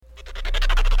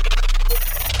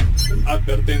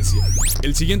Advertencia.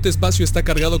 El siguiente espacio está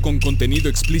cargado con contenido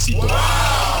explícito.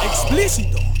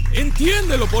 ¡Explícito!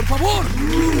 ¡Entiéndelo, por favor!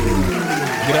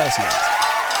 Gracias.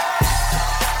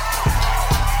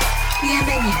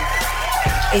 Bienvenido.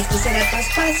 Este será tu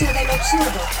espacio de lo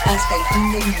absurdo hasta el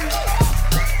fin del mundo.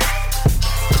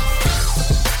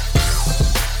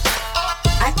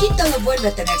 Aquí todo vuelve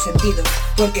a tener sentido,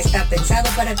 porque está pensado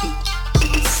para ti.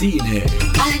 Cine,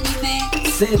 anime,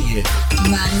 serie,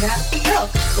 manga, rock.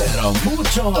 Pero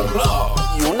mucho rock.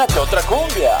 Y una que otra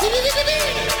cumbia.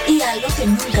 Y algo que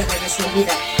nunca debes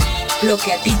olvidar. Lo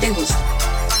que a ti te gusta.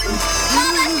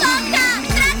 ¡Bob Esponja!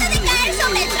 ¡Trata de caer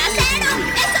sobre el trasero!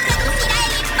 ¡Eso reducirá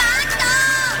el impacto!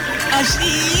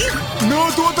 ¿Así? ¡No,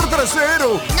 tu otro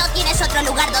trasero! ¿No tienes otro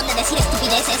lugar donde decir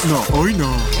estupideces? No, hoy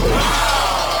no.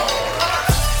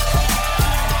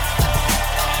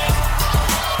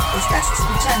 Estás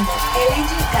escuchando el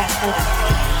Angel Cast al aire.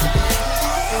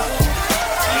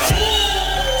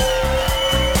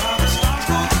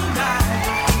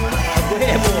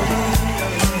 ¡Huevo!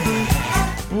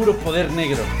 Puro poder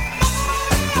negro.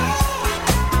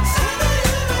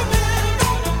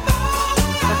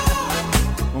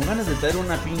 Con ganas de traer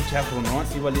una pinche afro, ¿no?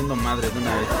 Así valiendo madre de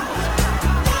una vez.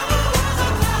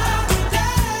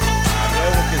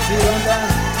 ¡Huevo que sí, onda!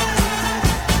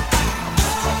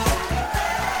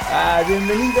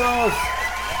 Bienvenidos.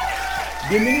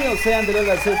 Bienvenidos sean de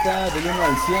la Z, del 1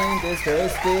 al 100, de este a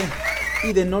oeste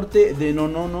y de norte, de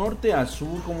norte a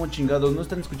sur, como chingados. No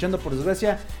están escuchando, por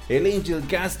desgracia, el Angel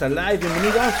Cast Alive.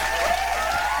 Bienvenidos.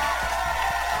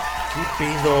 ¿Qué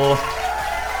pedo?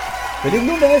 Feliz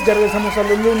lunes, ya regresamos a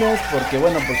los lunes, porque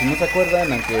bueno, por si no se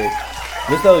acuerdan, aunque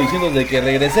lo he estado diciendo desde que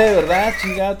regresé, ¿verdad?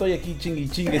 Chingado, estoy aquí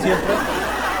chingue siempre.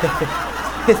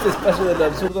 Este espacio del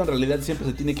absurdo en realidad siempre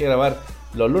se tiene que grabar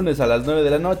los lunes a las 9 de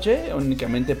la noche,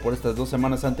 únicamente por estas 2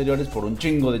 semanas anteriores, por un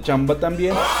chingo de chamba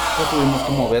también, pues tuvimos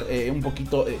que mover un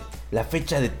poquito la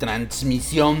fecha de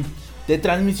transmisión,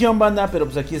 banda, pero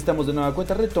pues aquí estamos de nueva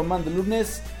cuenta retomando el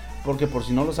lunes, porque por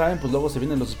si no lo saben, pues luego se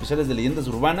vienen los especiales de leyendas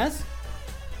urbanas,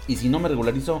 y si no me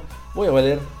regularizo, voy a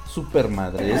valer super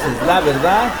madre, esa es la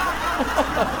verdad.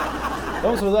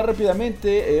 Vamos a saludar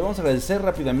rápidamente, vamos a agradecer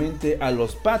rápidamente a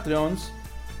los Patreons.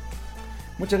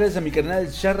 Muchas gracias a mi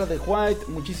carnal Charra de White,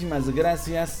 muchísimas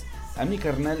gracias a mi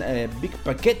carnal Big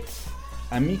Paquet,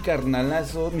 a mi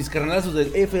carnalazo, mis carnalazos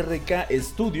del FRK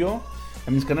Studio,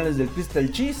 a mis canales del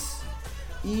Crystal Cheese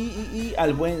y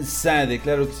al buen Sade,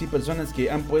 claro que sí, personas que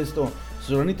han puesto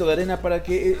su granito de arena para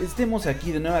que estemos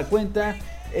aquí de nueva cuenta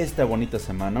esta bonita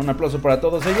semana. Un aplauso para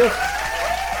todos ellos.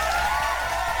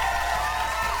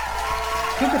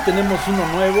 Creo que tenemos uno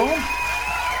nuevo.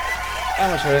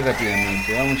 Vamos a ver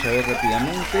rápidamente,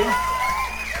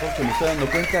 porque me estoy dando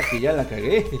cuenta que ya la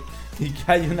cagué y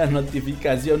que hay una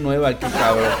notificación nueva aquí,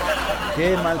 cabrón.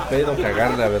 Qué mal pedo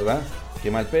cagarla, ¿verdad?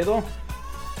 Qué mal pedo.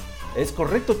 Es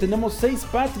correcto, tenemos 6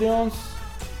 Patreons.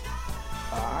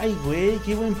 Ay, güey,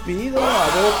 qué buen pedo. A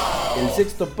ver, el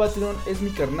sexto Patreon es mi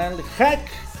carnal Hack.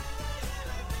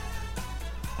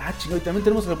 Chingo, y también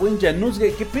tenemos al buen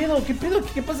Januzge. ¿Qué pedo? ¿Qué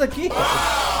pasa aquí?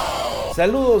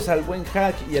 Saludos al buen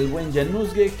Hack y al buen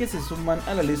Januzge, que se suman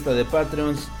a la lista de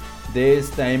Patreons de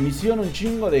esta emisión. Un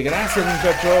chingo de gracias,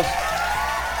 muchachos.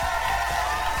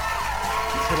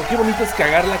 Pero qué bonito es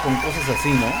cagarla con cosas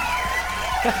así, ¿no?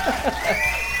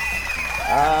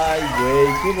 Ay, güey,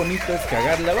 qué bonito es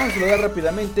cagarla. Vamos a saludar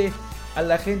rápidamente a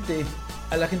la gente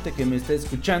que me está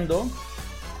escuchando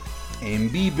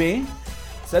en Vive.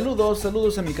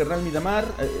 Saludos a mi carnal Midamar.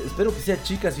 Espero que sea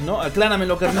chica, si no,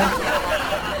 acláramelo, carnal.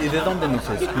 ¿Y de dónde nos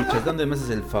escuchas? ¿Dónde me haces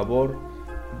el favor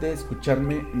de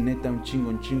escucharme? Neta, un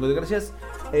chingo de gracias.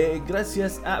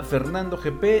 Gracias a Fernando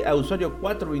GP, a Usuario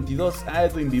 422, a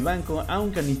Edwin Vivanco, a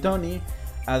Uncanitoni,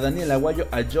 a Daniel Aguayo,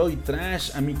 a Joy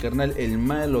Trash, a mi carnal El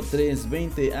Malo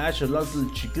 320, a Charlotte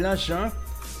Chiclasha,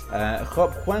 a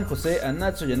Juan José, a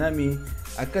Natsu Yanami,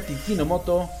 a Katy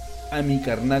Kinomoto, a mi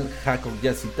carnal Jacob,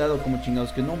 ya citado, como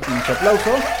chingados que no, un pinche aplauso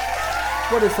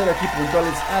por estar aquí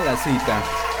puntuales a la cita.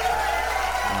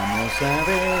 Vamos a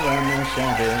ver.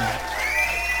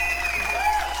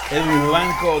 El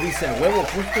banco dice, a huevo,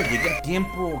 justo llegué a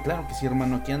tiempo. Claro que sí,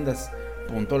 hermano, aquí andas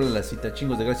puntual a la cita,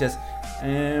 chingos de gracias.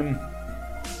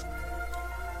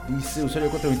 Dice Usuario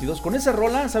 422, con esa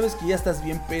rola sabes que ya estás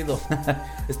bien pedo.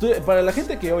 Para la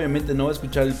gente que obviamente no va a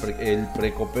escuchar el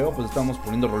precopeo, pues estamos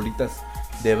poniendo rolitas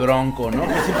de Bronco, ¿no?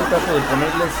 Que siempre trato de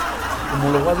ponerles como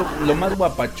lo más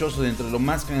guapachoso, dentro de lo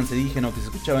más cancerígeno que se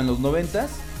escuchaba en los 90s.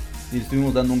 Y le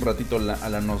estuvimos dando un ratito a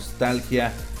la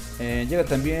nostalgia. Llega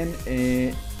también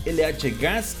LH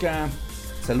Gasca.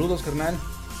 Saludos, carnal.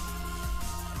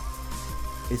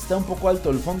 Está un poco alto,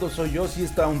 el fondo soy yo. Sí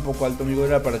está un poco alto, amigo.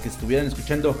 Era para que estuvieran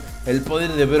escuchando el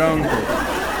poder de Bronco.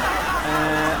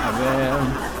 A ver.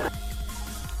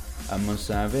 Vamos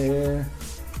a ver.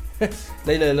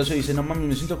 Laila del Oso dice, no mames,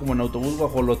 me siento como en autobús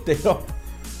guajolotero.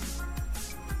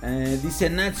 Dice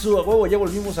Natsu, a huevo, ya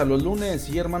volvimos a los lunes.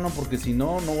 Sí, hermano, porque si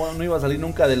no iba a salir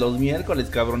nunca de los miércoles,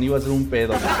 cabrón. Iba a ser un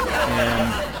pedo.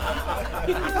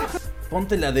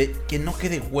 Ponte la de que no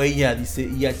quede huella, dice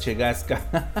IH Gasca.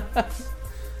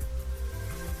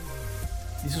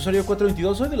 Dice usuario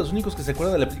 422, soy de los únicos que se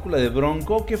acuerda de la película de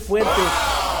Bronco. ¡Qué fuerte!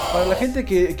 Para la gente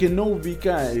que no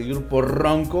ubica el grupo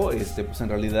Ronco, pues en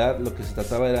realidad lo que se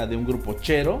trataba era de un grupo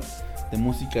chero, de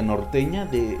música norteña,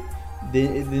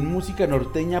 de música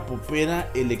norteña, popera,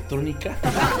 electrónica.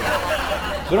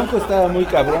 Bronco estaba muy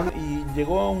cabrón y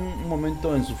llegó a un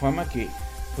momento en su fama que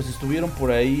pues estuvieron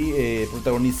por ahí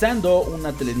protagonizando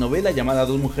una telenovela llamada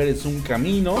Dos Mujeres, Un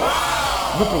Camino.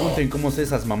 No pregunten cómo sé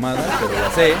esas mamadas, pero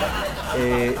las sé.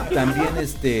 También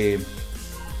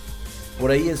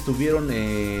por ahí estuvieron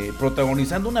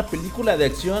protagonizando una película de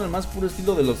acción al más puro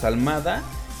estilo de los Almada.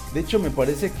 De hecho me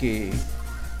parece que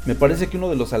uno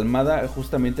de los Almada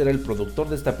justamente era el productor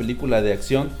de esta película de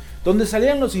acción, donde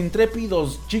salían los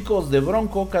intrépidos chicos de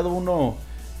Bronco, cada uno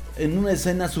en una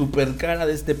escena super cara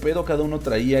de este pedo. Cada uno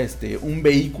traía un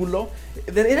vehículo.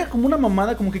 Era como una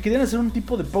mamada, como que querían hacer un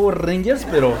tipo de Power Rangers,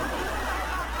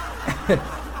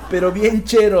 pero bien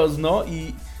cheros, ¿no?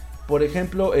 Y por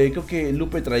ejemplo, creo que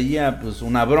Lupe traía pues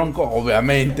una Bronco,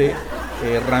 obviamente.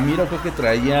 Ramiro creo que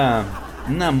traía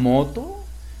una moto.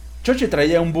 Choche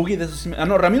traía un buggy de esos.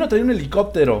 No, Ramiro traía un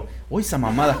helicóptero. Uy, esa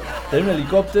mamada. Traía un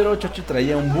helicóptero, Choche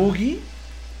traía un buggy.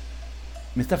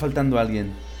 Me está faltando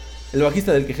alguien. El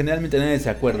bajista del que generalmente nadie se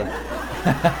acuerda.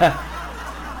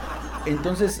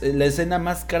 Entonces, la escena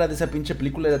más cara de esa pinche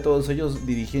película era todos ellos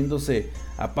dirigiéndose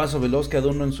a paso veloz, cada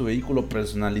uno en su vehículo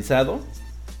personalizado,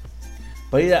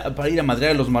 para ir a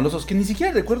madrear a los malosos, que ni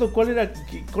siquiera recuerdo cuál era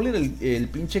el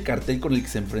pinche cartel con el que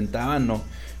se enfrentaban, o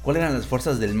cuáles eran las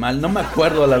fuerzas del mal. No me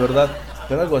acuerdo, la verdad,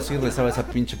 pero algo así rezaba esa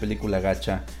pinche película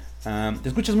gacha. Te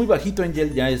escuchas muy bajito,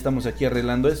 Angel. Ya estamos aquí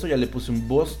arreglando esto. Ya le puse un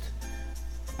boost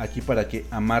aquí para que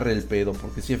amarre el pedo,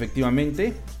 porque sí,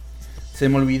 efectivamente se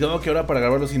me olvidó que ahora para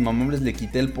grabar Los Inmamables le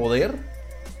quité el poder.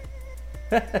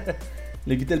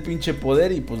 Le quité el pinche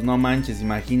poder y pues no manches,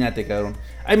 imagínate, cabrón.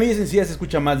 Ahí me dicen si ya se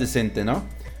escucha más decente, ¿no?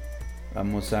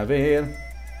 Vamos a ver.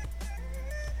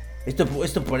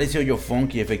 Esto parece hoyo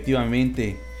funky,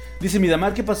 efectivamente. Dice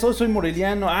Midamar, ¿qué pasó? Soy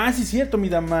moreliano. Ah, sí, cierto,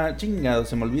 Midamar. Chingado,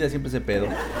 se me olvida siempre ese pedo.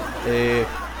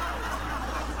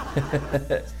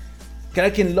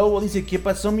 Kraken Lobo dice, ¿qué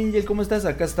pasó, Mingel? ¿Cómo estás?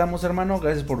 Acá estamos, hermano,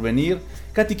 gracias por venir.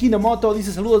 Katy Kinomoto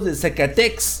dice, saludos desde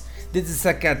Zacatex. Desde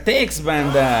Zacatex,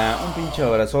 banda. Un pinche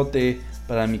abrazote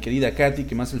para mi querida Katy,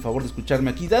 que me hace el favor de escucharme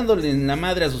aquí, dándole en la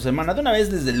madre a su semana, de una vez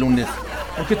desde el lunes.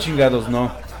 Oh, qué chingados, ¿no?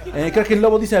 Kraken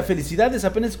Lobo dice, felicidades,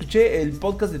 apenas escuché el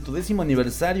podcast de tu 10º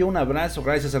aniversario. Un abrazo,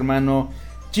 gracias, hermano.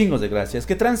 Chingos de gracias.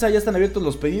 ¿Qué tranza? ¿Ya están abiertos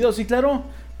los pedidos? Sí, claro.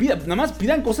 Nada más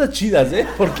pidan cosas chidas,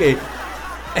 porque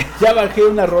ya bajé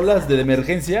unas rolas de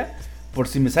emergencia por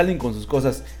si me salen con sus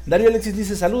cosas. Darío Alexis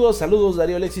dice, saludos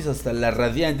Darío Alexis hasta la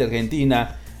radiante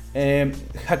Argentina.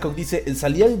 Jacob dice,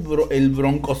 salía el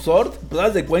Broncosort. Pues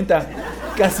das de cuenta,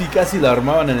 casi la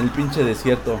armaban en el pinche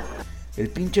desierto. El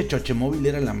pinche Chochemóvil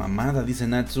era la mamada, dice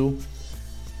Natsu.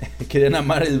 Querían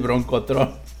amar el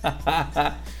Broncotron.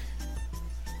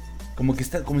 Como si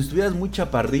estuvieras muy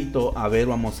chaparrito. A ver,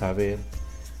 vamos a ver.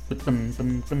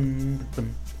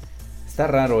 Está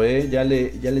raro, ya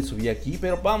le subí aquí,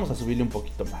 pero vamos a subirle un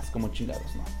poquito más, como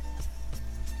chingados, ¿no?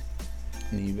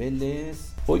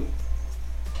 Niveles. Uy,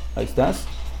 ahí estás.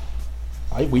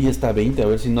 Ay, güey, está a 20, a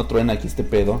ver si no truena aquí este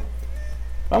pedo.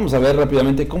 Vamos a ver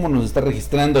rápidamente cómo nos está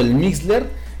registrando el Mixler.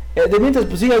 De mientras,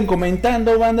 pues sigan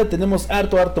comentando, banda. Tenemos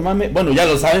harto mame. Bueno, ya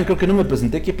lo saben, creo que no me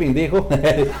presenté, qué pendejo.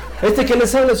 Que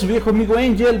les habla su viejo amigo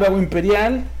Angel, Vago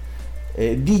Imperial.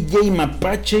 DJ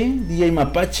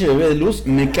Mapache, bebé de luz.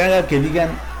 Me caga que digan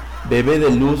bebé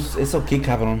de luz. ¿Eso qué,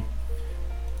 cabrón?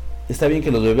 Está bien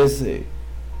que los bebés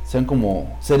sean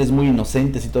como seres muy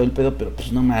inocentes y todo el pedo, pero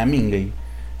pues no mames, güey.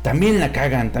 También la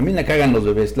cagan los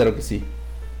bebés, claro que sí.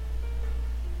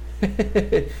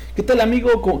 ¿Qué tal,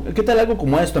 amigo? ¿Qué tal algo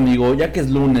como esto, amigo? Ya que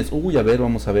es lunes. Uy, a ver,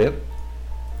 vamos a ver.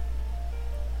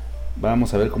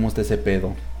 Vamos a ver cómo está ese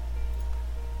pedo.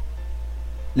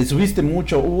 Le subiste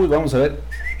mucho. Uy, vamos a ver.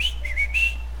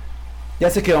 Ya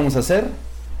sé qué vamos a hacer.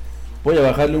 Voy a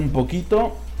bajarle un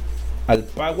poquito al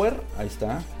power. Ahí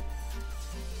está.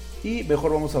 Y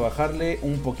mejor vamos a bajarle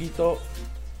un poquito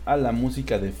a la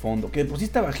música de fondo, que por sí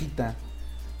está bajita.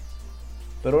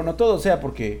 Pero bueno, todo sea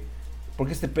porque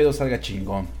este pedo salga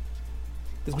chingón.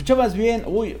 Te escuchabas bien.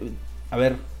 Uy, a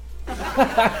ver.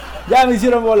 Ya me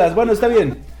hicieron bolas. Bueno, está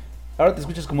bien. Ahora te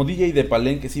escuchas como DJ de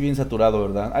Palenque, sí, bien saturado,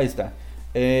 ¿verdad? Ahí está.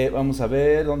 Vamos a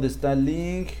ver dónde está el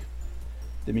link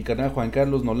de mi canal Juan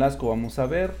Carlos Nolasco. Vamos a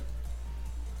ver.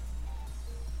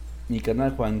 Mi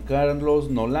canal Juan Carlos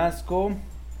Nolasco.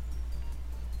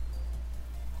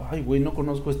 Ay, güey, no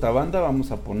conozco esta banda. Vamos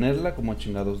a ponerla como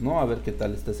chingados, ¿no? A ver qué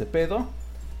tal está ese pedo.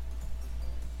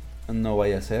 No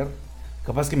vaya a ser.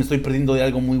 Capaz que me estoy perdiendo de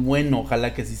algo muy bueno.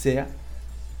 Ojalá que sí sea.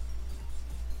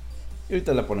 Y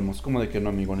ahorita la ponemos. ¿Cómo de que no,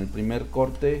 amigo? En el primer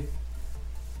corte.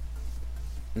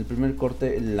 En el primer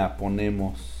corte la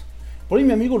ponemos. Por ahí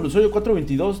mi amigo Lusorio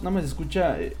 422. Nada más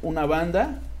escucha una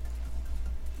banda.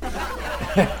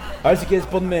 A ver si quieres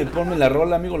ponme la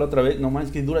rola, amigo, la otra vez. No más,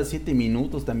 que dura 7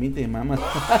 minutos, también te mamas.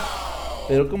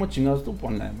 Pero como chingados, tú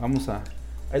ponla. Vamos a...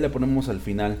 Ahí la ponemos al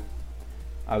final.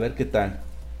 A ver qué tal.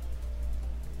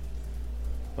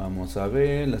 Vamos a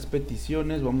ver las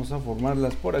peticiones. Vamos a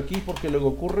formarlas por aquí, porque luego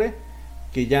ocurre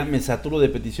que ya me saturo de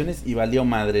peticiones y valió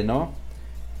madre, ¿no?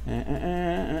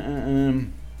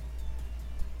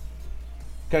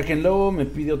 Carkenlow me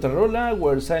pide otra rola.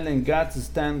 Where Silent Gods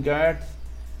Stand Guard.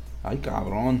 Ay,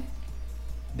 cabrón.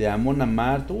 De Amon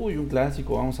Amarth. Uy, un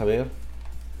clásico, vamos a ver.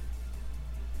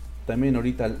 También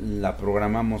ahorita la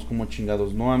programamos como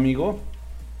chingados, ¿no, amigo?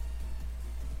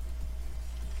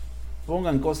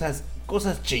 Pongan cosas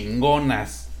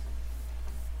chingonas.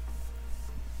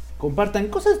 Compartan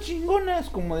cosas chingonas,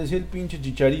 como decía el pinche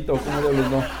Chicharito, como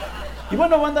diablos no. Y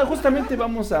bueno, banda, justamente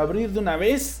vamos a abrir de una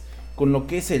vez con lo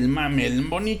que es el mame, el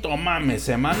bonito mame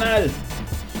semanal.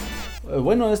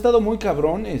 Bueno, ha estado muy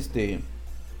cabrón,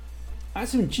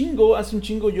 hace un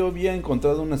chingo yo había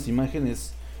encontrado unas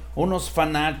imágenes, unos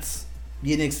fanarts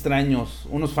bien extraños,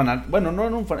 unos fanarts, bueno, no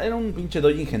era un fan, era un pinche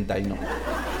doujin hentai, ¿no?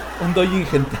 Un doujin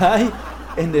hentai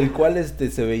en el cual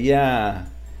se veía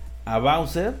a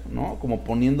Bowser, ¿no? Como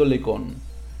poniéndole con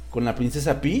la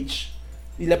princesa Peach,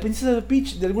 y la princesa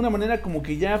Peach de alguna manera como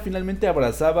que ya finalmente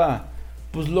abrazaba,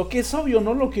 pues lo que es obvio,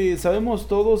 ¿no? Lo que sabemos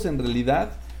todos en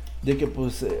realidad, de que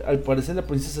pues al parecer la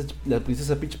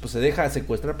princesa Peach pues se deja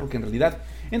secuestrar porque en realidad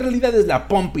es la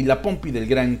Pompi del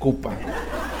gran Koopa.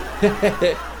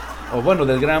 O bueno,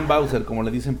 del gran Bowser, como le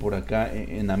dicen por acá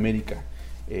en América.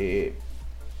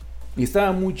 Y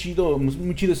estaba muy chido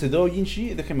ese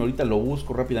doujinshi. Déjenme ahorita lo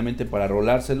busco rápidamente para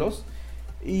rolárselos.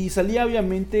 Y salía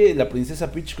obviamente la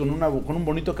princesa Peach con un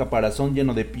bonito caparazón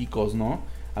lleno de picos, ¿no?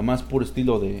 A más puro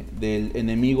estilo del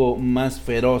enemigo más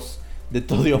feroz de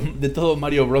todo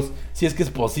Mario Bros. Si es que es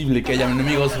posible que haya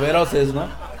enemigos feroces, ¿no?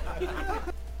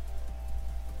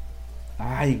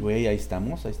 Ay, güey, ahí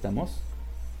estamos.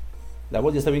 La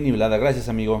voz ya está bien nivelada, gracias,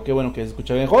 amigo. Qué bueno que se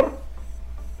escucha mejor.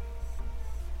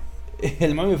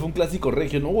 El mame fue un clásico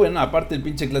regio, ¿no? Bueno, aparte el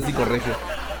pinche clásico regio.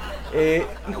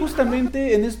 Y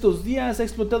justamente en estos días ha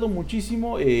explotado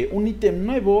muchísimo un ítem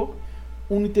nuevo.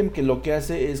 Un ítem que lo que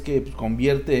hace es que pues,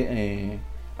 convierte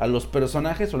a los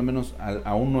personajes, o al menos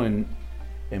a uno en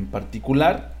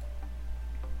particular,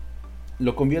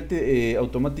 lo convierte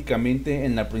automáticamente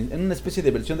en una especie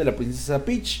de versión de la princesa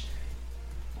Peach.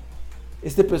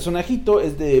 Este personajito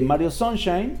es de Mario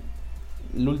Sunshine.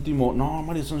 El último... No,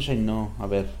 Mario Sunshine no. A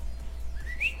ver.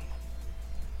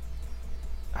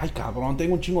 Ay, cabrón,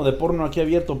 tengo un chingo de porno aquí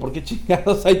abierto. ¿Por qué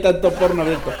chingados hay tanto porno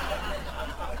abierto?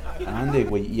 Ande,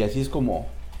 güey. Y así es como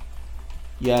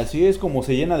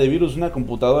se llena de virus una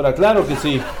computadora. Claro que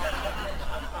sí.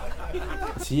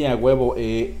 Sí, a huevo.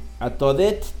 A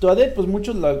Toadette, pues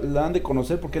muchos la han de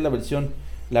conocer porque es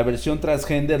la versión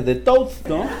transgender de Toad,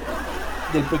 ¿no?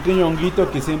 Del pequeño honguito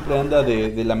que siempre anda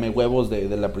de lamehuevos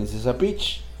de la princesa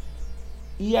Peach.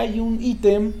 Y hay un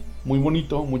ítem muy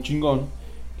bonito, muy chingón,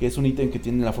 que es un ítem que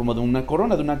tiene la forma de una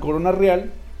corona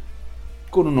real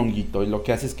con un honguito. Y lo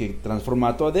que hace es que transforma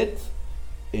a Toadette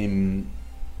en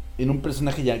un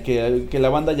personaje que la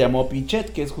banda llamó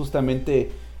Peachette, que es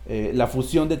justamente la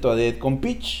fusión de Toadette con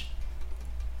Peach.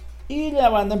 Y la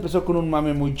banda empezó con un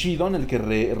mame muy chido en el que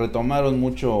retomaron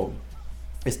mucho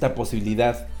esta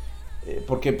posibilidad.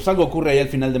 Porque pues algo ocurre ahí al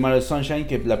final de Mario Sunshine,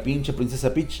 que la pinche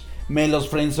princesa Peach me los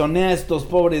frenzonea a estos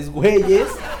pobres güeyes.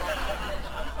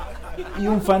 Y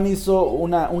un fan hizo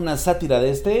una sátira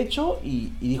de este hecho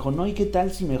y dijo, no, ¿y qué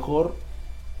tal si mejor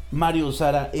Mario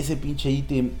usara ese pinche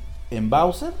ítem en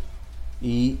Bowser?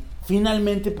 Y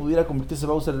finalmente pudiera convertirse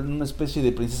Bowser en una especie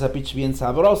de princesa Peach bien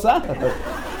sabrosa.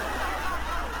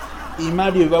 Y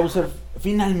Mario y Bowser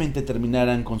finalmente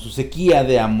terminaran con su sequía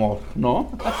de amor,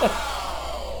 ¿no?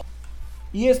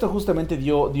 Y esto justamente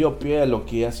dio pie a lo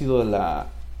que ha sido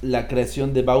la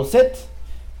creación de Bowsette.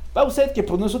 Bowsette, que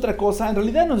pues no es otra cosa. En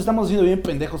realidad nos estamos haciendo bien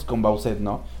pendejos con Bowsette,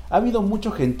 ¿no? ha habido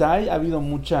mucho hentai, ha habido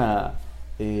mucha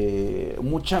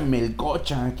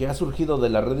melcocha que ha surgido de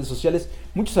las redes sociales.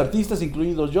 Muchos artistas,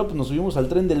 incluidos yo, pues nos subimos al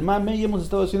tren del mame y hemos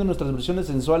estado haciendo nuestras versiones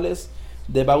sensuales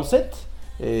de Bowsette.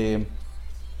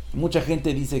 Mucha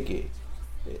gente dice que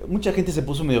mucha gente se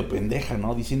puso medio pendeja,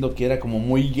 ¿no? Diciendo que era como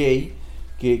muy gay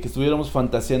que estuviéramos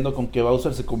fantaseando con que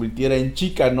Bowser se convirtiera en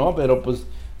chica, ¿no? Pero pues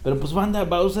banda,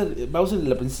 Bowser y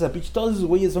la princesa Peach, todos esos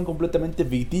güeyes son completamente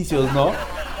ficticios, ¿no?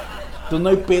 Entonces no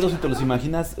hay pedo si te los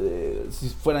imaginas si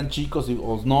fueran chicos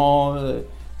o no,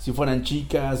 si fueran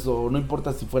chicas, o no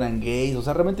importa si fueran gays. O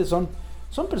sea, realmente son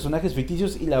personajes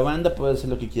ficticios y la banda puede hacer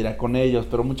lo que quiera con ellos.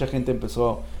 Pero mucha gente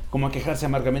empezó como a quejarse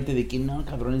amargamente de que no,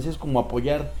 cabrones, es como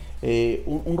apoyar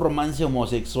un romance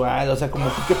homosexual. O sea, como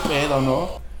que qué pedo, ¿no?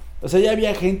 O sea, ya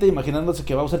había gente imaginándose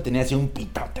que Bowser tenía así un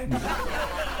pitote, ¿no?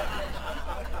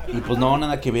 Y pues no,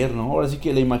 nada que ver, ¿no? Ahora sí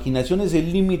que la imaginación es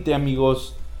el límite,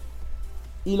 amigos.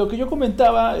 Y lo que yo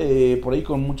comentaba por ahí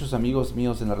con muchos amigos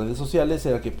míos en las redes sociales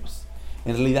era que pues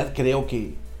en realidad creo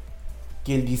que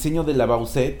el diseño de la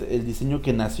Bowsette, el diseño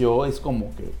que nació, es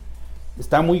como que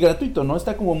está muy gratuito, ¿no?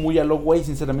 Está como muy a lo güey,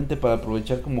 sinceramente, para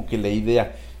aprovechar como que la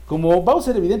idea. Como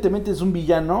Bowser evidentemente es un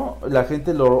villano, la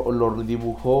gente lo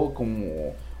redibujó como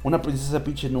una princesa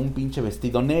Peach en un pinche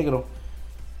vestido negro,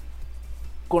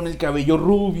 con el cabello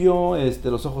rubio,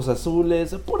 los ojos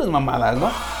azules, puras mamadas, ¿no?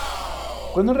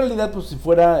 Cuando en realidad, pues si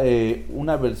fuera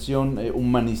una versión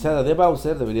humanizada de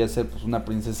Bowser, debería ser pues una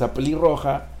princesa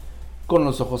pelirroja con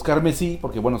los ojos carmesí,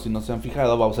 porque bueno, si no se han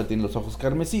fijado, Bowser tiene los ojos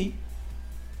carmesí.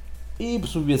 Y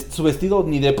pues, su vestido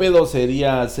ni de pedo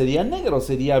sería negro,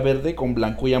 sería verde con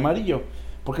blanco y amarillo,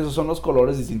 porque esos son los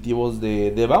colores distintivos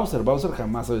de Bowser. Bowser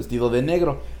jamás ha vestido de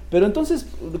negro. Pero entonces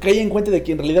caí en cuenta de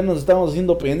que en realidad nos estábamos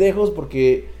haciendo pendejos,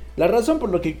 porque la razón por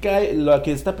lo que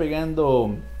está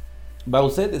pegando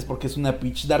Bowsette es porque es una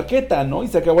Peach darketa, ¿no? Y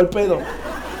se acabó el pedo.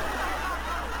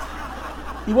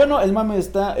 Y bueno, el mame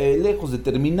está lejos de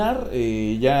terminar.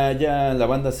 Ya la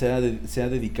banda se ha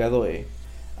dedicado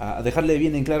a dejarle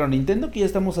bien en claro a Nintendo que ya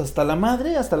estamos hasta la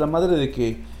madre de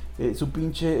que su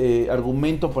pinche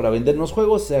argumento para vendernos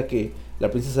juegos sea que la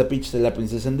princesa Peach sea la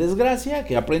princesa en desgracia,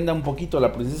 que aprenda un poquito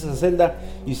la princesa Zelda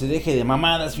y se deje de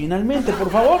mamadas finalmente, por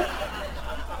favor.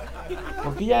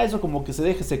 Porque ya eso como que se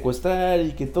deje secuestrar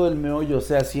y que todo el meollo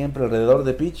sea siempre alrededor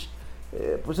de Peach.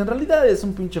 Pues en realidad es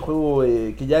un pinche juego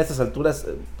que ya a estas alturas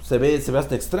se ve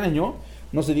hasta extraño.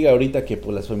 No se diga ahorita que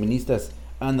pues las feministas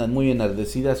andan muy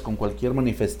enardecidas con cualquier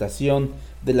manifestación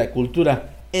de la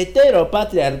cultura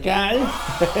heteropatriarcal.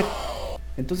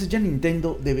 Entonces ya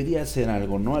Nintendo debería hacer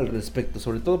algo, ¿no? Al respecto,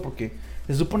 sobre todo porque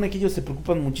se supone que ellos se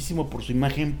preocupan muchísimo por su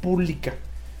imagen pública.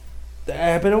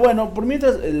 Pero bueno, por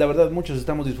mientras, la verdad, muchos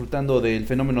estamos disfrutando del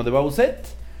fenómeno de Bowsette.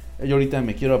 Yo ahorita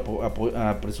me quiero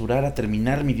apresurar a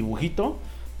terminar mi dibujito.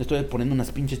 Estoy poniendo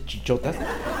unas pinches chichotas.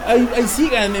 Ahí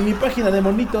síganme en mi página de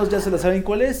monitos, ya se la saben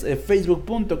cuál es.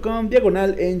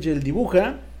 Facebook.com/Angel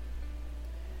Dibuja.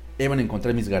 Ahí van a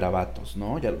encontrar mis garabatos,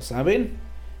 ¿no? Ya lo saben.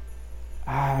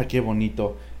 Ah, qué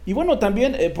bonito. Y bueno,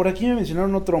 también por aquí me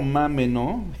mencionaron otro mame,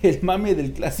 ¿no? El mame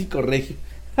del clásico regio.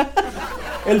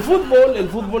 El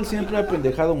fútbol siempre ha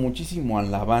pendejado muchísimo a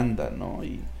la banda, ¿no?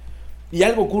 Y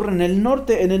algo ocurre en el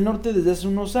norte. En el norte desde hace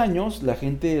unos años la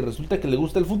gente resulta que le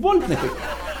gusta el fútbol.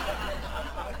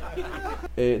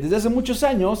 Desde hace muchos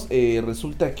años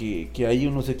resulta que hay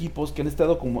unos equipos que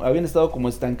habían estado como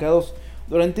estancados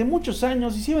durante muchos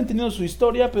años y sí habían tenido su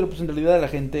historia, pero pues en realidad a la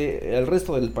gente, al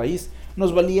resto del país,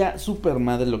 nos valía súper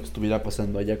madre lo que estuviera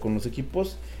pasando allá con los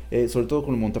equipos, sobre todo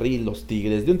con el Monterrey y los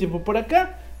Tigres. De un tiempo por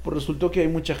acá, pues resultó que hay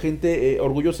mucha gente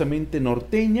orgullosamente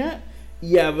norteña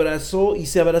y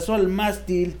se abrazó al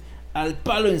mástil, al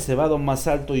palo encebado más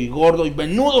alto y gordo y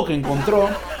venudo que encontró,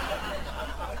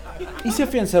 y se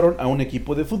afianzaron a un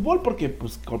equipo de fútbol porque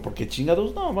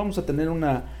chingados, no, vamos a tener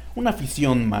una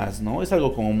afición más, ¿no? Es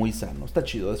algo como muy sano, está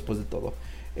chido después de todo.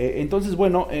 Entonces,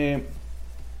 bueno,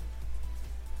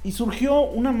 y surgió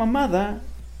una mamada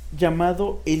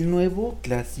llamado el nuevo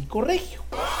clásico regio,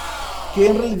 que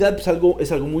en realidad pues,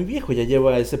 es algo muy viejo, ya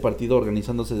lleva ese partido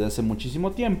organizándose desde hace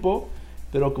muchísimo tiempo,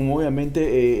 pero como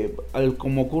obviamente,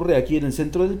 como ocurre aquí en el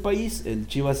centro del país, el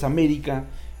Chivas América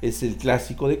es el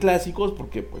clásico de clásicos,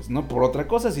 porque pues no por otra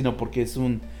cosa, sino porque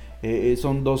son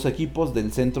dos equipos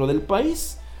del centro del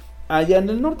país. Allá en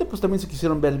el norte pues también se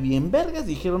quisieron ver bien vergas,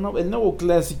 dijeron, no, el nuevo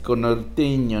clásico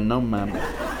norteño, no mames.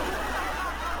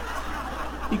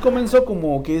 Y comenzó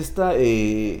como que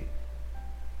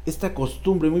esta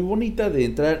costumbre muy bonita de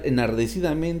entrar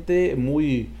enardecidamente,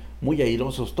 muy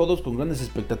airosos, todos con grandes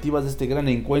expectativas de este gran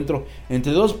encuentro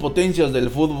entre dos potencias del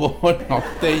fútbol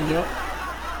norteño.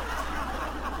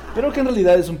 pero que en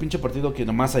realidad es un pinche partido que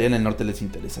nomás allá en el norte les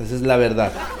interesa, esa es la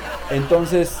verdad.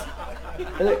 Entonces,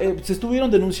 se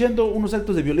estuvieron denunciando unos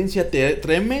actos de violencia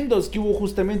tremendos que hubo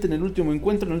justamente en el último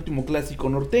encuentro, en el último clásico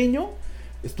norteño.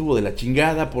 Estuvo de la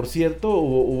chingada, por cierto,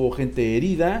 hubo gente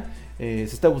herida. Se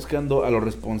está buscando a los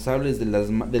responsables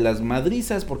de las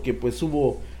madrizas, porque pues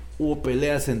hubo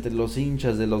peleas entre los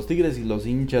hinchas de los Tigres y los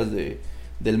hinchas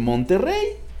del Monterrey.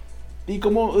 Y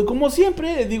como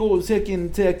siempre, digo, sea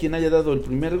quien haya dado el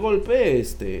primer golpe,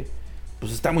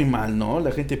 pues está muy mal, ¿no?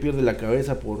 La gente pierde la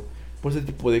cabeza por ese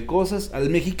tipo de cosas. Al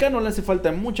mexicano le hace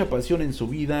falta mucha pasión en su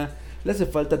vida, le hace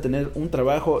falta tener un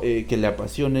trabajo que le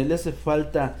apasione, le hace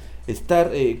falta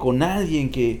estar con alguien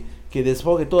que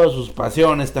desfogue todas sus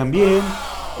pasiones también,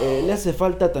 le hace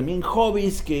falta también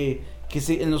hobbies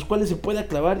en los cuales se pueda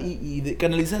clavar y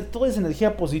canalizar toda esa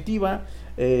energía positiva.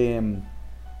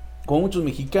 Como muchos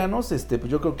mexicanos, pues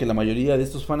yo creo que la mayoría de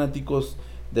estos fanáticos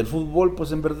del fútbol,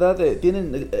 pues en verdad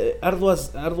tienen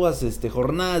arduas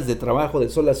jornadas de trabajo de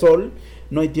sol a sol.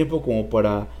 No hay tiempo como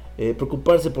para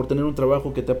preocuparse por tener un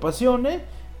trabajo que te apasione.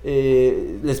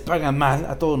 Les pagan mal,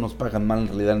 a todos nos pagan mal en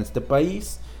realidad en este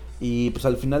país. Y pues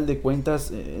al final de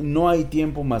cuentas no hay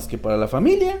tiempo más que para la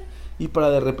familia y para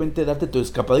de repente darte tu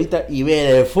escapadita y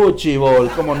ver el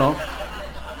fútbol, ¿cómo no?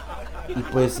 Y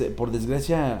pues por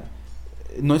desgracia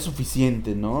no es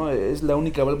suficiente, ¿no? Es la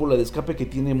única válvula de escape que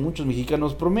tiene muchos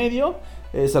mexicanos promedio.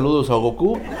 Saludos a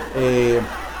Goku.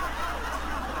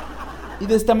 Y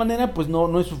de esta manera pues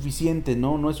no es suficiente,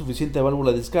 ¿no? No es suficiente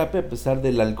válvula de escape a pesar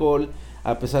del alcohol,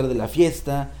 a pesar de la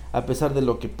fiesta, a pesar de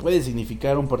lo que puede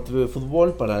significar un partido de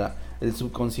fútbol para el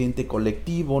subconsciente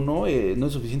colectivo, ¿no? No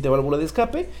es suficiente válvula de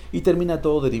escape y termina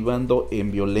todo derivando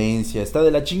en violencia. Está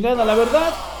de la chingada, la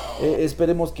verdad.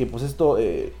 Esperemos que pues esto...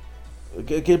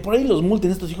 Que por ahí los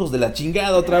multen estos hijos de la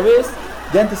chingada otra vez.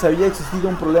 Ya antes había existido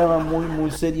un problema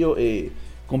muy serio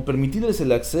con permitirles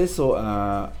el acceso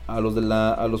a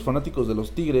los fanáticos de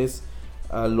los Tigres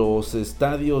a los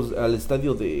estadios, al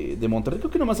estadio de Monterrey.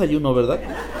 Creo que nomás hay uno, ¿verdad?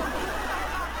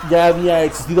 Ya había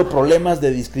existido problemas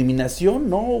de discriminación,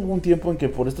 ¿no? Hubo un tiempo en que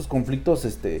por estos conflictos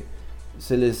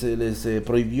se les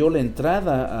prohibió la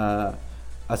entrada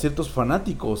a ciertos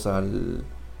fanáticos al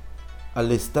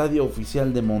estadio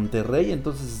oficial de Monterrey.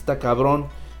 Entonces está cabrón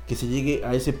que se llegue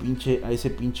a ese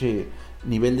pinche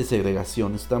nivel de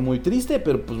segregación. Está muy triste,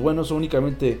 pero pues bueno, eso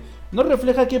únicamente no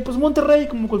refleja que pues Monterrey,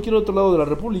 como cualquier otro lado de la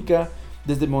república,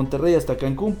 desde Monterrey hasta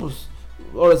Cancún, pues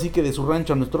ahora sí que de su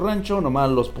rancho a nuestro rancho, nomás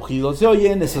los pujidos se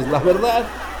oyen, esa es la verdad.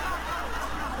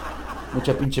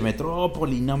 Mucha pinche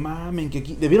metrópoli, no mamen, que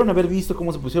aquí debieron haber visto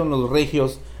cómo se pusieron los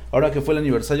regios ahora que fue el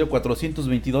aniversario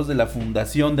 422 de la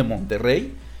fundación de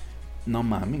Monterrey. No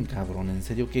mamen, cabrón, en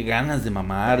serio, qué ganas de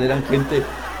mamar. Eran gente...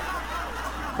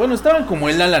 Bueno, estaban como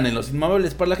el Alan en Los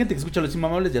Inmamables. Para la gente que escucha Los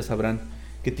Inmamables ya sabrán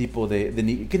qué tipo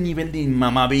qué nivel de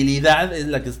inmamabilidad es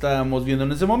la que estábamos viendo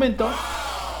en ese momento.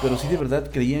 Pero sí, de verdad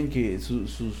creían que su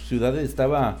ciudad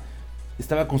estaba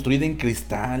construida en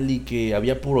cristal y que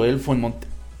había puro elfo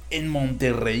en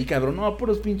Monterrey, cabrón. No,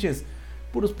 puros pinches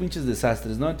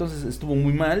desastres, ¿no? Entonces estuvo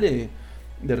muy mal.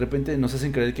 De repente nos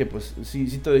hacen creer que pues sí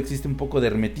todavía existe un poco de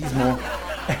hermetismo,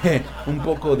 un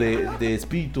poco de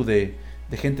espíritu de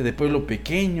gente de pueblo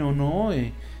pequeño, ¿no?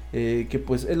 Que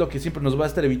pues es lo que siempre nos va a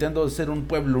estar evitando ser un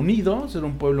pueblo unido, ser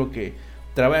un pueblo que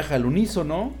trabaja al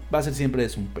unísono, va a ser siempre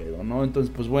es un pedo, ¿no?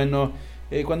 Entonces pues bueno,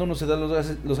 cuando uno se da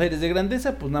los aires de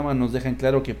grandeza, pues nada más nos dejan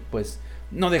claro que pues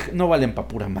no valen pa'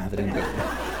 pura madre, en realidad.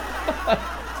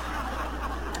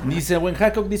 Dice buen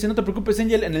Hancock, dice, no te preocupes,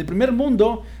 Angel, en el primer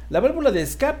mundo la válvula de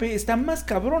escape está más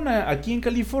cabrona aquí en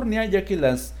California, ya que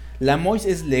la MOIS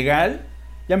es legal,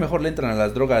 ya mejor le entran a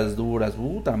las drogas duras,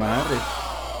 puta madre.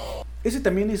 Ese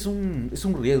también es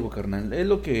un riesgo, carnal, es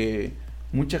lo que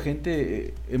mucha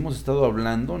gente hemos estado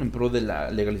hablando en pro de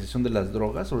la legalización de las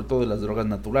drogas, sobre todo de las drogas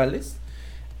naturales,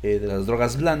 de las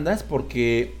drogas blandas,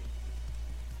 porque,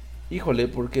 híjole,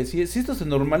 porque si esto se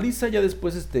normaliza, ya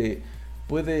después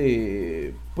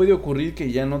puede ocurrir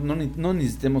que ya no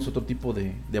necesitemos otro tipo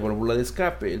de válvula de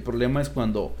escape. El problema es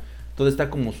cuando todo está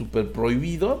como súper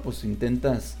prohibido, pues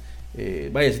intentas,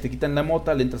 si te quitan la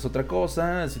mota, le entras a otra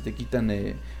cosa, si te quitan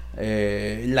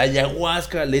la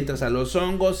ayahuasca, le entras a los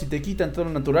hongos, si te quitan todo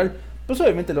lo natural, pues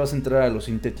obviamente le vas a entrar a lo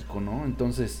sintético, ¿no?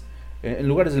 Entonces, en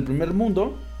lugares del primer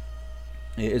mundo,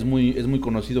 es muy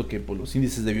conocido que pues, los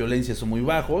índices de violencia son muy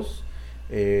bajos.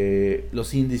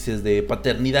 Los índices de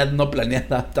paternidad no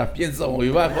planeada también son muy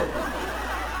bajos.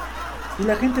 Y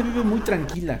la gente vive muy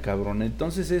tranquila, cabrón.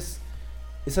 Entonces es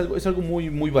algo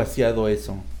muy vaciado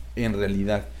eso, en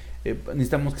realidad.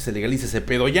 Necesitamos que se legalice ese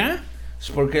pedo ya,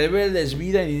 porque el verde es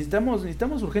vida y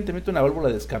necesitamos urgentemente una válvula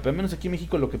de escape. Al menos aquí en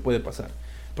México lo que puede pasar.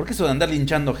 Porque eso de andar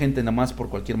linchando gente nada más por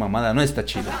cualquier mamada no está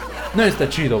chido. No está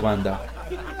chido, banda.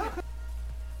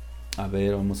 A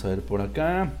ver, vamos a ver por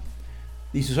acá.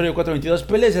 Dice usuario 422,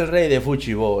 Pelé es el rey de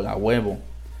Fuchibol, a huevo.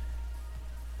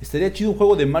 Estaría chido un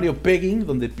juego de Mario Pegging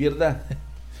donde pierdas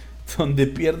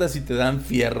y te dan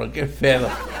fierro, qué feo.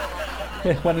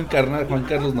 Juan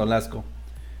Carlos Nolasco.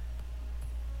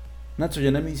 Nacho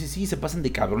Yanami dice, sí, se pasan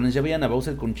de cabrones, ya veían a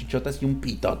Bowser con chichotas y un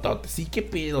pitotote. Sí, qué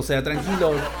pedo, o sea,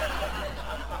 tranquilo.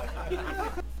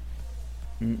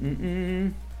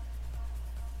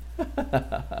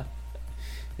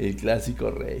 El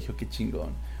clásico regio, qué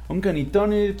chingón. Un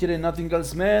Canitoni quiere Nothing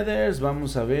Else Matters.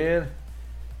 Vamos a ver.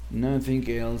 Nothing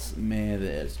Else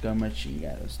Matters. Como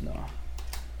chingados, no.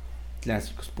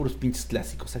 Clásicos, puros pinches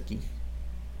clásicos aquí.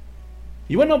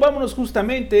 Y bueno, vámonos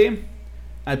justamente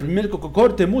al primer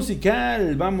corte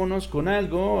musical. Vámonos con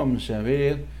algo. Vamos a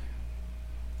ver.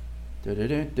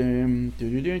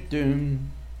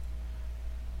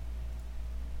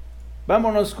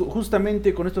 Vámonos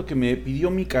justamente con esto que me pidió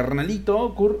mi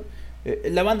carnalito.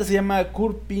 La banda se llama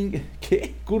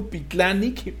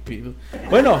Kurpiklani. ¿Qué pedo?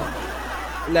 Bueno,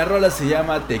 la rola se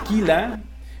llama Tequila.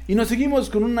 Y nos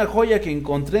seguimos con una joya que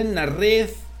encontré en la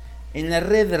red. En la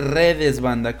red de redes,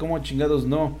 banda. ¿Cómo chingados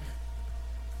no?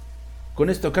 Con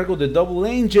esto a cargo de Double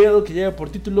Angel, que lleva por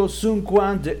título Sun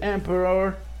Quan the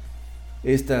Emperor.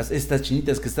 Estas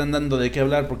chinitas que están dando de qué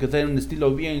hablar porque traen un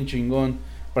estilo bien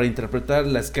chingón para interpretar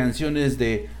las canciones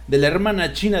de la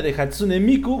hermana china de Hatsune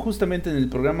Miku, justamente en un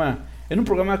programa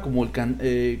como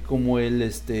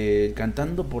el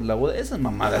Cantando por la Boda, esas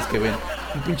mamadas que ven,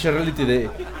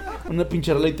 una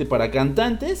pinche reality para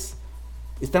cantantes.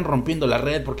 Están rompiendo la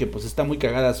red porque pues está muy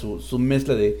cagada su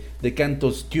mezcla de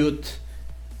cantos cute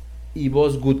y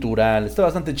voz gutural. Está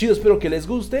bastante chido, espero que les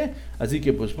guste, así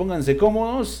que pues pónganse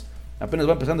cómodos, apenas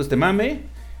va empezando este mame.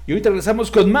 Y ahorita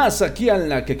regresamos con más aquí a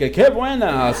la que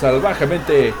buena,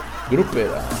 salvajemente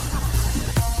grupera.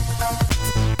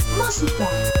 Música.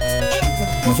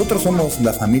 Nosotros somos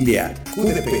la familia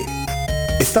QDP.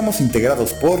 Estamos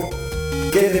integrados por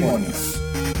 ¿Qué demonios?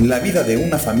 La vida de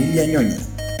una familia ñoña.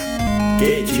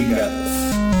 ¿Qué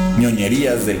chingados?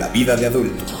 Ñoñerías de la vida de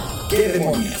adulto. ¿Qué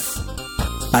demonios?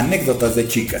 Anécdotas de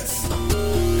chicas.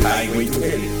 Highway to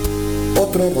Hell.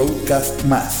 Otro roadcast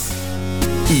más.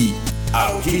 Y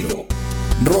Aullido,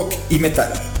 rock y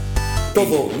metal,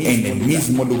 todo en el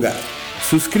mismo lugar.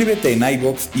 Suscríbete en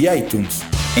iVoox y iTunes,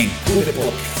 en QD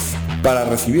Podcast, para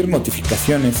recibir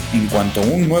notificaciones en cuanto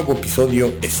un nuevo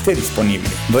episodio esté disponible.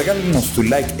 Regálanos tu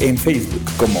like en Facebook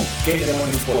como ¿Qué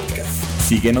demonios podcast?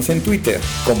 Síguenos en Twitter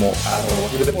como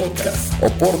 @QDPodcast o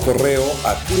por correo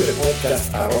a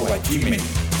qdpodcast@gmail.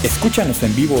 Escúchanos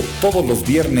en vivo todos los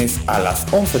viernes a las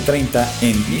 11:30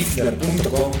 en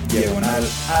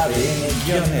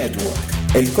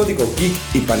mixler.com/ADN-network. El código geek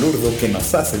y palurdo que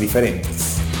nos hace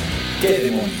diferentes. ¿Qué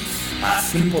demonios?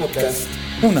 Más un podcast,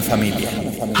 una familia.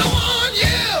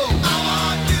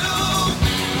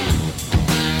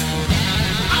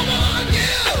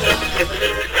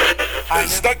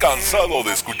 ¿Está cansado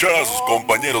de escuchar a sus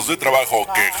compañeros de trabajo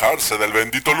quejarse del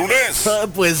bendito lunes?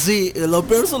 Pues sí, lo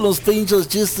peor son los pinches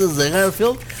chistes de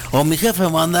Garfield o mi jefe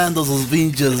mandando sus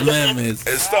pinches memes.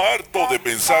 ¿Está harto de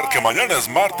pensar que mañana es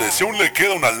martes y aún le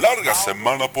queda una larga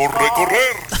semana por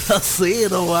recorrer? Sí,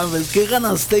 no mames, qué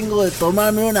ganas tengo de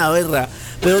tomarme una berra.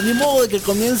 Pero ni modo de que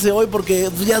comience hoy porque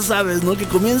ya sabes, ¿no? Que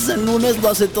comience el lunes lo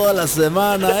hace toda la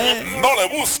semana, ¿eh? No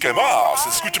le busque más,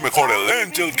 escuche mejor el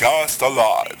Angel Cast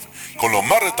Alive. Con lo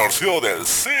más retorcido del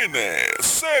cine,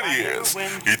 series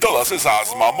y todas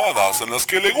esas mamadas en las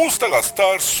que le gusta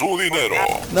gastar su dinero.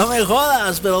 No me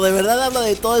jodas, pero de verdad habla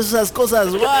de todas esas cosas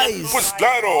guays. Pues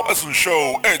claro, es un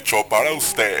show hecho para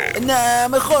usted. Nah,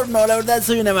 mejor no, la verdad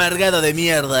soy un amargado de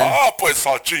mierda. Ah, pues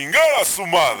a chingar a su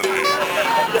madre.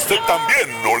 Usted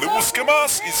también no le busque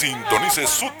más y sintonice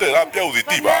su terapia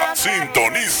auditiva.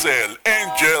 Sintonice el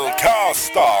Angel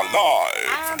Cast Live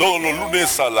todos los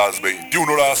lunes a las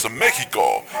 21 horas México.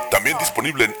 También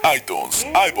disponible en iTunes,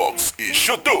 iVoox y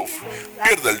YouTube.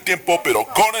 Pierde el tiempo pero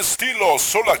con estilo,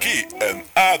 solo aquí en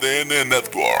ADN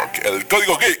Network, el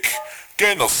código geek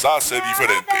que nos hace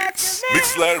diferentes.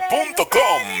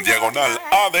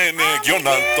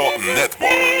 Mixler.com/ADN-Network.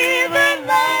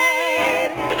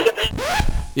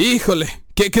 Híjole,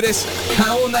 ¿qué crees?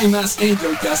 Aún hay más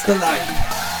Angel Cast Alive.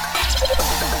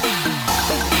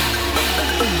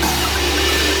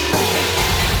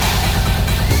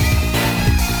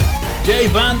 ¡Yay,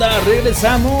 banda!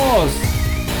 ¡Regresamos!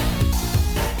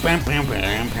 A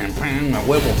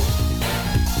huevo.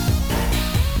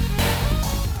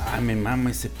 Me mama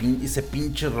ese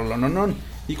pinche rolón.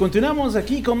 Y continuamos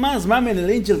aquí con más mame en el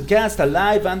Angel Cast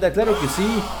Alive, banda, claro que sí.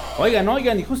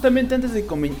 Oigan, y justamente antes de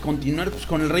continuar pues,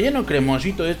 con el relleno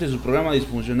cremosito de su programa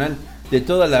disfuncional de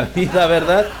toda la vida,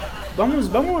 ¿verdad?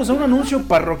 Vámonos a un anuncio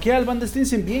parroquial, banda,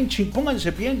 esténse bien,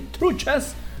 pónganse bien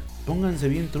truchas. Pónganse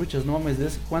bien truchas, no mames,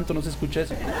 ¿desde cuánto no se escucha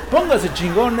eso? Pónganse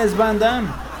chingones,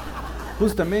 banda.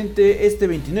 Justamente este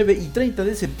 29 y 30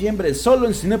 de septiembre, solo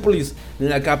en Cinépolis,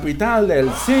 la capital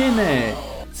del cine,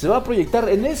 se va a proyectar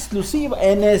en exclusiva,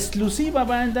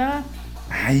 banda.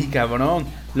 Ay, cabrón,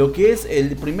 lo que es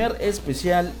el primer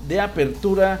especial de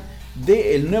apertura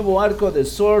del nuevo arco de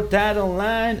Sword Art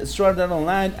Online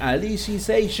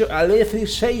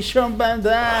Alicization,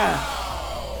 banda.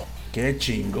 Qué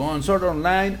chingón, Sword Art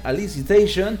Online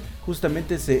Alicization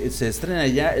justamente se estrena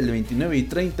ya el 29 y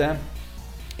 30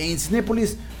 en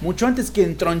Cinépolis, mucho antes que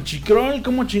en Crunchyroll,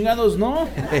 como chingados, ¿no?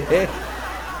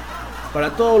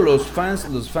 Para todos los fans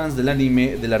del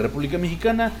anime de la República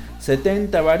Mexicana,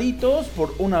 70 varitos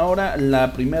por una hora,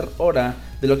 la primera hora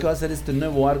de lo que va a ser este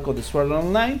nuevo arco de Sword Art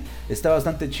Online. Está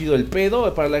bastante chido el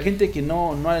pedo, para la gente que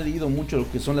no ha leído mucho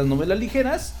lo que son las novelas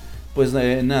ligeras, pues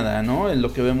nada, ¿no? En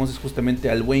lo que vemos es justamente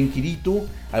al buen Kirito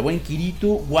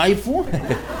waifu,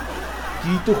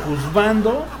 Kirito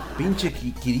juzgando, pinche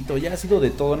Kirito, ya ha sido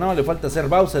de todo, no, le falta hacer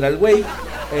Bowser al güey,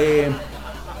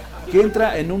 que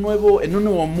entra en un nuevo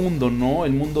mundo, ¿no?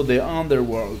 El mundo de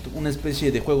Underworld, una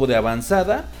especie de juego de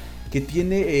avanzada que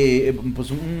tiene pues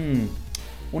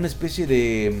una especie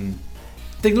de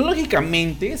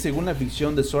tecnológicamente, según la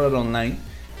ficción de Sword Art Online,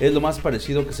 es lo más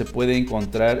parecido que se puede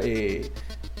encontrar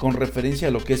con referencia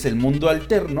a lo que es el mundo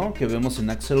alterno que vemos en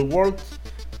Axel World,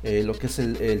 lo que es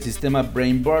el sistema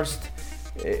Brain Burst.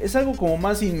 Es algo como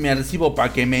más inmersivo,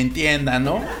 para que me entiendan,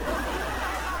 ¿no?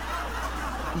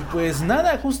 Y pues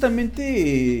nada,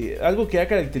 justamente algo que ha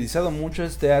caracterizado mucho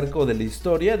este arco de la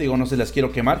historia, digo, no se las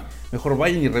quiero quemar, mejor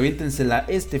vayan y reviéntensela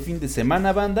este fin de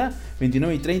semana, banda,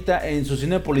 29 y 30 en su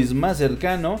Cinépolis más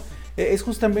cercano. Es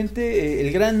justamente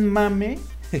el gran mame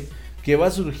que va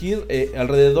a surgir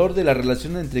alrededor de la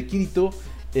relación entre Kirito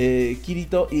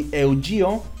y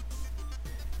Eugeo.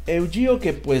 Eugeo,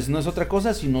 que pues no es otra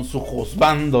cosa sino su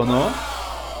juzgando, ¿no?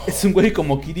 Es un güey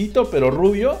como Kirito, pero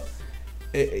rubio.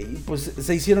 Y pues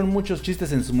se hicieron muchos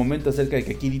chistes en su momento acerca de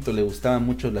que a Kirito le gustaban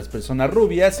mucho las personas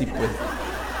rubias. Y pues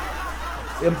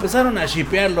empezaron a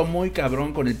shippearlo muy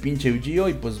cabrón con el pinche Eugeo.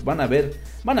 Y pues van a ver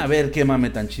qué mame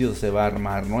tan chido se va a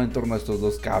armar, ¿no? En torno a estos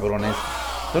dos cabrones.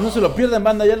 Pero no se lo pierdan,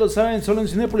 banda, ya lo saben, solo en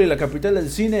Cinépolis, la capital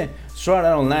del cine. Sword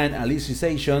Art Online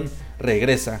Alicization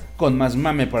regresa con más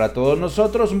mame para todos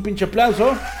nosotros. Un pinche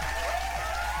aplauso.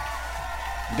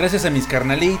 Gracias a mis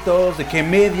carnalitos de Que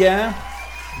Media,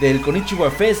 del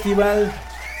Konichiwa Festival.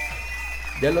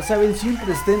 Ya lo saben,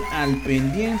 siempre estén al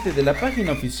pendiente de la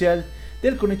página oficial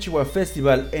del Konichiwa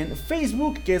Festival en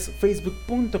Facebook, que es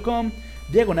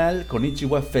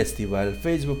facebook.com/Konichiwa Festival,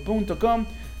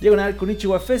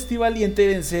 facebook.com/Konichiwa Festival, y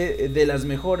entérense de las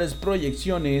mejores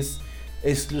proyecciones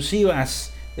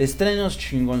exclusivas, estrenos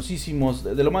chingoncísimos,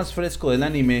 de lo más fresco del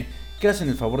anime, que hacen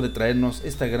el favor de traernos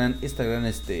esta gran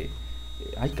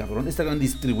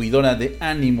distribuidora de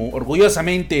ánimo,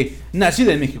 orgullosamente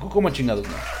nacida en México, como chingados,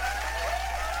 ¿no?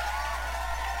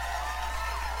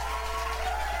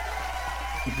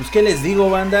 Y pues qué les digo,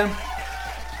 banda,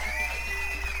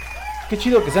 qué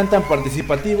chido que sean tan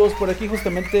participativos. Por aquí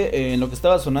justamente en lo que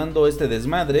estaba sonando este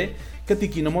desmadre, Katy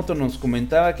Kinomoto nos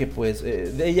comentaba que pues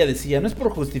ella decía, no es por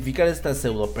justificar estas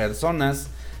pseudo personas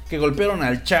que golpearon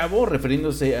al chavo,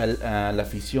 refiriéndose a la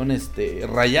afición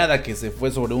rayada que se fue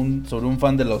sobre un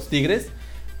fan de los Tigres,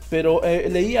 pero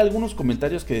leí algunos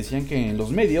comentarios que decían que en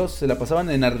los medios se la pasaban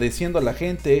enardeciendo a la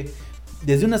gente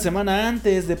desde una semana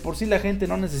antes. De por sí la gente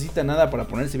no necesita nada para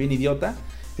ponerse bien idiota,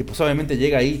 y pues obviamente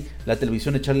llega ahí la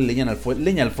televisión a echarle leña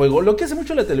al fuego. Lo que hace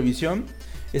mucho la televisión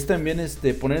es también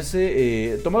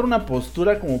tomar una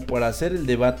postura como para hacer el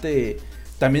debate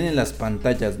también en las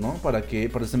pantallas, ¿no? Para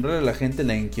sembrar a la gente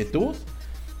la inquietud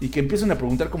y que empiecen a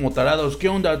preguntar como tarados, ¿qué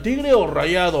onda, tigre o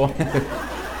rayado?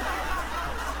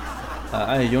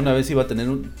 Yo una vez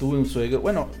tuve un suegro,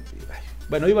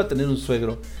 iba a tener un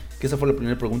suegro, que esa fue la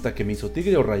primera pregunta que me hizo,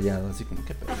 ¿tigre o rayado? Así como,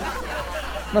 ¿qué pedo?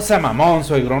 No sea mamón,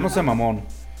 suegro, no sea mamón.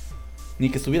 Ni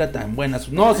que estuviera tan buena.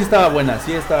 No, sí estaba buena,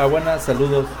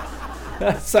 saludos.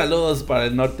 Saludos para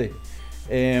el norte.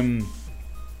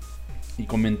 Y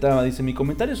comentaba, dice, mi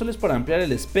comentario solo es para ampliar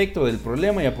el espectro del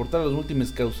problema y aportar las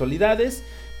múltiples causalidades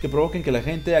que provoquen que la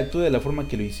gente actúe de la forma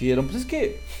que lo hicieron. Pues es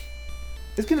que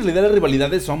en realidad las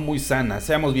rivalidades son muy sanas,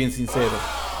 seamos bien sinceros.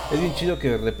 Es bien chido que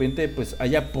de repente pues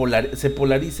se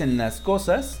polaricen las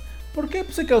cosas, porque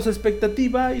pues se causa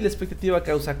expectativa y la expectativa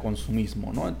causa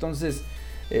consumismo, ¿no? Entonces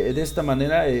De esta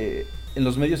manera en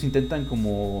los medios intentan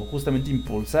como justamente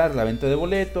impulsar la venta de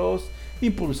boletos,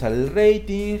 impulsar el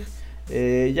rating,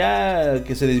 ya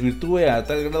que se desvirtúe a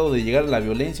tal grado de llegar a la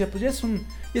violencia, pues ya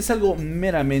es algo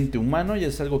meramente humano, ya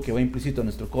es algo que va implícito en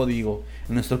nuestro código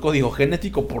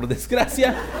genético, por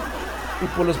desgracia, y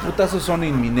pues los putazos son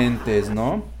inminentes,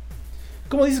 ¿no?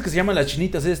 ¿Cómo dices que se llaman las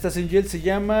chinitas estas, Angel? Se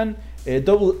llaman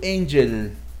Double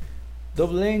Angel.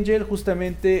 Double Angel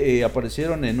justamente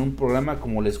aparecieron en un programa,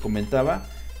 como les comentaba,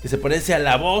 que se parece a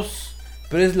La Voz,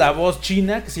 pero es La Voz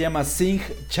china, que se llama Sing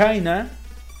China.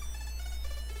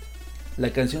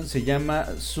 La canción se llama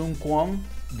Sun Quan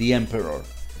The Emperor,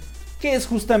 que es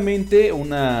justamente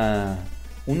una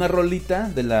rolita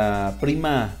de la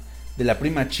prima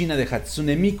china de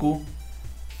Hatsune Miku.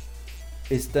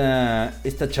 Esta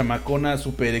chamacona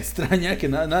súper extraña que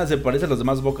nada se parece a los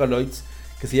demás Vocaloids,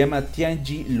 que se llama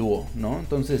Tianji Luo, ¿no?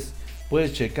 Entonces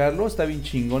puedes checarlo, está bien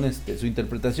chingón su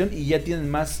interpretación, y ya tienen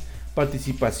más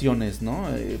participaciones, ¿no?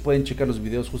 Pueden checar los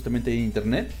videos justamente en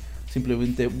internet,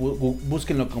 simplemente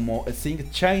búsquenlo como Sing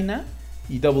China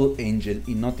y Double Angel,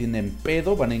 y no tienen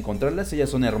pedo, van a encontrarlas, ellas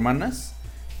son hermanas,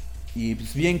 y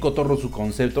pues bien cotorro su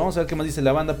concepto. Vamos a ver qué más dice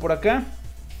la banda por acá.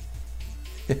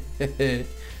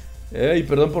 Ay,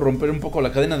 perdón por romper un poco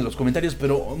la cadena de los comentarios,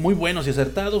 pero muy buenos y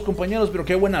acertados, compañeros. Pero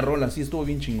qué buena rola, sí, estuvo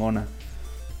bien chingona.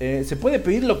 Se puede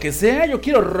pedir lo que sea. Yo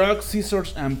quiero Rock,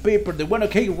 Scissors and Paper de Bueno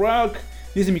K Rock,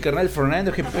 dice mi carnal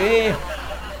Fernando GP.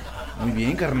 Muy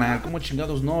bien, carnal, como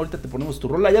chingados no. Ahorita te ponemos tu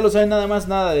rola, ya lo saben, nada más,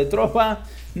 nada de tropa,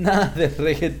 nada de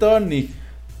reggaetón, ni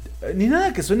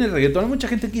nada que suene reggaetón. Hay mucha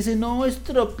gente que dice, no, es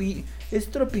tropi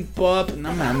pop.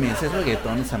 No mames, es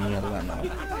reggaetón esa mierda,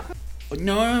 no.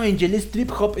 No, Angel es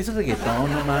trip hop, es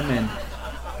reggaetón, no mamen.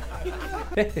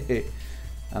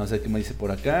 Vamos a ver qué me dice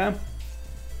por acá.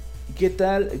 ¿Qué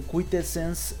tal? Quit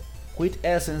Essence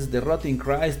de Rotting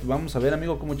Christ. Vamos a ver,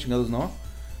 amigo, cómo chingados, ¿no?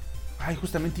 Ay,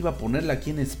 justamente iba a ponerla aquí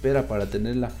en espera para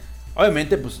tenerla.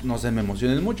 Obviamente, pues no se me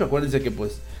emocionen mucho. Acuérdense que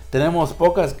pues tenemos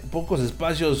pocos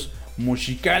espacios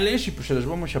musicales y pues se los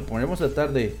vamos a poner. Vamos a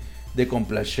tratar de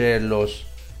complacerlos.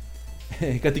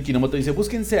 Katy Kinomoto dice,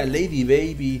 búsquense a Lady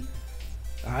Baby.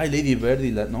 Ay, Lady Bird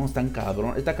no, están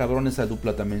cabrón. Está cabrón esa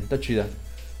dupla también, está chida.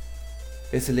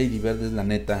 Ese Lady Bird es la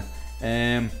neta.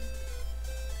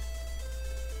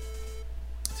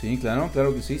 Sí, claro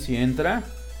que sí entra.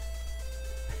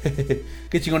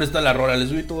 Qué chingón está la rola. Le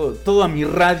subí todo a mi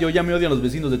radio. Ya me odian los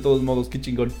vecinos de todos modos, qué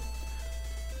chingón.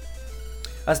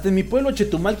 Hasta en mi pueblo,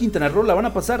 Chetumal, Quintana Roo, la van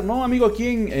a pasar. No, amigo, aquí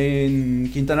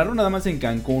en Quintana Roo, nada más en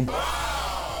Cancún.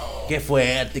 Qué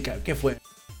fuerte, qué fuerte.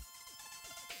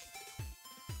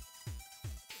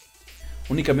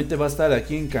 Únicamente va a estar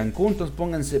aquí en Cancún, entonces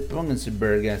pónganse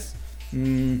vergas.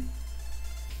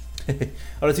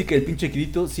 Ahora sí que el pinche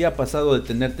Kirito sí ha pasado de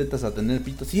tener tetas a tener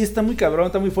pitos. Sí, está muy cabrón,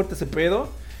 está muy fuerte ese pedo.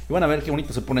 Y van a ver qué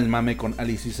bonito se pone el mame con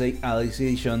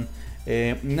Alicization.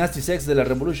 Nasty Sex de la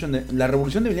revolución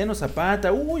de Emiliano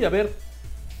Zapata. Uy, a ver.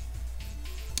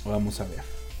 Vamos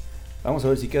a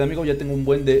ver si queda, amigo. Ya tengo un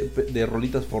buen de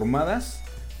rolitas formadas,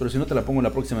 pero si no te la pongo en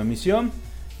la próxima emisión.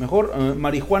 Mejor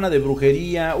marihuana de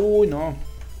brujería. Uy, no.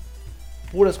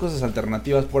 Puras cosas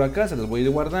alternativas por acá. Se las voy a ir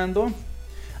guardando.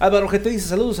 Álvaro GT dice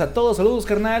saludos a todos. Saludos,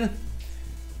 carnal.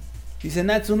 Dice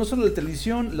Natsu, no solo la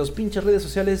televisión, los pinches redes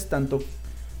sociales, tanto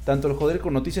el joder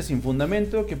con noticias sin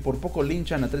fundamento, que por poco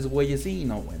linchan a 3 güeyes. Sí,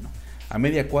 no, bueno. A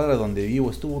media cuadra donde vivo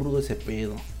estuvo rudo ese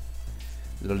pedo.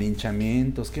 Los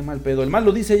linchamientos, qué mal pedo. El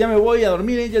malo dice, ya me voy a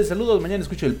dormir, Angel. Saludos, mañana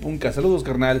escucho el Punka. Saludos,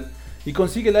 carnal. Y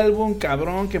consigue el álbum,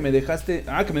 cabrón, que me dejaste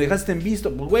en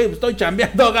visto. Pues, güey, estoy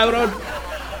chambeando, cabrón.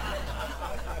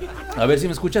 A ver si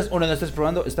me escuchas. O no estás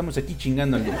probando. Estamos aquí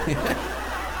chingándole.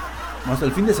 Hasta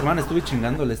el fin de semana estuve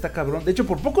chingándole. Está cabrón. De hecho,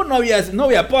 por poco no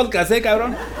había podcast,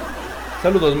 cabrón.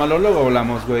 Saludos, malo. Luego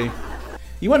hablamos, güey.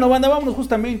 Y bueno, banda, vámonos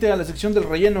justamente a la sección del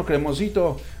relleno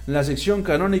cremosito. La sección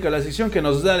canónica, la sección que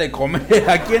nos da de comer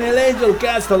aquí en el Angel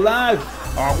Cast Alive.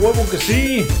 ¡A huevo que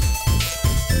sí!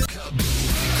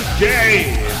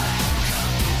 ¡Yay!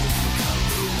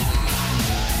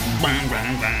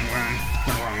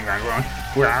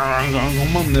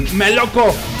 ¡Me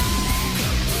loco!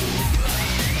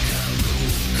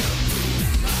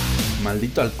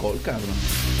 Maldito alcohol, cabrón.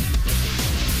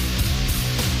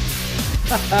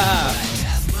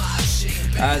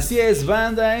 Así es,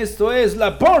 banda, esto es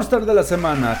la Pornstar de la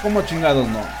semana. ¿Cómo chingados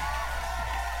no?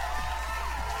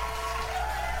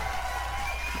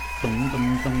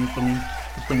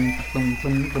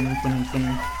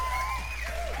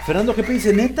 Fernando GP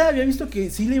dice, neta, había visto que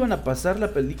sí le iban a pasar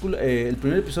la película, el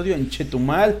primer episodio en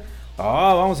Chetumal.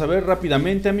 Vamos a ver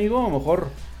rápidamente, amigo.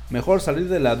 Mejor salir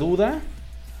de la duda.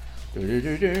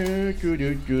 Qué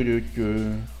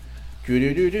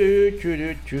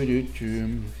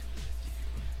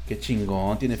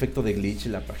chingón, tiene efecto de glitch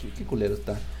la página, qué culero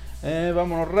está.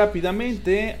 Vámonos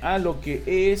rápidamente a lo que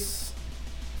es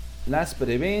las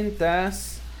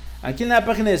preventas. Aquí en la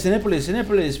página de Cinépolis,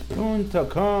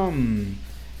 cinépolis.com.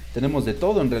 Tenemos de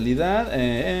todo en realidad.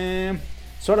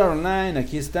 Sword Art Online,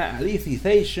 aquí está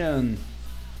Alicization.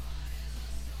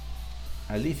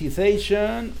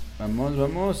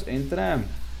 Vamos, entra.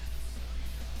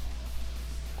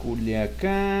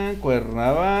 Culiacán,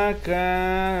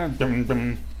 Cuernavaca.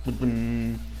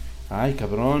 Ay,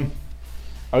 cabrón.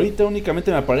 Ahorita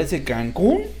únicamente me aparece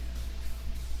Cancún.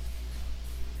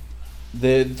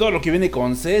 De todo lo que viene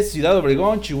con C, Ciudad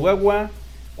Obregón, Chihuahua,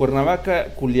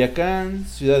 Cuernavaca, Culiacán,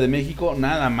 Ciudad de México,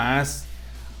 nada más.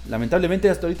 Lamentablemente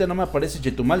hasta ahorita no me aparece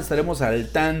Chetumal, estaremos al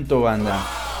tanto, banda.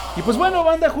 Y pues bueno,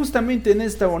 banda, justamente en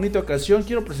esta bonita ocasión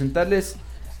quiero presentarles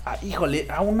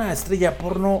a una estrella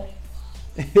porno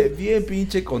bien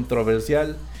pinche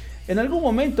controversial. En algún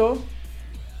momento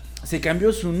se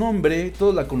cambió su nombre,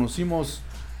 todos la conocimos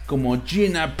como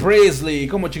Gina Presley.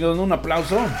 ¿Cómo chingados? Un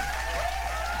aplauso.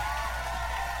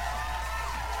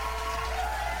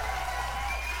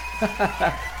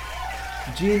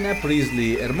 Gina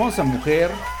Presley, hermosa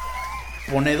mujer,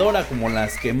 ponedora como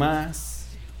las que más.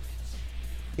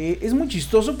 Es muy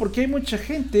chistoso porque hay mucha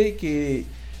gente que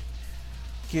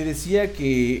decía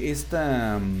que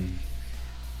esta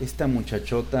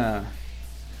muchachota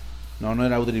no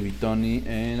era Audrey Vitoni,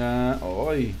 era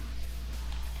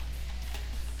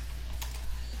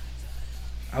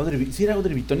sí era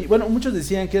Audrey Vitoni. Bueno, muchos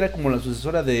decían que era como la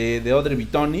sucesora de Audrey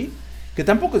Vitoni, que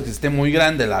tampoco es que esté muy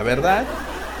grande, la verdad.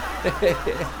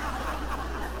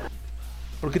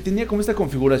 Porque tenía como esta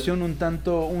configuración un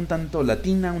tanto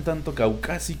latina, un tanto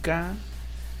caucásica.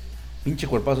 Pinche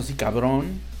cuerpazo así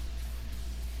cabrón.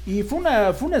 Y fue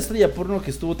una estrella porno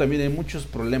que estuvo también en muchos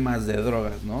problemas de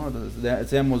drogas, ¿no?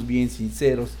 Seamos bien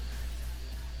sinceros.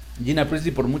 Gina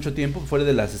Presley por mucho tiempo fue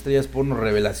de las estrellas porno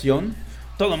revelación.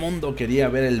 Todo mundo quería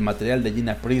ver el material de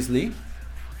Gina Presley.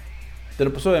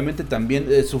 Pero pues obviamente también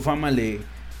su fama le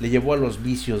llevó a los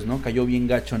vicios, ¿no? Cayó bien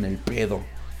gacho en el pedo.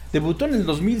 Debutó en el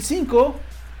 2005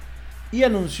 y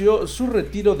anunció su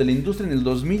retiro de la industria en el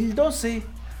 2012.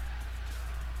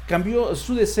 Cambió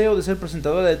su deseo de ser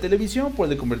presentadora de televisión por el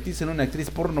de convertirse en una actriz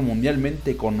porno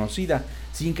mundialmente conocida.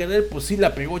 Sin querer, pues sí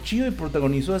la pegó chido y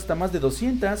protagonizó hasta más de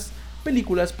 200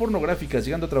 películas pornográficas,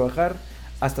 llegando a trabajar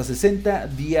hasta 60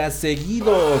 días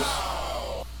seguidos.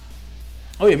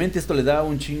 Obviamente esto le da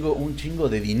un chingo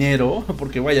de dinero,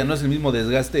 porque vaya, no es el mismo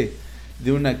desgaste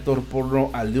de un actor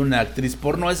porno al de una actriz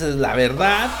porno, esa es la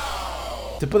verdad.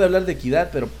 Se puede hablar de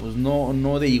equidad, pero pues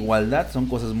no de igualdad, son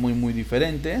cosas muy muy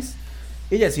diferentes.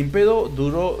 Ella sin pedo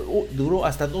duró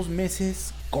hasta 2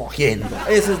 meses cogiendo,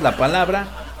 esa es la palabra,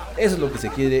 eso es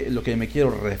lo que me quiero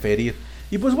referir.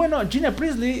 Y pues bueno, Gina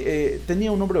Presley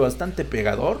tenía un nombre bastante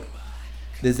pegador.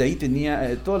 Desde ahí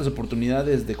tenía todas las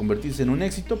oportunidades de convertirse en un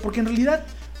éxito, porque en realidad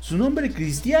su nombre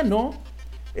cristiano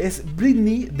es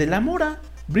Britney de la Mora,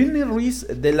 Britney Ruiz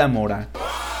de la Mora.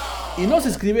 Y no se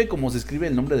escribe como se escribe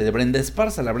el nombre de Brenda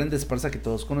Esparza, la Brenda Esparza que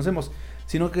todos conocemos,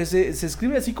 sino que se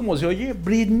escribe así como se oye,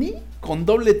 Britney con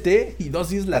doble T y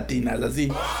 2 I's latinas,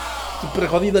 así. Súper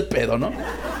jodido el pedo, ¿no?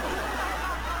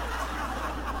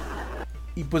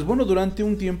 Y pues bueno, durante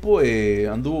un tiempo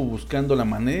anduvo buscando la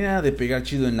manera de pegar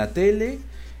chido en la tele.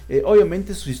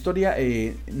 Obviamente su historia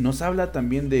nos habla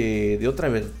también de otra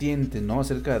vertiente, ¿no?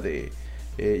 Acerca de,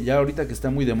 ya ahorita que está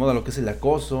muy de moda lo que es el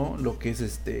acoso, lo que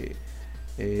es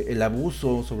el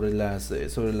abuso sobre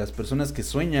las personas que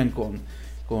sueñan con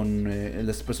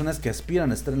las personas que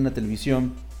aspiran a estar en la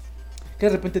televisión, que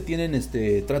de repente tienen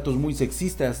tratos muy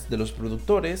sexistas de los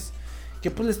productores,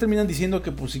 que pues les terminan diciendo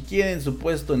que pues si quieren su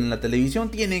puesto en la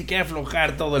televisión tienen que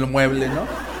aflojar todo el mueble, ¿no?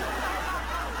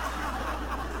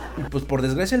 Y pues por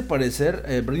desgracia al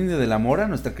parecer Britney de la Mora,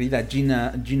 nuestra querida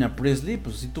Gina Presley,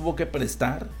 pues sí tuvo que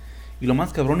prestar. Y lo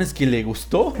más cabrón es que le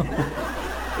gustó.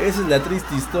 Esa es la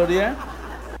triste historia.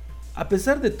 A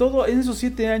pesar de todo, en esos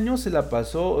 7 años se la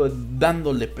pasó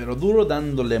dándole, pero duro,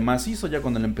 dándole macizo. Ya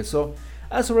cuando le empezó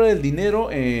a sobrar el dinero,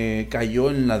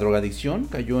 cayó en la drogadicción,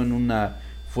 cayó en una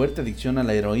fuerte adicción a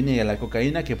la heroína y a la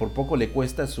cocaína, que por poco le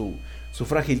cuesta su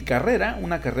frágil carrera,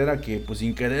 una carrera que pues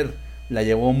sin querer la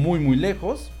llevó muy muy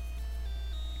lejos.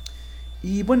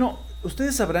 Y bueno,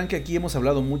 ustedes sabrán que aquí hemos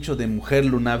hablado mucho de Mujer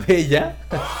Luna Bella.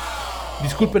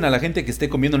 Disculpen a la gente que esté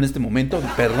comiendo en este momento,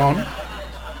 perdón.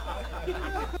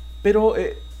 Pero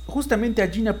justamente a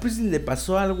Gina Presley le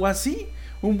pasó algo así.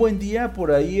 Un buen día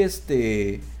por ahí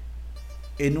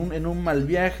en un mal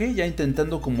viaje, ya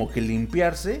intentando como que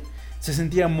limpiarse, se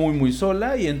sentía muy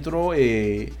sola y entró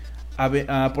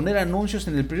a poner anuncios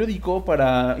en el periódico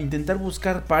para intentar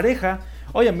buscar pareja.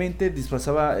 Obviamente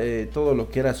disfrazaba todo lo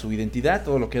que era su identidad,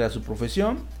 todo lo que era su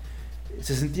profesión.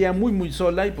 Se sentía muy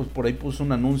sola y pues por ahí puso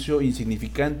un anuncio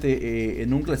insignificante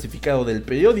en un clasificado del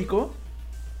periódico.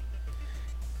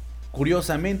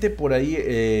 Curiosamente por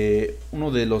ahí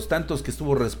uno de los tantos que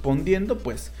estuvo respondiendo,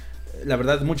 pues la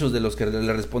verdad muchos de los que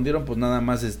le respondieron pues nada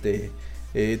más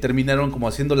terminaron como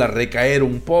haciéndola recaer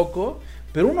un poco.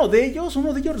 Pero uno de ellos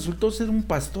resultó ser un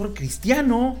pastor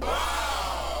cristiano.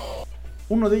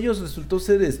 Uno de ellos resultó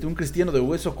ser un cristiano de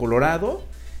hueso colorado.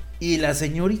 Y la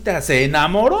señorita se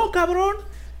enamoró, cabrón.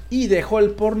 Y dejó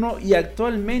el porno y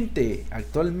actualmente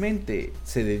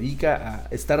se dedica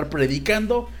a estar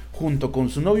predicando junto con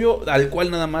su novio, al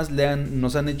cual nada más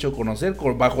nos han hecho conocer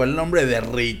bajo el nombre de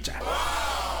Richard.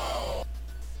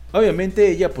 Obviamente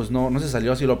ella pues no se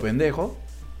salió así lo pendejo.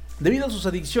 Debido a sus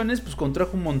adicciones pues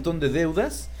contrajo un montón de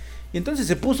deudas. Y entonces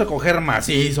se puso a coger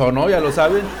macizo, ¿no? Ya lo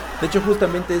saben. De hecho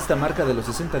justamente esta marca de los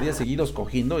 60 días seguidos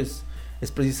cogiendo es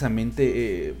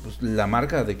precisamente pues, la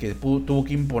marca de que tuvo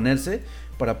que imponerse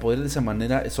para poder de esa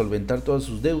manera solventar todas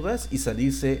sus deudas y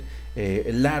salirse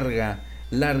larga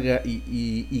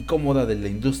y cómoda de la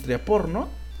industria porno.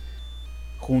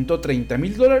 Juntó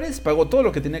 $30,000, pagó todo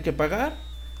lo que tenía que pagar,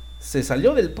 se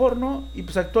salió del porno y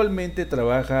pues actualmente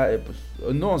trabaja, pues,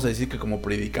 no vamos a decir que como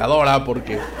predicadora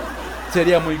porque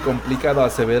sería muy complicado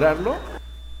aseverarlo,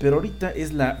 pero ahorita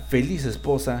es la feliz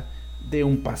esposa de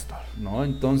un pastor, ¿no?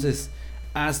 Entonces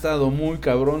ha estado muy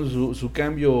cabrón su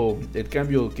cambio,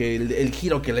 el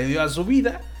giro que le dio a su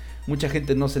vida. Mucha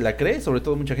gente no se la cree, sobre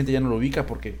todo mucha gente ya no lo ubica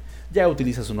porque ya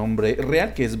utiliza su nombre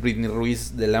real, que es Britney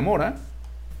Ruiz de la Mora.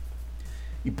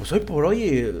 Y pues hoy por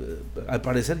hoy, al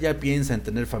parecer ya piensa en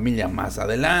tener familia más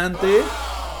adelante.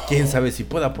 Quién sabe si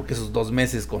pueda, porque esos 2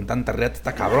 meses con tanta reata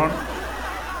está cabrón.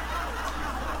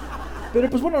 Pero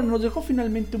pues bueno, nos dejó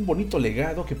finalmente un bonito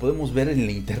legado que podemos ver en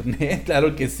la internet,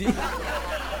 claro que sí.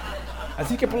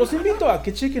 Así que pues los invito a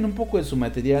que chequen un poco de su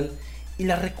material y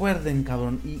la recuerden,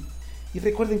 cabrón. Y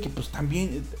recuerden que pues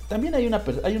también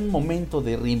hay un momento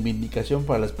de reivindicación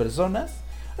para las personas.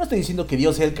 No estoy diciendo que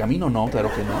Dios sea el camino, no, claro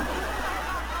que no.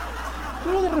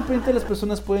 Pero de repente las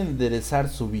personas pueden enderezar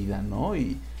su vida, ¿no?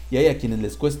 Y hay a quienes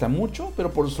les cuesta mucho,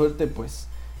 pero por suerte pues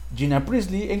Gina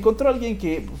Priestley encontró a alguien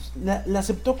que pues, la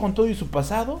aceptó con todo y su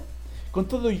pasado, con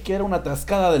todo y que era una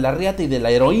atascada de la riata y de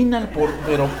la heroína,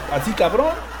 pero así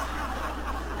cabrón.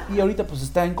 Y ahorita pues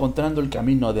está encontrando el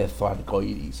camino de su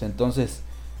arcoiris. Entonces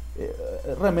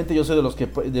realmente yo soy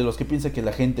de los que piensa que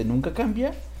la gente nunca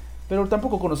cambia, pero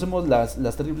tampoco conocemos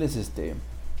las terribles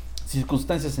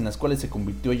circunstancias en las cuales se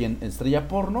convirtió ella en estrella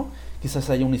porno. Quizás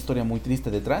haya una historia muy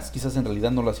triste detrás, quizás en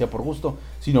realidad no lo hacía por gusto,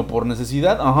 sino por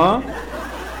necesidad, ajá.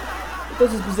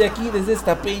 Entonces pues desde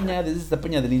esta peña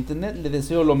del internet, le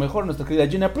deseo lo mejor a nuestra querida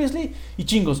Gina Priestley. Y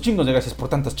chingos de gracias por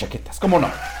tantas chaquetas, ¿cómo no?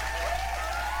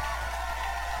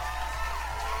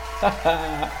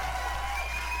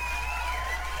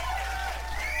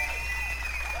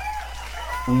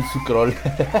 Un sucrol.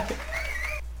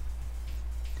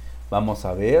 Vamos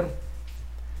a ver.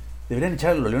 Deberían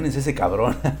echarle los leones a ese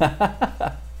cabrón.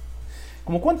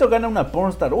 ¿Cómo cuánto gana una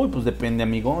pornstar? Uy, pues depende,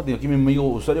 amigo. Digo aquí mi amigo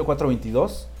usuario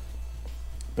 422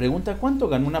 pregunta cuánto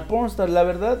gana una pornstar. La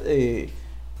verdad,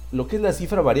 lo que es la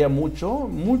cifra varía mucho.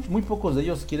 Muy pocos de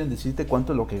ellos quieren decirte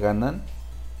cuánto es lo que ganan.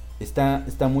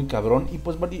 Está muy cabrón. Y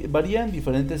pues varía en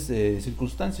diferentes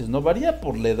circunstancias, ¿no? Varía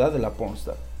por la edad de la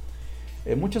pornstar.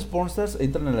 Muchas pornstars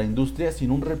entran a la industria sin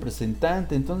un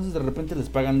representante, entonces de repente les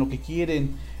pagan lo que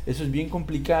quieren. Eso es bien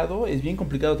complicado. Es bien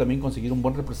complicado también conseguir un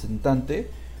buen representante,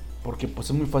 porque pues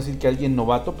es muy fácil que alguien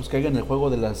novato pues caiga en el juego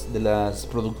de las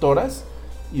productoras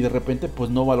y de repente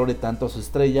pues no valore tanto a su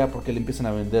estrella, porque le empiezan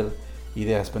a vender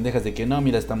ideas pendejas de que no,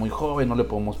 mira, está muy joven, no le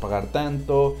podemos pagar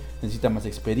tanto, necesita más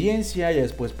experiencia, ya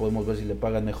después podemos ver si le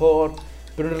pagan mejor.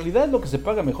 Pero en realidad lo que se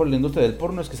paga mejor en la industria del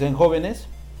porno es que sean jóvenes,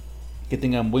 que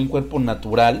tengan buen cuerpo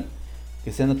natural,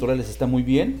 que sean naturales está muy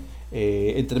bien.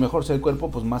 Entre mejor sea el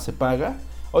cuerpo, pues más se paga.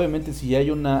 Obviamente si hay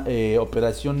una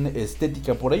operación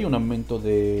estética por ahí, un aumento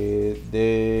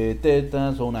de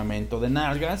tetas o un aumento de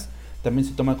nalgas, también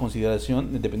se toma en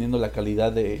consideración dependiendo la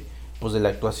calidad de la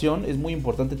actuación. Es muy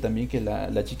importante también que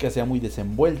la chica sea muy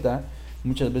desenvuelta.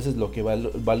 Muchas veces lo que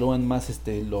evalúan más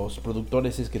los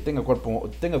productores es que tenga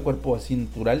cuerpo así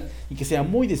natural y que sea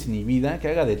muy desinhibida, que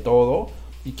haga de todo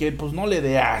y que pues no le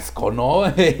dé asco, ¿no?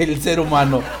 El ser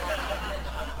humano.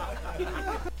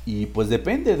 Y pues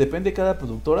depende cada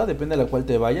productora, depende a la cual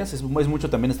te vayas. Es mucho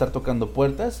también estar tocando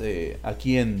puertas.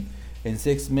 Aquí en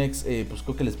Sex Mex pues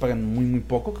creo que les pagan muy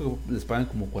poco, creo que les pagan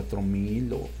como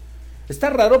 4,000 Está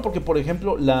raro porque, por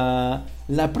ejemplo, la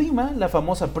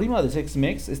famosa prima de Sex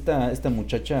Mex, esta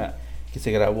muchacha que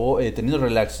se grabó teniendo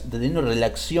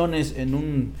relaciones en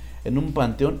un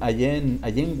panteón allá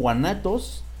en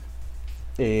Guanatos,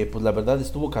 pues la verdad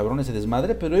estuvo cabrón ese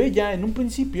desmadre, pero ella en un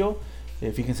principio,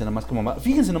 fíjense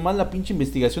nomás la pinche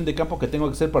investigación de campo que tengo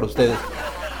que hacer para ustedes.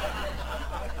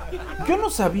 Yo no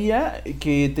sabía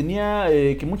que tenía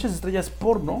que muchas estrellas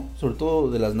porno, sobre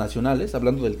todo de las nacionales,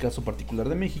 hablando del caso particular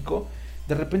de México,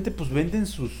 de repente pues venden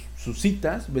sus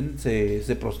citas,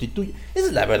 se prostituyen. Esa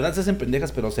es la verdad, se hacen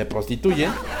pendejas, pero se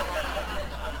prostituyen.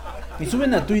 Y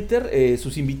suben a Twitter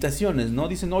sus invitaciones, ¿no?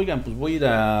 Dicen, oigan, pues voy a ir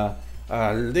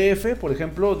al DF, por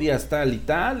ejemplo, días tal y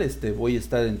tal, voy a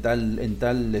estar en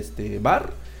tal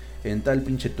bar, en tal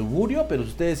pinche tuburio, pero si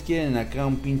ustedes quieren acá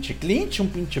un pinche clinch, un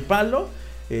pinche palo,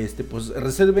 pues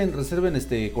reserven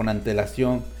con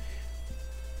antelación.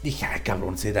 Dije, ay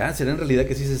cabrón, ¿será en realidad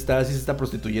que sí se está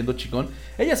prostituyendo, chicón?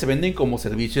 Ellas se venden como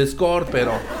servicio escort,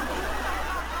 pero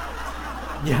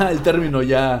ya el término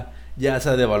ya se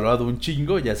ha devaluado un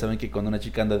chingo. Ya saben que cuando una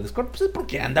chica anda de escort, pues es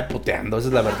porque anda puteando, esa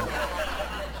es la verdad.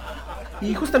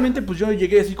 Y justamente pues yo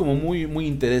llegué así como muy, muy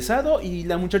interesado, y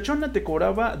la muchachona te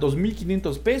cobraba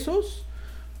 2,500 pesos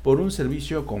por un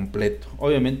servicio completo.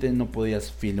 Obviamente no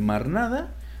podías filmar nada,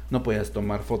 no podías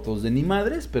tomar fotos de ni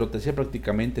madres, pero te hacía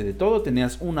prácticamente de todo.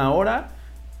 Tenías 1 hora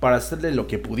para hacerle lo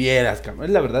que pudieras, cabrón.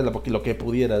 Es la verdad, lo que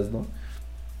pudieras, ¿no?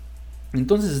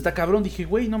 Entonces está cabrón. Dije,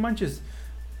 güey, no manches.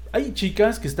 Hay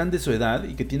chicas que están de su edad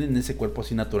y que tienen ese cuerpo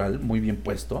así natural, muy bien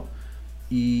puesto.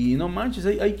 Y no manches,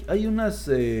 hay unas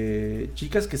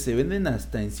chicas que se venden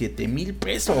hasta en 7,000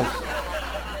 pesos.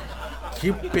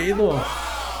 ¿Qué pedo?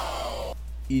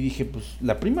 Y dije, pues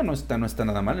la prima no está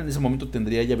nada mal. En ese momento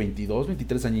tendría ya 22,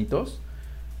 23 añitos.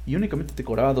 Y únicamente te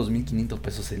cobraba 2,500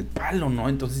 pesos el palo, ¿no?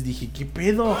 Entonces dije, ¿qué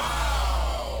pedo?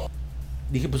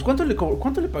 Dije, pues ¿cuánto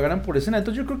le pagarán por escena?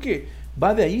 Entonces yo creo que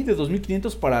va de ahí, de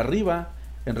 2,500 para arriba,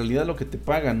 en realidad lo que te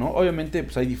pagan, ¿no? Obviamente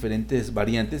pues hay diferentes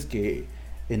variantes que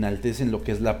enaltecen lo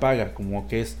que es la paga, como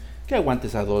que es que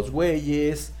aguantes a 2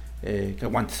 güeyes, que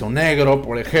aguantes a un negro,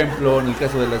 por ejemplo, en el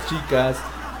caso de las chicas.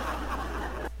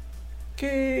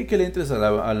 Que le entres a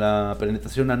la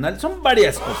penetración anal. Son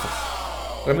varias cosas.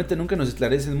 Realmente nunca nos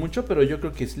esclarecen mucho, pero yo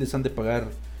creo que sí les han de pagar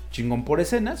chingón por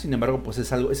escena. Sin embargo, pues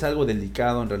es algo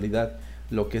delicado en realidad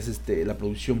lo que es la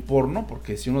producción porno,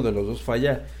 porque si uno de los dos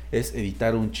falla es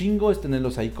editar un chingo, es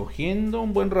tenerlos ahí cogiendo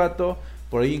un buen rato.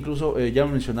 Por ahí incluso ya lo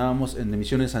mencionábamos en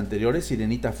emisiones anteriores,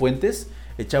 Sirenita Fuentes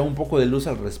echaba un poco de luz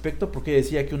al respecto, porque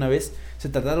decía que una vez se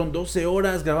tardaron 12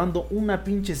 horas grabando una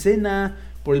pinche escena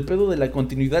por el pedo de la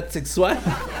continuidad sexual.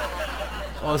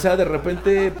 O sea, de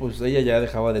repente pues ella ya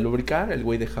dejaba de lubricar, el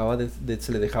güey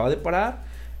se le dejaba de parar.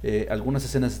 Algunas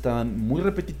escenas estaban muy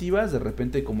repetitivas, de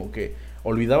repente como que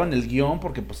olvidaban el guión,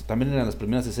 porque pues también eran las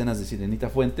primeras escenas de Sirenita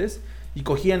Fuentes, y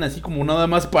cogían así como nada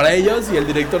más para ellos, y el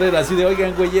director era así de,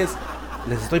 oigan güeyes,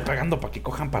 les estoy pagando para que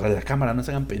cojan para la cámara, no se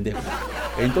hagan pendejos.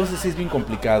 Entonces sí es bien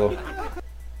complicado.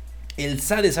 El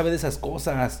SADE sabe de esas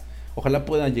cosas. Ojalá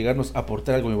puedan llegarnos a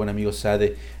aportar algo, mi buen amigo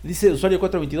Sade. Dice usuario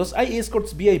 422, hay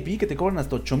escorts VIP que te cobran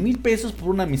hasta 8,000 pesos por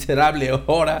una miserable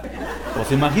hora.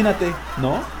 Pues imagínate,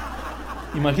 ¿no?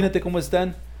 Imagínate cómo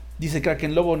están. Dice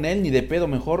Kraken Lobo, Nel, ni de pedo,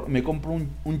 mejor me compro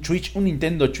un Twitch, un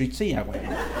Nintendo Twitch. Sí, ya, güey.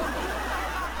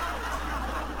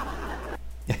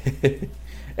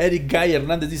 Eric Guy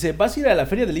Hernández dice, ¿vas a ir a la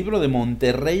Feria del Libro de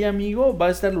Monterrey, amigo? Va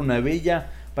a estar Luna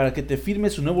Bella para que te firme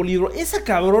su nuevo libro. Esa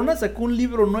cabrona sacó un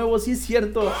libro nuevo, sí es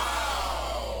cierto.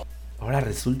 Ahora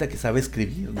resulta que sabe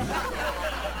escribir, ¿no?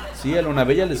 Sí, a Luna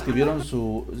Bella le escribieron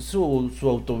su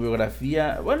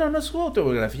autobiografía. Bueno, no es su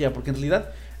autobiografía, porque en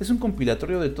realidad es un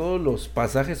compilatorio de todos los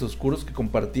pasajes oscuros que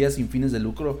compartía sin fines de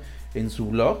lucro en su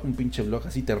blog. Un pinche blog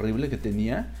así terrible que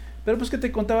tenía. Pero pues que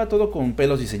te contaba todo con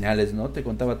pelos y señales, ¿no? Te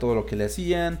contaba todo lo que le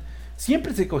hacían.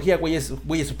 Siempre se cogía güeyes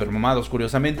super mamados,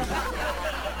 curiosamente.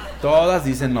 Todas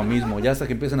dicen lo mismo, ya hasta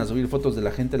que empiezan a subir fotos de la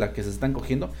gente a la que se están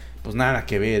cogiendo, pues nada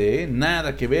que ver,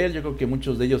 nada que ver. Yo creo que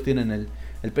muchos de ellos tienen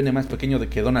el pene más pequeño de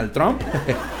que Donald Trump,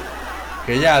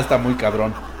 que ya está muy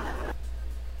cabrón.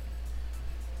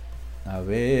 A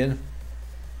ver.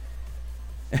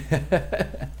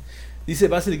 Dice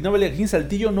Basilic, no vale, aquí en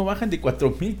Saltillo no bajan de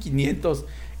 4,500.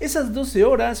 Esas 12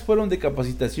 horas fueron de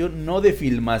capacitación, no de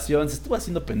filmación. Se estuvo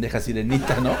haciendo pendeja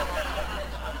Sirenita, ¿no?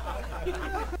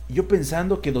 Yo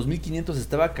pensando que 2,500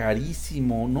 estaba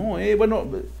carísimo, ¿no? Bueno,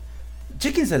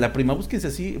 chéquense a la prima, búsquense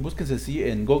así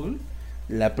en Google,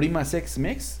 la prima Sex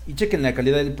Mex, y chequen la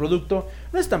calidad del producto.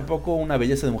 No es tampoco una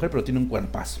belleza de mujer, pero tiene un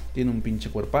cuerpazo, tiene un pinche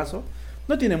cuerpazo.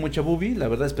 No tiene mucha boobie, la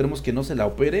verdad esperemos que no se la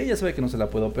opere. Ella sabe que no se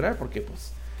la puede operar porque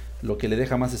pues lo que le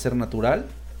deja más es ser natural.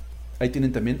 Ahí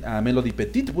tienen también a Melody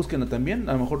Petit, búsquenla también.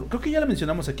 A lo mejor, creo que ya la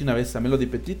mencionamos aquí una vez, a Melody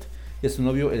Petit y a su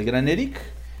novio, el gran Eric.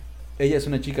 Ella es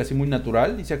una chica así muy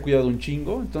natural y se ha cuidado un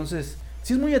chingo. Entonces,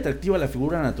 sí es muy atractiva la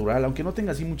figura natural, aunque no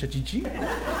tenga así mucha chichi.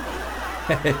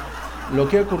 Lo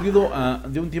que ha ocurrido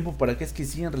de un tiempo para acá es que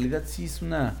sí, en realidad sí es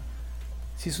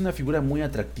una figura muy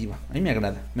atractiva. A mí me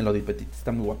agrada Melody Petit,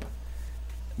 está muy guapa.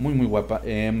 Muy, muy guapa.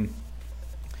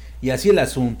 Y así el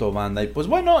asunto, banda. Y pues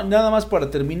bueno, nada más para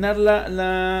terminar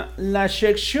la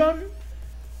sección.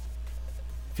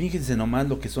 Fíjense nomás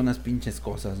lo que son las pinches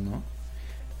cosas, ¿no?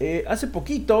 Hace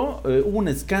poquito hubo un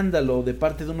escándalo de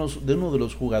parte de uno de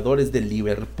los jugadores de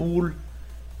Liverpool.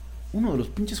 Uno de los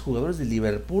pinches jugadores de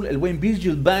Liverpool, el buen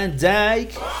Virgil van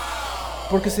Dijk.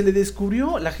 Porque se le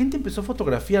descubrió, la gente empezó a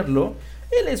fotografiarlo.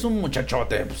 Él es un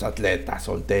muchachote, pues atleta,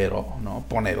 soltero, ¿no?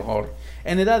 Ponedor,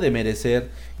 en edad de merecer.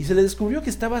 Y se le descubrió que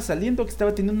estaba saliendo, que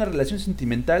estaba teniendo una relación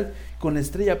sentimental con la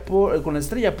estrella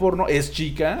porno. Es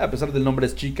chica, a pesar del nombre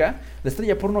es chica. La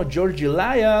estrella porno Georgie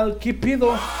Lyle. ¿Qué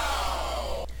pido?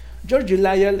 Georgie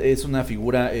Lyle es una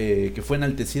figura que fue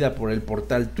enaltecida por el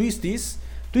portal Twisties.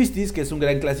 Twisties, que es un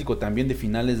gran clásico también de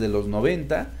finales de los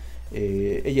 90.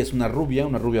 Ella es una rubia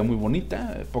muy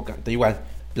bonita, igual,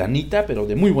 planita, pero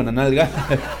de muy buena nalga.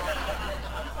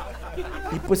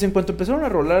 Y pues en cuanto empezaron a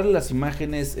rolar las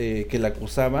imágenes que la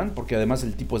acusaban, porque además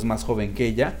el tipo es más joven que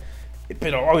ella,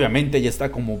 pero obviamente ella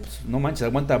está como, pues, no manches,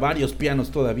 aguanta varios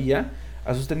pianos todavía.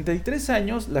 A sus 33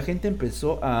 años, la gente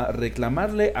empezó a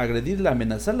reclamarle, a agredirla, a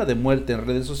amenazarla de muerte en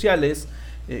redes sociales.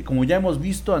 Como ya hemos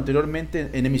visto anteriormente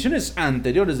en emisiones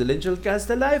anteriores del Angel Cast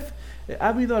Live, ha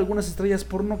habido algunas estrellas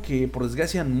porno que por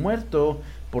desgracia han muerto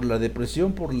por la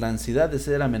depresión, por la ansiedad de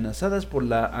ser amenazadas, por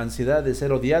la ansiedad de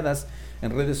ser odiadas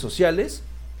en redes sociales.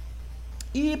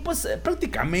 Y pues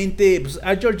prácticamente pues,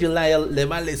 a Georgie Lyle le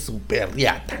vale super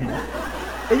riata, ¿no?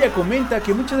 Ella comenta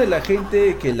que mucha de la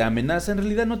gente que la amenaza en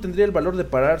realidad no tendría el valor de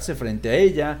pararse frente a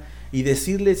ella y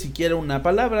decirle siquiera una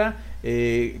palabra.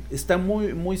 Está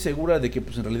muy, muy segura de que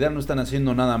pues en realidad no están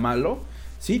haciendo nada malo.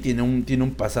 Sí, tiene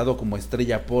un pasado como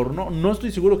estrella porno. No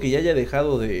estoy seguro que ya haya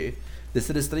dejado de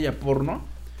ser estrella porno,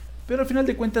 pero al final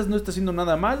de cuentas no está haciendo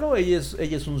nada malo. Ella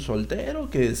es un soltero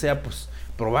que desea pues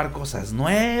probar cosas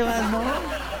nuevas, ¿no?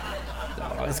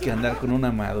 No, es que andar con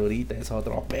una madurita es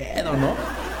otro pedo, ¿no?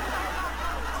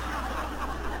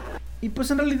 Y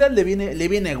pues en realidad le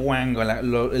viene guango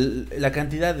la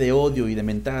cantidad de odio y de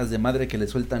mentadas de madre que le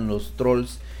sueltan los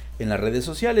trolls en las redes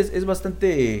sociales. Es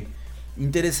bastante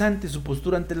interesante su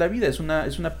postura ante la vida. Es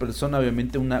una persona,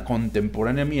 obviamente una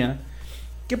contemporánea mía,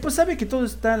 que pues sabe que todo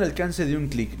está al alcance de un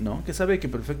clic, ¿no? Que sabe que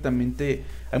perfectamente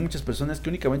hay muchas personas que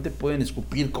únicamente pueden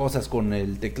escupir cosas con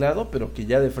el teclado, pero que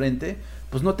ya de frente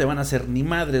pues no te van a hacer ni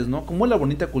madres, ¿no? Como la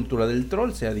bonita cultura del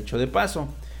troll, se ha dicho de paso.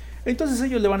 Entonces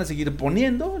ellos le van a seguir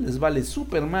poniendo, les vale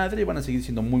super madre, van a seguir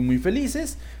siendo muy muy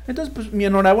felices. Entonces pues mi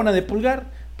enhorabuena de pulgar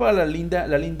para la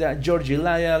linda Georgie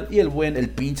Lyle y el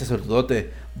pinche sacerdote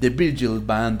de Virgil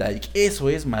van Dijk. Eso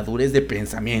es madurez de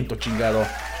pensamiento, chingado.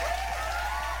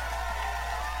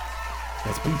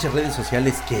 Las pinches redes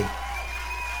sociales, ¿qué?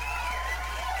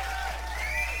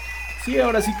 Sí,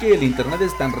 ahora sí que el internet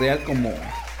es tan real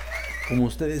como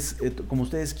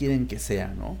ustedes quieren que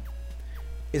sea, ¿no?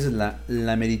 Esa es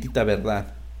la meritita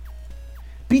verdad.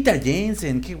 Pita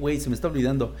Jensen, qué güey, se me está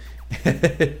olvidando.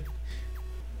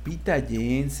 Pita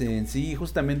Jensen, sí,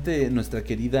 justamente nuestra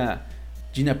querida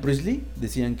Gina Priestley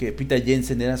decían que Pita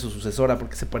Jensen era su sucesora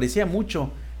porque se parecía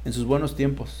mucho en sus buenos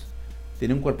tiempos.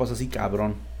 Tenía un cuerpazo así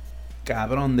cabrón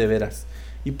de veras.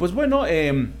 Y pues bueno,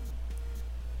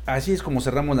 así es como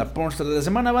cerramos la pornstar de la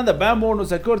semana, banda.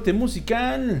 Vámonos a corte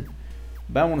musical.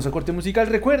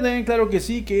 Recuerden, claro que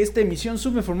sí, que esta emisión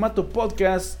sube en formato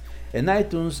podcast en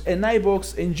iTunes, en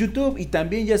iVoox, en YouTube y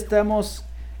también ya estamos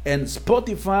en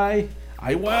Spotify.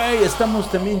 Ay, güey, estamos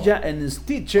también ya en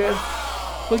Stitcher.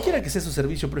 Cualquiera que sea su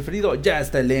servicio preferido, ya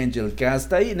está el Angel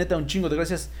Cast ahí. Neta, un chingo de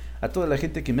gracias a toda la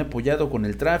gente que me ha apoyado con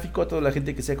el tráfico, a toda la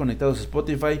gente que se ha conectado a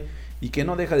Spotify y que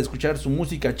no deja de escuchar su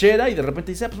música chera y de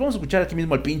repente dice, pues vamos a escuchar aquí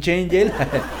mismo al pinche Angel.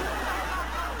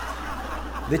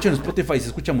 De hecho en Spotify se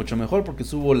escucha mucho mejor porque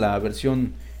subo la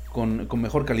versión con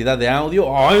mejor calidad de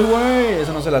audio. ¡Ay, güey!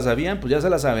 Eso no se la sabían, pues ya se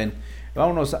la saben.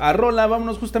 Vámonos a rola,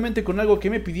 vámonos justamente con algo que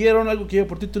me pidieron, algo que lleva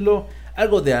por título,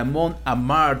 algo de Amon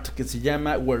Amarth, que se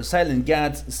llama Where Silent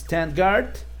Gods Stand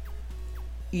Guard.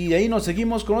 Y de ahí nos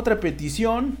seguimos con otra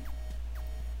petición.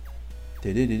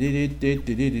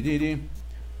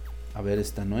 A ver,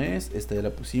 esta no es, esta ya la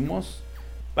pusimos.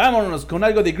 Vámonos con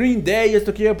algo de Green Day,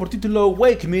 esto que lleva por título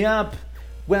Wake Me Up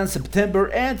When September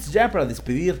Ends, ya para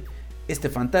despedir este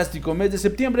fantástico mes de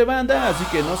septiembre, banda. Así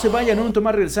que no se vayan, un momento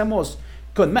más regresamos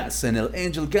con más en el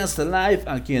Angel Cast Live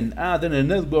aquí en ADN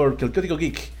Network, el código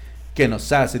geek que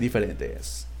nos hace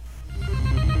diferentes.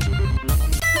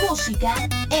 Música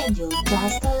Angel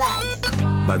Cast Live.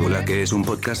 Badulaque es un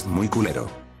podcast muy culero.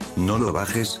 No lo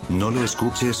bajes, no lo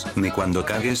escuches, ni cuando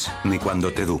cagues, ni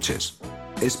cuando te duches.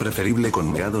 Es preferible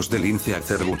con meados de lince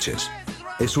hacer buches.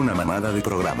 Es una mamada de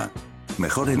programa.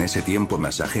 Mejor en ese tiempo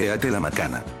masajéate la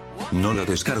macana. No lo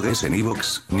descargues en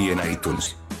iVoox, ni en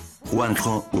iTunes.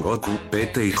 Juanjo, Ugoku,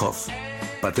 Pete y Hoff.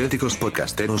 Patéticos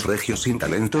podcasteros regios sin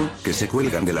talento, que se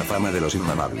cuelgan de la fama de los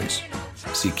inmamables.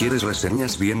 Si quieres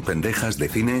reseñas bien pendejas de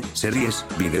cine, series,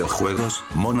 videojuegos,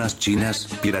 monas chinas,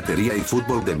 piratería y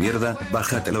fútbol de mierda,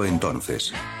 bájatelo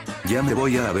entonces. Ya me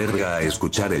voy a la verga a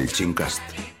escuchar el Chincast.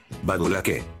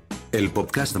 Badulaque. El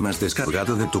podcast más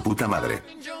descargado de tu puta madre.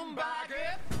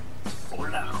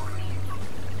 Hola, Jorgito.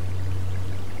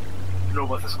 No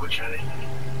vas a escuchar el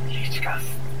Lichcast.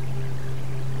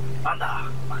 Anda,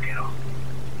 vaquero.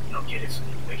 ¿No quieres un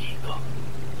jueguito?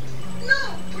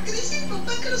 No, porque dice mi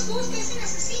papá que los juegos te hacen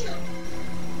asesino.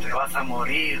 Te vas a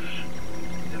morir.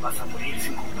 Te vas a morir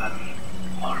sin jugar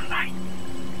Fortnite.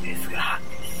 Es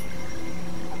gratis.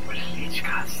 Como el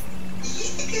Lichcast.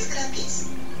 ¿Dijiste que es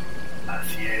gratis?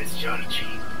 Así es, Georgie.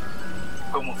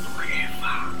 Como tu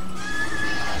jefa.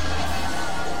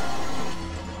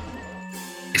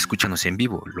 Escúchanos en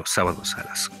vivo los sábados a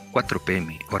las 4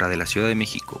 p.m. hora de la Ciudad de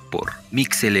México por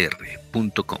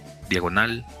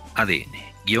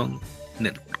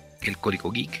mixlr.com/ADN-network, el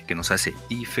código geek que nos hace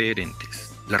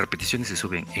diferentes. Las repeticiones se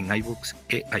suben en iVoox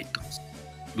e iTunes.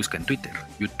 Busca en Twitter,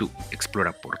 YouTube,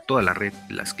 explora por toda la red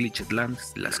las Glitched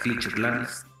Lands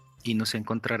y nos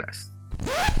encontrarás.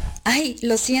 Ay,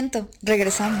 lo siento,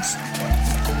 regresamos.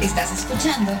 Estás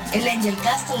escuchando el Angel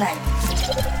Cast Live.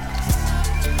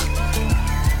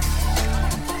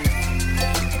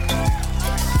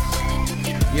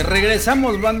 Y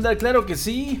regresamos, banda, claro que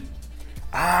sí.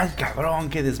 Ay, cabrón,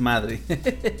 qué desmadre.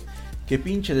 Qué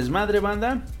pinche desmadre,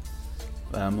 banda.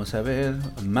 Vamos a ver,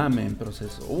 mame en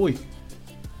proceso. Uy.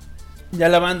 Ya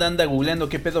la banda anda googleando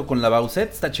qué pedo con la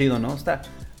Bowsette. Está chido, ¿no? Está,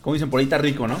 como dicen por ahí, está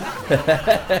rico, ¿no?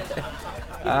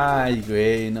 Ay,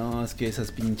 güey, no, es que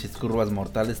esas pinches curvas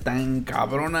mortales tan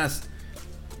cabronas.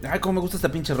 Ay, cómo me gusta esta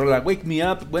pinche rola. Wake Me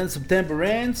Up When September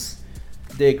Ends,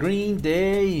 The Green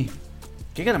Day.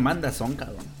 Qué gran banda son,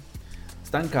 cabrón.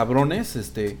 Están cabrones,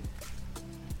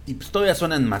 y pues todavía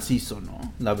suenan macizo,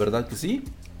 ¿no? La verdad que sí.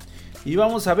 Y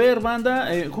vamos a ver, banda,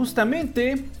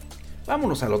 justamente,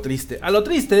 vámonos a lo triste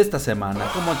de esta semana.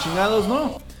 Como chingados,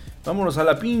 ¿no? Vámonos a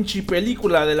la pinche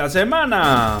película de la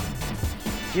semana.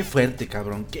 Qué fuerte,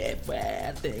 cabrón, qué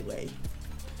fuerte, güey.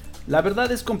 La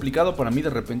verdad es complicado para mí de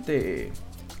repente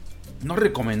no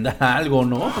recomendar algo,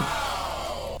 ¿no?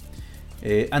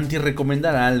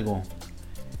 Anti-recomendar algo.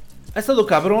 Ha estado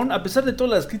cabrón, a pesar de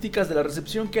todas las críticas de la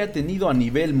recepción que ha tenido a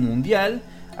nivel mundial.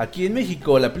 Aquí en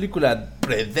México, la película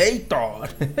Predator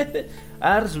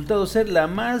ha resultado ser la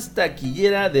más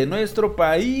taquillera de nuestro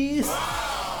país.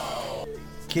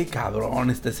 Qué cabrón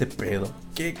está ese pedo.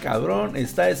 Qué cabrón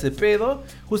está ese pedo.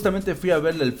 Justamente fui a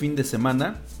verla el fin de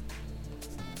semana.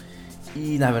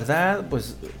 Y la verdad,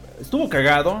 pues, estuvo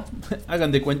cagado.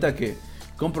 Hagan de cuenta que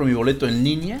compro mi boleto en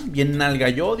línea. Bien nalga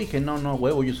yo. Dije, no,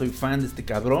 huevo, yo soy fan de este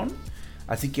cabrón.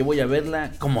 Así que voy a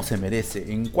verla como se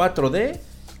merece. En 4D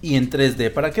y en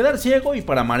 3D. Para quedar ciego y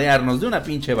para marearnos de una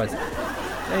pinche vez.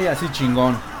 Así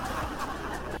chingón.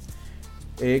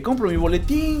 Compro mi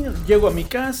boletín, llego a mi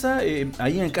casa,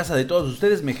 ahí en casa de todos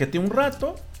ustedes me jeté un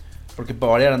rato, porque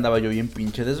para variar andaba yo bien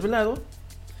pinche desvelado.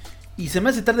 Y se me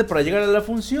hace tarde para llegar a la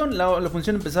función. La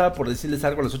función empezaba, por decirles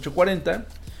algo, a las 8:40.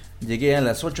 Llegué a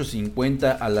las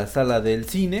 8:50 a la sala del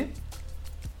cine.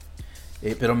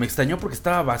 Pero me extrañó porque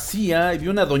estaba vacía y vi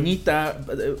una doñita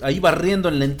ahí barriendo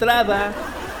en la entrada.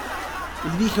 Y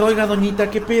dije, oiga doñita,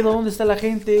 ¿qué pedo? ¿Dónde está la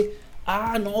gente?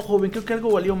 Ah, no, joven, creo que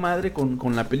algo valió madre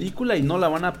con la película y no la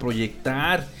van a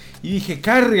proyectar. Y dije,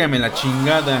 cárgame la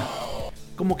chingada.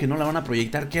 ¿Cómo que no la van a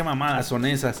proyectar? ¿Qué mamadas son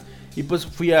esas? Y pues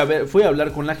fui a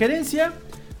hablar con la gerencia.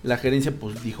 La gerencia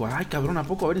pues dijo, ay cabrón, ¿a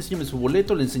poco? A ver, enséñame su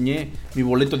boleto. Le enseñé mi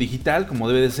boleto digital, como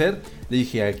debe de ser. Le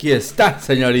dije, aquí está,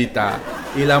 señorita.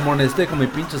 Y la amonesté con mi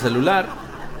pinche celular.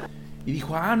 Y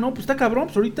dijo, ah, no, pues está cabrón,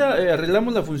 pues ahorita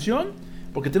arreglamos la función.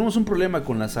 Porque tenemos un problema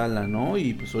con la sala, ¿no?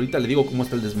 Y pues ahorita le digo cómo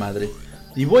está el desmadre.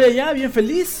 Y voy allá, bien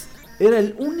feliz. Era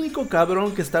el único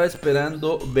cabrón que estaba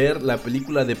esperando ver la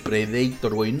película de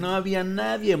Predator, güey. No había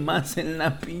nadie más en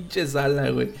la pinche sala,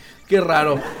 güey. Qué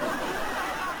raro.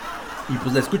 Y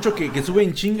pues la escucho que sube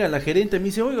en chinga la gerente. Me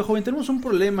dice, oiga, joven, tenemos un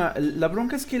problema. La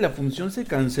bronca es que la función se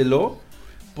canceló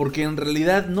porque en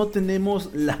realidad no tenemos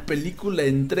la película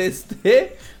en 3D,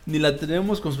 ni la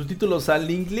tenemos con subtítulos al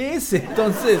inglés.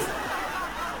 Entonces,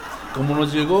 como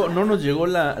no nos llegó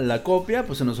la copia,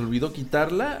 pues se nos olvidó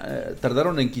quitarla.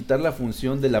 Tardaron en quitar la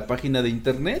función de la página de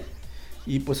internet.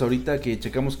 Y pues ahorita que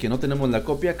checamos que no tenemos la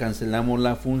copia, cancelamos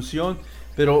la función.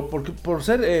 Pero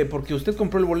porque usted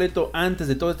compró el boleto antes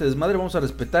de todo este desmadre, vamos a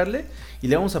respetarle y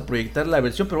le vamos a proyectar la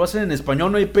versión, pero va a ser en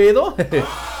español, ¿no hay pedo?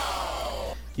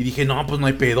 Y dije, no, pues no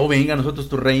hay pedo, venga, nosotros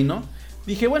tu reino.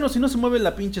 Dije, bueno, si no se mueve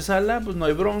la pinche sala, pues no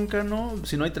hay bronca, ¿no?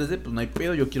 Si no hay 3D, pues no hay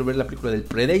pedo, yo quiero ver la película del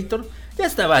Predator. Ya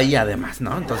estaba ahí además,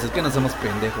 ¿no? Entonces, ¿qué nos hacemos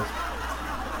pendejos?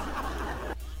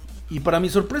 Y para mi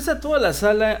sorpresa, toda la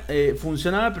sala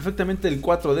funcionaba perfectamente el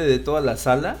 4D de toda la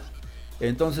sala.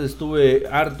 Entonces tuve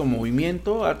harto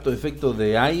movimiento, harto efecto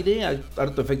de aire,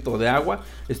 harto efecto de agua.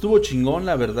 Estuvo chingón,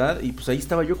 la verdad. Y pues ahí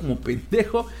estaba yo como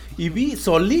pendejo. Y vi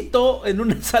solito en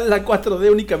una sala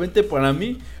 4D únicamente para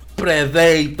mí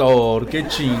Predator. Qué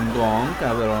chingón,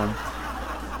 cabrón.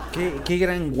 Qué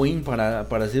gran win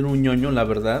para ser un ñoño, la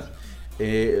verdad.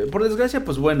 Por desgracia,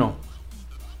 pues bueno,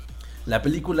 la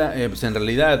película pues en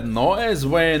realidad no es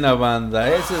buena, banda.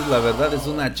 Esa es la verdad, es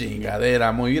una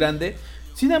chingadera muy grande.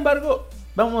 Sin embargo,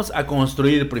 vamos a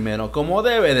construir primero, como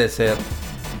debe de ser.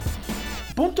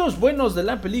 Puntos buenos de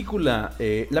la película.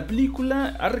 La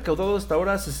película ha recaudado hasta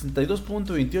ahora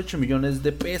 62.28 millones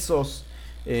de pesos.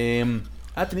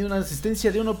 Ha tenido una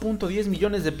asistencia de 1.10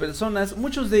 millones de personas.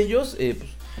 Muchos de ellos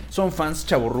son fans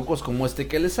chavorrucos como este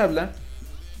que les habla.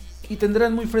 Y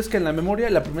tendrán muy fresca en la memoria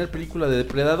la primera película de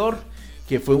Depredador,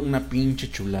 que fue una pinche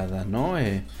chulada, ¿no?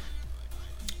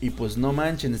 Y pues no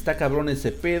manchen, está cabrón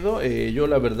ese pedo. Yo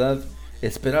la verdad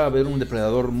esperaba ver un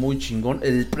Depredador muy chingón.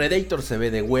 El Predator se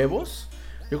ve de huevos.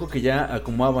 Yo creo que ya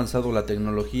como ha avanzado la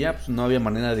tecnología, pues no había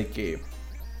manera de que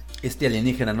este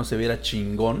alienígena no se viera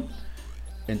chingón.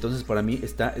 Entonces para mí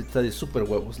está de super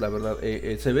huevos, la verdad.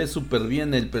 Se ve súper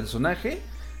bien el personaje.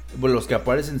 Bueno, los que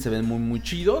aparecen se ven muy muy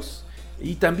chidos.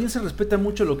 Y también se respeta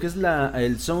mucho lo que es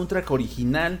el soundtrack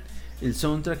original. El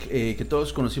soundtrack que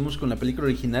todos conocimos con la película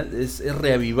original es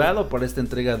reavivado para esta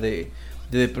entrega de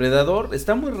Depredador.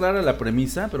 Está muy rara la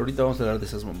premisa, pero ahorita vamos a hablar de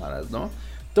esas mamadas, ¿no?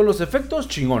 Todos los efectos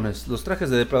chingones, los trajes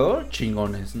de Depredador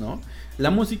chingones, ¿no? La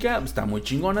música está muy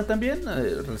chingona también,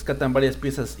 rescatan varias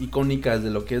piezas icónicas de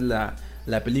lo que es la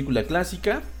película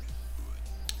clásica.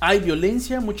 Hay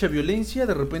violencia, mucha violencia,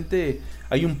 de repente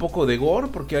hay un poco de gore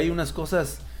porque hay unas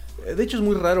cosas... De hecho es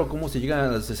muy raro cómo se llegan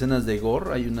a las escenas de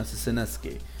gore, hay unas escenas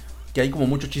que hay como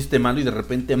mucho chiste malo y de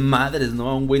repente madres, ¿no?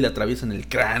 A un güey le atraviesan el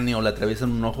cráneo, le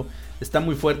atraviesan un ojo. Está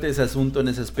muy fuerte ese asunto en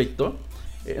ese aspecto.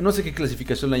 No sé qué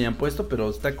clasificación le hayan puesto,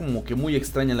 pero está como que muy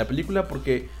extraña la película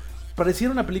porque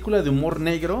pareciera una película de humor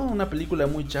negro, una película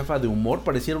muy chafa de humor,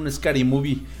 pareciera un scary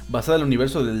movie basada en el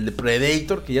universo del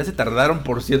Predator, que ya se tardaron,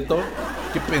 por cierto.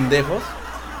 Qué pendejos.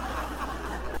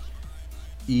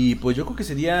 Y pues yo creo que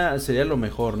sería lo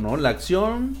mejor, ¿no? La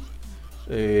acción,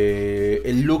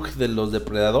 el look de los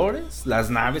depredadores, las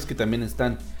naves que también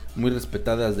están muy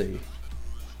respetadas de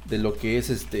lo que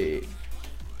es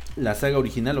la saga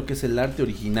original, lo que es el arte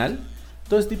original.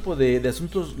 Todo este tipo de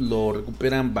asuntos lo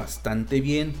recuperan bastante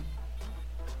bien.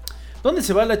 ¿Dónde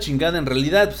se va la chingada en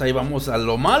realidad? Pues ahí vamos a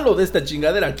lo malo de esta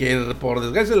chingadera, que por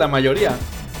desgracia es la mayoría.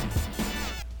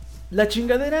 La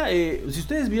chingadera, si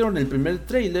ustedes vieron el primer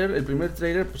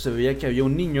trailer pues se veía que había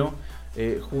un niño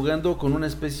jugando con una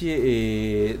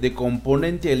especie de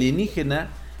componente alienígena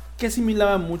que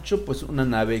asimilaba mucho pues una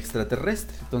nave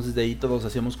extraterrestre. Entonces de ahí todos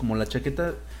hacíamos como la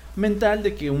chaqueta mental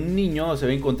de que un niño se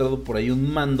había encontrado por ahí un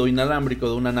mando inalámbrico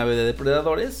de una nave de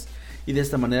depredadores y de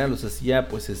esta manera los hacía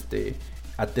pues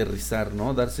aterrizar,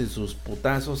 ¿no? Darse sus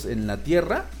putazos en la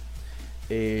tierra.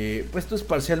 Pues esto es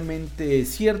parcialmente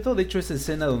cierto. De hecho esa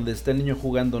escena donde está el niño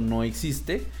jugando no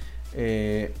existe.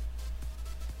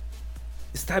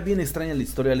 Está bien extraña la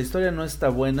historia. La historia no está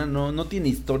buena. No tiene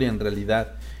historia en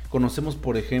realidad. Conocemos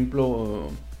por ejemplo,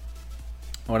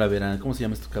 ahora verán, ¿cómo se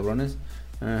llaman estos cabrones?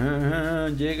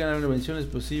 Llegan a la invención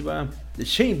explosiva de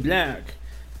Shane Black.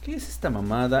 ¿Qué es esta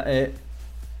mamada?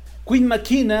 Quinn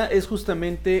McKenna es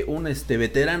justamente un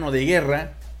veterano de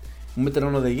guerra. Un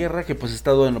veterano de guerra que pues ha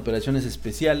estado en operaciones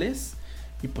especiales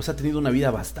y pues ha tenido una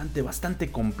vida bastante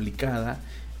complicada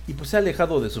y pues se ha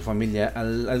alejado de su familia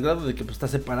al grado de que pues está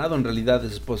separado en realidad de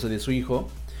su esposa y de su hijo.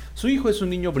 Su hijo es un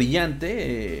niño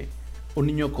brillante, un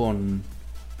niño con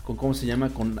 ¿cómo se llama?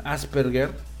 Con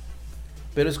Asperger,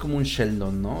 pero es como un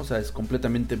Sheldon, ¿no? O sea, es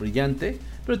completamente brillante,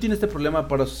 pero tiene este problema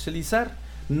para socializar.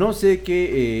 No sé en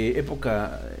qué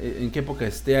época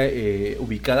esté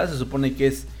ubicada, se supone que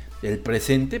es el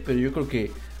presente, pero yo creo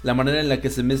que la manera en la que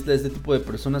se mezcla este tipo de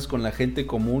personas con la gente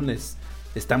común es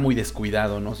está muy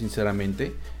descuidado, ¿no?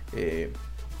 Sinceramente.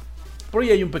 Por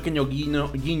ahí hay un pequeño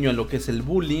guiño a lo que es el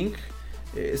bullying.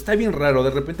 Está bien raro, de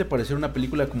repente parecer una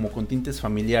película como con tintes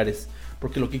familiares,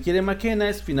 porque lo que quiere McKenna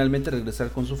es finalmente regresar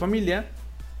con su familia,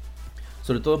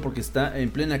 sobre todo porque está en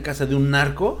plena casa de un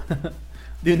narco,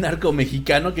 de un narco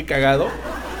mexicano, que cagado.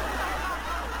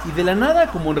 Y de la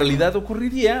nada, como en realidad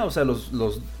ocurriría, o sea, los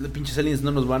pinches aliens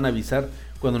no nos van a avisar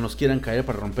cuando nos quieran caer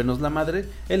para rompernos la madre.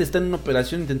 Él está en una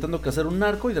operación intentando cazar un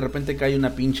narco y de repente cae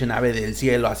una pinche nave del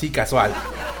cielo, así casual.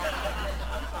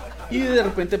 Y de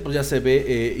repente pues ya se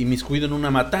ve inmiscuido en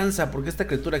una matanza, porque esta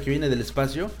criatura que viene del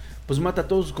espacio pues mata a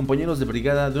todos sus compañeros de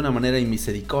brigada de una manera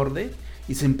inmisericordia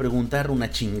y sin preguntar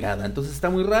una chingada. Entonces está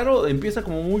muy raro, empieza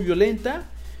como muy violenta.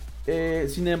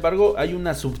 Sin embargo hay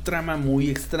una subtrama muy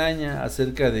extraña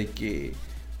acerca de que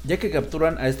ya que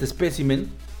capturan a este espécimen,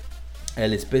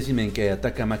 el espécimen que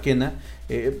ataca a McKenna,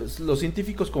 pues los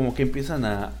científicos como que empiezan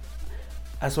a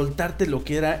soltarte lo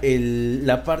que era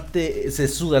la parte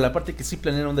sesuda, la parte que sí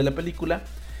planearon de la película,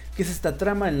 que es esta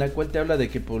trama en la cual te habla de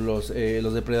que pues,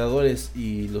 los depredadores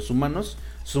y los humanos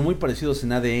son muy parecidos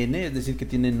en ADN, es decir, que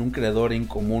tienen un creador en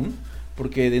común,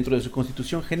 porque dentro de su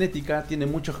constitución genética tiene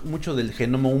mucho del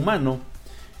genoma humano.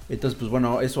 Entonces, pues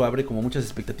bueno, eso abre como muchas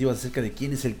expectativas acerca de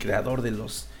quién es el creador de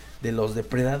los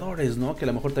depredadores, ¿no? Que a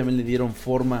lo mejor también le dieron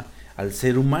forma al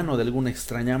ser humano de alguna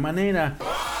extraña manera.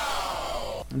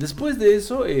 Después de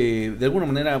eso, de alguna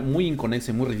manera muy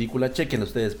inconexa y muy ridícula, chequenla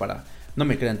ustedes para no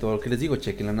me crean todo lo que les digo,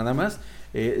 chequenla nada más.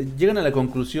 Llegan a la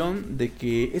conclusión de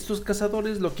que estos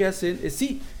cazadores lo que hacen es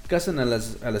sí, cazan a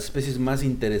las especies más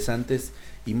interesantes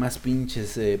y más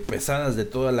pinches pesadas de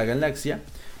toda la galaxia,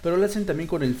 pero lo hacen también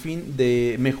con el fin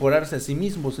de mejorarse a sí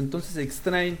mismos. Entonces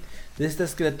extraen de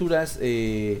estas criaturas,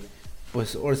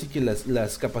 pues ahora sí que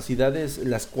las capacidades,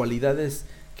 las cualidades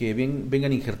que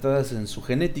vengan injertadas en su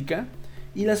genética,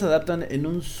 y las adaptan en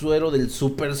un suero del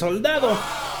super soldado.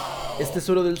 Este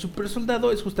suero del super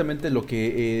soldado es justamente lo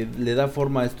que le da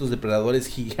forma a estos depredadores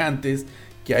gigantes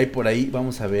que hay por ahí.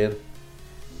 Vamos a ver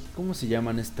cómo se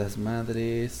llaman estas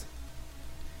madres.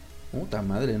 Puta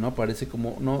madre, no aparece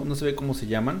como, no se ve cómo se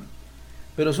llaman,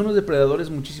 pero son unos depredadores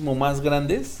muchísimo más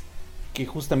grandes que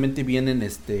justamente vienen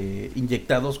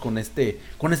inyectados con este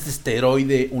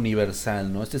esteroide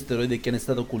universal, ¿no? Este esteroide que han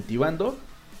estado cultivando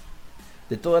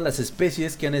de todas las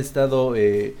especies que han estado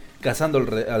cazando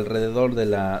alrededor de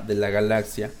la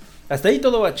galaxia. Hasta ahí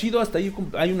todo va chido, hasta ahí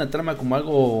hay una trama como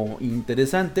algo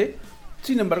interesante.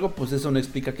 Sin embargo, pues eso no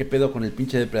explica qué pedo con el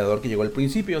pinche depredador que llegó al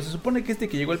principio. Se supone que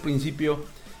que llegó al principio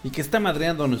y que está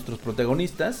madreando a nuestros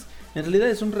protagonistas, en realidad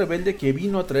es un rebelde que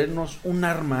vino a traernos un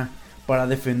arma para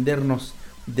defendernos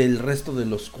del resto de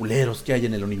los culeros que hay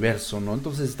en el universo, ¿no?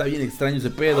 Entonces está bien extraño ese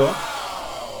pedo,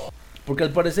 porque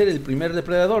al parecer el primer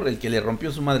depredador, el que le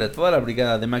rompió su madre a toda la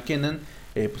brigada de McKenna,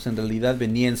 pues en realidad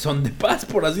venía en son de paz,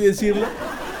 por así decirlo.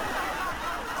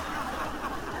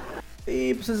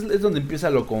 Y pues es donde empieza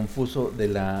lo confuso de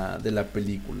la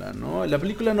película, ¿no? La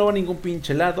película no va a ningún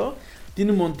pinche lado,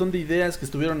 tiene un montón de ideas que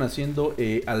estuvieron haciendo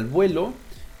al vuelo.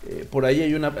 Por ahí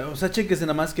hay una, o sea, chequense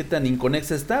nada más qué tan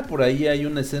inconexa está. Por ahí hay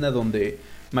una escena donde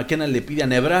McKenna le pide a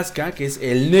Nebraska, que es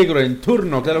el negro en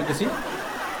turno, claro que sí,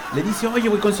 le dice, oye,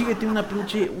 güey, consíguete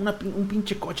un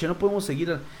pinche coche, no podemos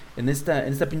seguir en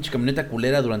esta pinche camioneta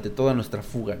culera durante toda nuestra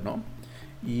fuga, ¿no?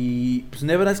 Y pues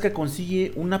Nebraska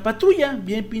consigue una patrulla,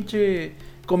 bien pinche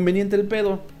conveniente el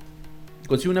pedo.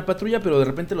 Consigue una patrulla, pero de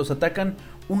repente los atacan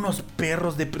unos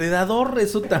perros depredador,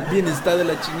 eso también está de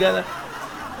la chingada.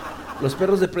 Los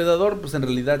perros depredador, pues en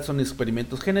realidad son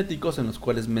experimentos genéticos en los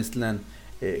cuales mezclan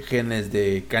genes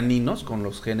de caninos con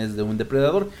los genes de un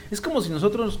depredador. Es como si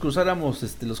nosotros cruzáramos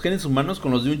los genes humanos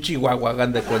con los de un chihuahua,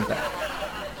 hagan de cuenta.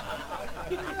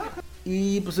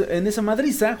 Y pues en esa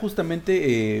madriza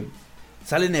justamente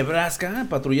sale Nebraska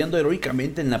patrullando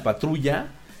heroicamente en la patrulla.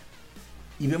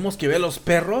 Y vemos que ve a los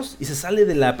perros y se sale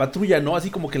de la patrulla, ¿no?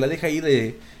 Así como que la deja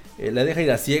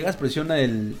ir a ciegas, presiona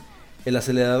el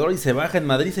acelerador y se baja en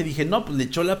Madrid. Y dije, no, pues le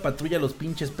echó la patrulla a los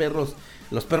pinches perros,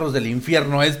 los perros del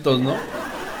infierno estos, ¿no?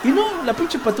 Y no, la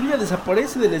pinche patrulla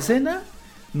desaparece de la escena.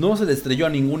 No se le estrelló a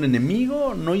ningún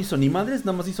enemigo, no hizo ni madres,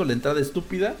 nada más hizo la entrada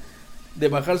estúpida de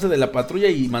bajarse de la patrulla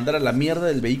y mandar a la mierda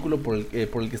del vehículo por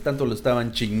el que tanto lo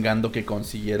estaban chingando que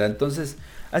consiguiera. Entonces,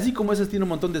 así como esas, tiene un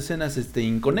montón de escenas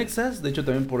inconexas. De hecho,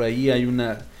 también por ahí hay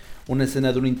una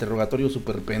escena de un interrogatorio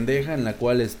súper pendeja en la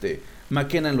cual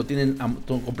McKenna lo tienen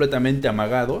completamente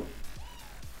amagado,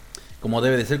 como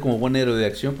debe de ser, como buen héroe de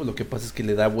acción. Pues lo que pasa es que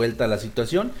le da vuelta a la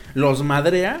situación, los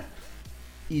madrea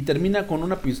y termina con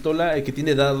una pistola que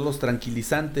tiene dados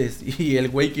tranquilizantes. Y el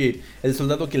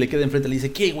soldado que le queda enfrente le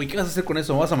dice, ¿qué, güey? ¿Qué vas a hacer con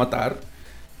eso? ¿Me vas a matar?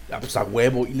 pues a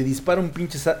huevo, y le dispara un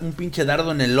pinche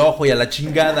dardo en el ojo y a la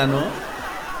chingada, ¿no?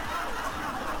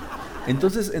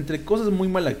 Entonces, entre cosas muy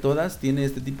mal actuadas, tiene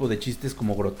este tipo de chistes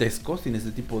como grotescos, tiene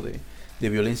este tipo de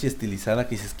violencia estilizada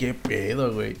que dices, ¿qué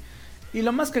pedo, güey? Y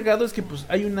lo más cagado es que pues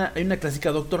hay una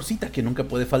clásica doctorcita que nunca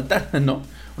puede faltar, ¿no?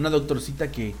 Una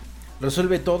doctorcita que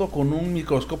resuelve todo con un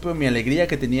microscopio Mi Alegría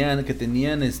que tenía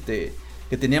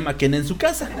McKenna en su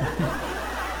casa.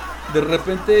 De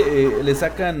repente le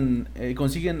sacan,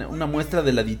 consiguen una muestra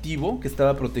del aditivo que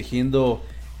estaba protegiendo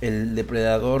el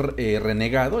depredador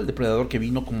renegado, el depredador que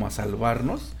vino como a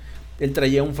salvarnos. Él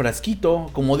traía un frasquito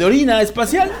como de orina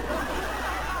espacial.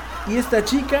 Y esta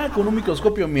chica con un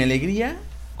microscopio Mi Alegría,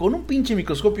 con un pinche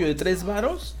microscopio de 3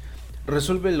 varos,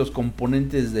 resuelve los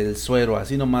componentes del suero,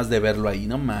 así nomás de verlo ahí.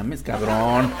 No mames,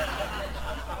 cabrón.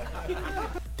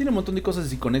 Tiene un montón de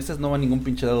cosas inconexas, no va ningún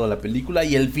pinche dado a la película.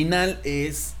 Y el final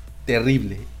es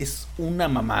terrible, es una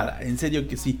mamada, en serio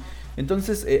que sí.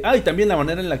 Entonces, y también la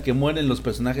manera en la que mueren los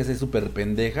personajes es súper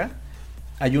pendeja.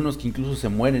 Hay unos que incluso se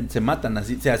mueren, se matan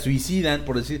así, se suicidan,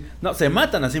 por decir. No, se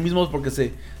matan a sí mismos porque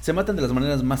se matan de las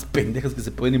maneras más pendejas que se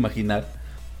pueden imaginar.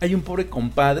 Hay un pobre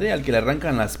compadre al que le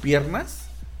arrancan las piernas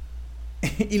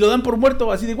y lo dan por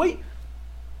muerto, así de, güey,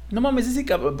 no mames, ese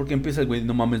cabrón. Porque empieza el güey,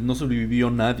 no mames, no sobrevivió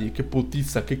nadie, qué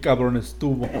putiza, qué cabrón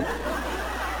estuvo.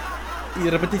 Y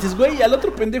de repente dices, güey, al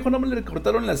otro pendejo no me le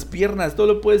cortaron las piernas, todo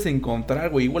lo puedes encontrar,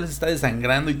 güey, igual se está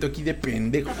desangrando y tú aquí de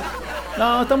pendejo.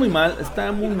 No, está muy mal,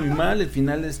 está muy mal, el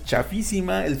final es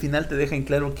chafísima, el final te deja en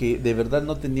claro que de verdad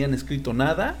no tenían escrito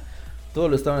nada, todo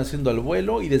lo estaban haciendo al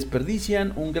vuelo y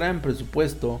desperdician un gran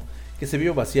presupuesto que se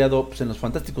vio vaciado pues, en los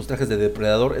fantásticos trajes de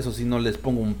depredador, eso sí no les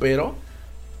pongo un pero.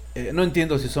 No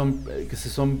entiendo si son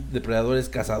depredadores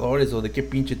cazadores o de qué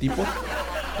pinche tipo.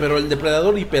 Pero el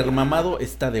depredador hipermamado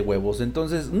está de huevos.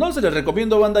 Entonces no se les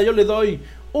recomiendo, banda. Yo le doy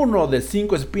 1 de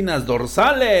 5 espinas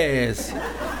dorsales.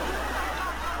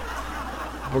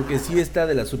 Porque sí está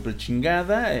de la super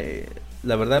chingada.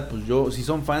 La verdad, pues yo, si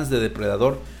son fans de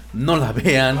Depredador, no la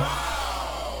vean.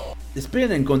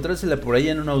 Esperen a encontrársela por ahí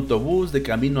en un autobús de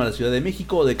camino a la Ciudad de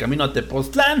México o de camino a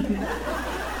Tepoztlán.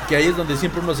 Que ahí es donde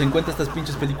siempre uno se encuentra estas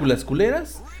pinches películas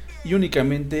culeras. Y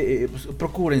únicamente pues,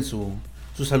 procuren su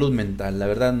salud mental. La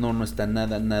verdad no está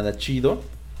nada chido.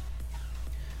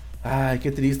 Ay,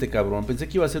 qué triste, cabrón. Pensé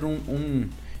que iba a ser un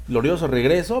glorioso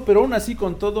regreso, pero aún así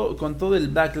con todo el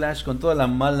backlash, con toda la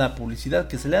mala publicidad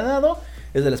que se le ha dado,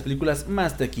 es de las películas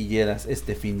más taquilleras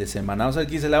este fin de semana. Vamos a ver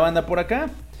qué dice la banda por acá.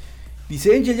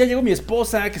 Dice Angel, ya llegó mi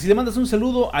esposa, que si le mandas un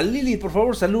saludo a Lilith, por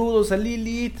favor, saludos a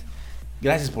Lilith.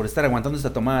 Gracias por estar aguantando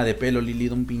esta tomada de pelo,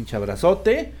 Lilith, un pinche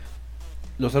abrazote.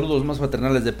 Los saludos más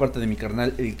paternales de parte de mi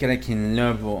carnal, el Kraken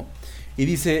Lobo. Y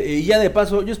dice, y ya de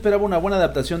paso, yo esperaba una buena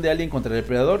adaptación de Alien contra el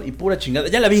Depredador y pura chingada.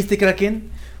 ¿Ya la viste, Kraken?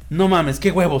 No mames,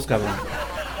 qué huevos, cabrón.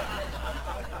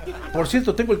 Por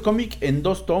cierto, tengo el cómic en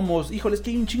 2 tomos. Híjole, es que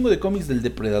hay un chingo de cómics del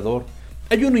Depredador.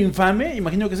 Hay uno infame,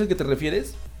 imagino que es el que te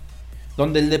refieres,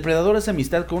 donde el Depredador hace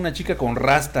amistad con una chica con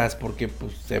rastas, porque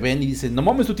pues se ven y dicen, no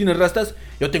mames, tú tienes rastas,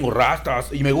 yo tengo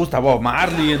rastas y me gusta Bob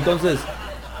Marley, entonces...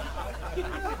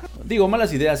 Digo,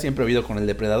 malas ideas siempre ha habido con el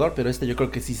Depredador, pero yo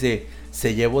creo que sí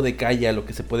se llevó de calle a lo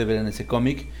que se puede ver en ese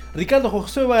cómic. Ricardo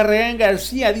José Barragán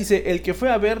García dice, el que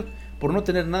fue a ver por no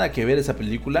tener nada que ver esa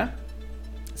película,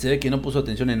 se ve que no puso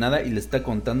atención en nada y le está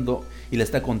contando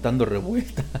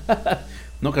revuelta.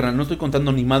 No, carnal, no estoy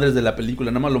contando ni madres de la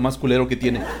película, nada más lo más culero que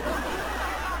tiene.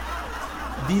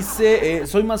 Dice,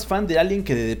 soy más fan de Alien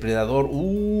que de Depredador.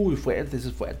 Uy, fuerte, eso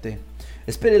es fuerte.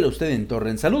 Espérelo usted en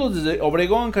Torrent. Saludos desde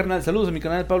Obregón, carnal. Saludos a mi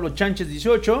canal Pablo Chánchez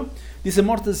 18. Dice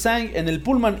Mortal Sang en el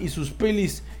Pullman y sus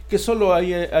pelis, que solo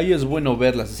ahí es bueno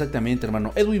verlas. Exactamente,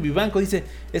 hermano. Edwin Vivanco dice,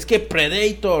 es que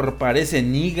Predator parece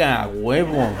niga a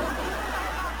huevo.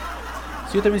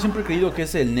 Sí, yo también siempre he creído que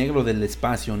es el negro del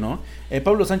espacio, ¿no?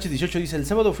 Pablo Sánchez 18 dice, el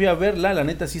sábado fui a verla, la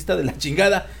neta sí está de la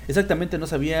chingada. Exactamente, no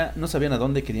sabían a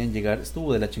dónde querían llegar,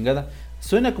 estuvo de la chingada.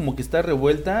 Suena como que está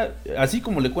revuelta, así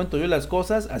como le cuento yo las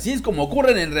cosas, así es como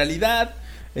ocurren en realidad.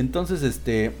 Entonces,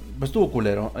 pues estuvo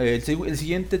culero. El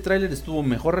siguiente tráiler estuvo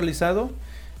mejor realizado.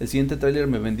 El siguiente tráiler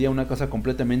me vendía una cosa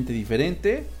completamente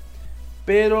diferente.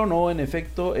 Pero no, en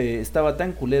efecto, estaba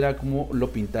tan culera como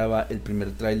lo pintaba el primer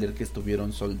tráiler que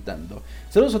estuvieron soltando.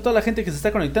 Saludos a toda la gente que se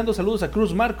está conectando. Saludos a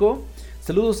Cruz Marco.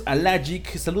 Saludos a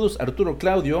Lagic. Saludos a Arturo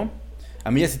Claudio. A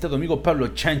mi ya citado amigo Pablo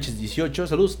Chánchez 18.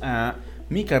 Saludos a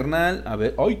mi carnal. A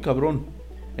ver, ¡ay, cabrón!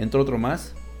 Entró otro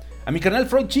más. A mi carnal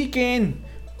Freud Chicken.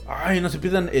 Ay, no se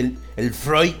pierdan el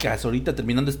Freudcast ahorita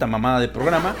terminando esta mamada de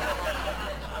programa.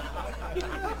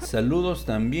 Saludos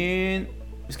también.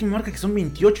 Es que me marca que son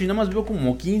 28 y nada más veo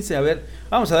como 15. A ver,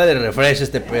 vamos a darle refresh a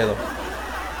este pedo.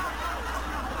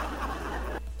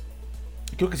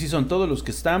 Creo que sí son todos los que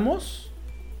estamos.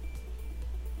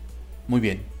 Muy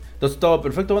bien. Entonces todo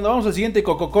perfecto. Bueno, vamos al siguiente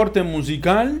cococorte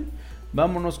musical.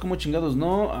 Vámonos, como chingados,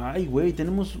 ¿no? Ay, güey,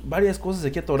 tenemos varias cosas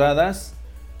aquí atoradas.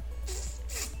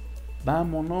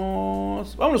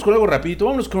 Vámonos con algo rapidito.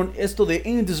 Vámonos con esto de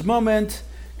In This Moment,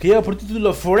 que lleva por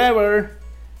título Forever.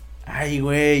 Ay,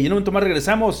 güey, y en un momento más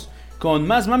regresamos con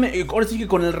más mame. Ahora sí que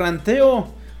con el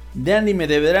ranteo de anime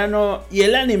de verano y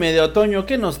el anime de otoño.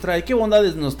 ¿Qué nos trae? ¿Qué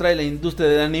bondades nos trae la industria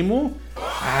del anime?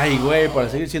 Ay, güey, para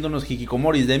seguir siendo unos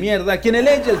hikikomoris de mierda aquí en el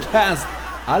Angel Cast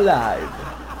Alive.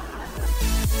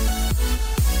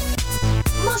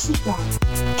 Música,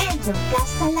 Angel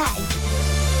Cast Alive.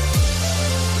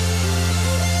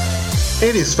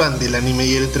 ¿Eres fan del anime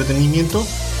y el entretenimiento?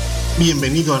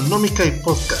 Bienvenido a Nomikai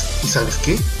Podcast. ¿Y sabes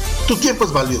qué? Tu tiempo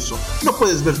es valioso. No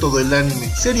puedes ver todo el anime,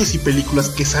 series y películas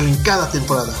que salen cada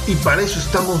temporada. Y para eso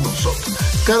estamos nosotros.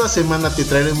 Cada semana te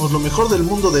traeremos lo mejor del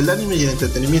mundo del anime y el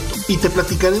entretenimiento. Y te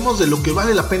platicaremos de lo que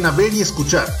vale la pena ver y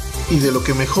escuchar. Y de lo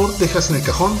que mejor dejas en el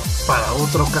cajón para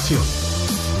otra ocasión.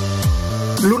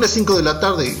 Lunes 5 de la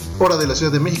tarde, hora de la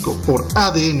Ciudad de México, por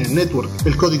ADN Network,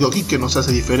 el código geek que nos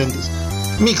hace diferentes.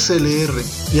 MixLR,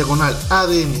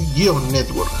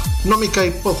 /ADN-Network.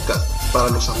 Nomikai Podcast, para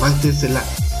los amantes del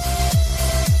anime.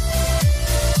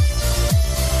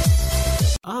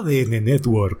 ADN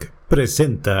Network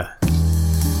presenta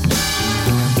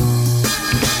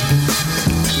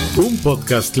un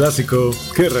podcast clásico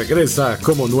que regresa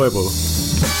como nuevo.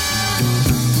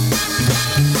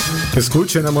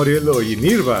 Escuchen a Morielo y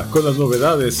Nirva con las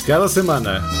novedades cada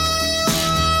semana.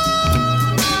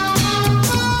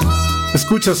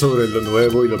 Escucha sobre lo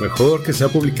nuevo y lo mejor que se ha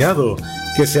publicado,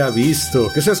 que se ha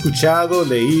visto, que se ha escuchado,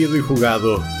 leído y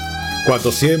jugado.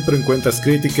 Cuando siempre encuentras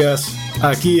críticas,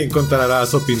 aquí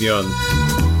encontrarás opinión.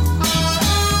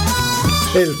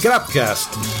 El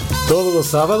Crapcast, todos los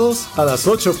sábados a las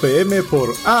 8 p.m.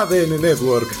 por ADN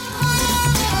Network.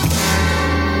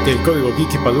 El código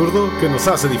geek y palurdo que nos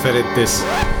hace diferentes.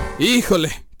 Híjole,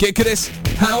 ¿qué crees?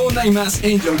 Aún hay más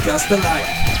Angel Cast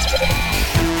Alive.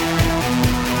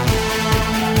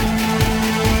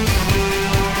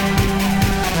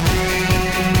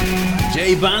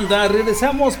 J Banda,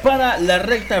 regresamos para la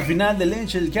recta final del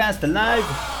Angel Cast Alive.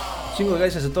 Chingo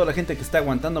gracias a toda la gente que está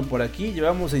aguantando por aquí.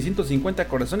 Llevamos 650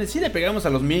 corazones. Si le pegamos a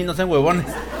los 1000, no sean huevones.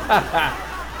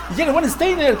 Y llega el buen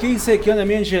Steiner que dice: ¿qué onda,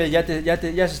 mi Angel? Ya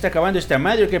se está acabando esta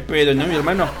madre, ¿qué pedo? No, mi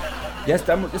hermano. Ya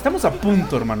estamos a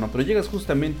punto, hermano. Pero llegas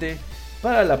justamente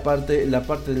para la parte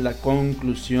de la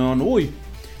conclusión. Uy,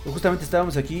 justamente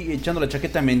estábamos aquí echando la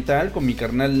chaqueta mental con mi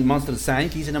carnal Monster Sign,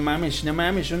 que dice: no mames,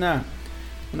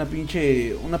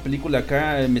 una película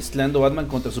acá mezclando Batman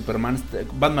contra Superman.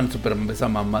 Batman, esa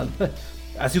mamada.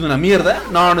 ¿Ha sido una mierda?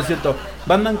 No es cierto.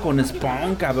 Batman con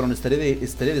Spawn, cabrón. Estaría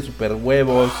de super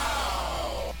huevos.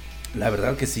 La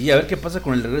verdad que sí. A ver qué pasa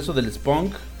con el regreso del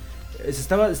Spawn.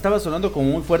 Estaba sonando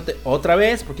como muy fuerte otra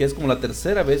vez, porque es como la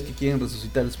tercera vez que quieren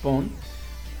resucitar el Spawn.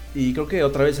 Y creo que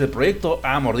otra vez el proyecto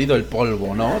ha mordido el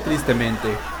polvo, ¿no? Tristemente.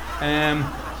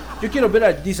 Yo quiero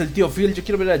ver dice el tío Phil, yo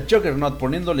quiero ver a Juggernaut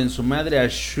poniéndole en su madre a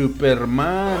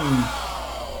Superman.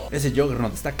 Ese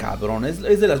Juggernaut está cabrón. Es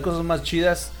de las cosas más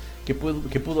chidas que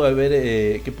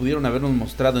pudieron habernos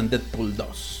mostrado en Deadpool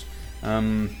 2.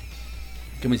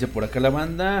 ¿Qué me dice por acá la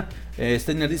banda?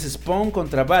 Steiner dice: Spawn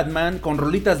contra Batman con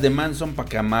rolitas de Manson pa'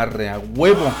 que amarre a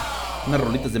huevo. Unas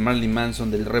rolitas de Marilyn Manson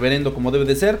del reverendo como debe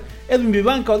de ser. Edwin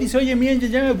Vivanco dice: oye, mi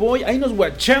Angel, ya me voy. Ahí nos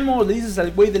guachamos. Le dices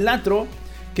al güey del atro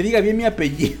que diga bien mi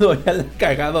apellido. Ya la ha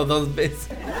cagado 2 veces.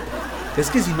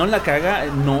 Es que si no la caga,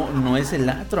 no es el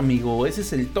atro, amigo. Ese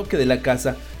es el toque de la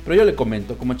casa. Pero yo le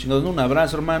comento, como chingados, un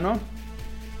abrazo, hermano.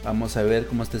 Vamos a ver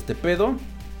cómo está este pedo.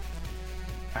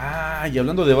 Y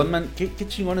hablando de Batman, qué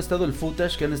chingón ha estado el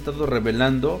footage que han estado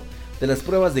revelando de las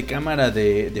pruebas de cámara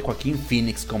de Joaquín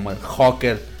Phoenix como el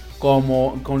Joker,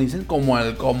 como dicen, como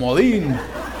el comodín.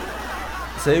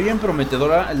 Se ve bien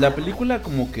prometedora. La película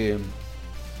como que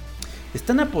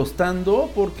están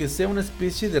apostando porque sea una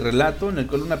especie de relato en el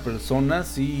cual una persona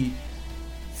sí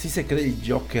se cree el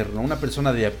Joker, ¿no? Una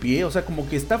persona de a pie, o sea, como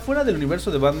que está fuera del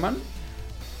universo de Batman.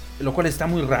 Lo cual está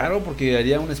muy raro porque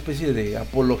haría una especie de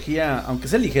apología, aunque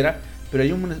sea ligera, pero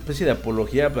hay una especie de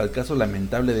apología al caso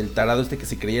lamentable del tarado que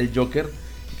se creía el Joker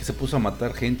y que se puso a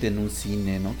matar gente en un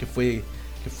cine, ¿no? Que fue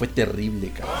terrible,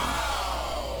 cabrón.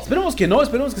 Esperemos que no,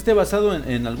 esperemos que esté basado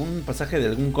en algún pasaje de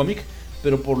algún cómic,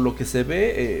 pero por lo que se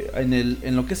ve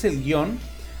en lo que es el guión,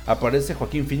 aparece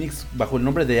Joaquín Phoenix bajo el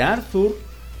nombre de Arthur.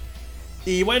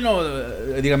 Y bueno,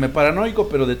 dígame paranoico,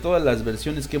 pero de todas las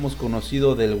versiones que hemos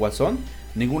conocido del Guasón,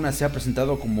 ninguna se ha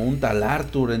presentado como un tal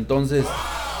Arthur. Entonces,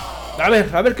 A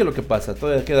ver qué es lo que pasa.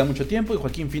 Todavía queda mucho tiempo y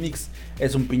Joaquín Phoenix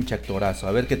es un pinche actorazo.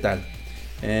 A ver qué tal.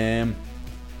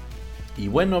 Y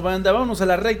bueno, banda, vámonos a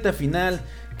la recta final,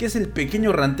 que es el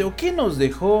pequeño ranteo que nos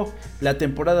dejó la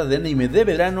temporada de anime de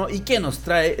verano y que nos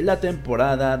trae la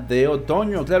temporada de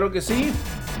otoño. Claro que sí.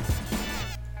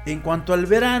 En cuanto al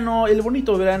verano, el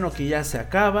bonito verano que ya se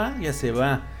acaba, ya se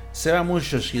va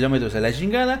muchos kilómetros a la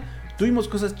chingada. Tuvimos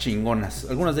cosas chingonas,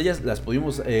 algunas de ellas las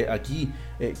pudimos aquí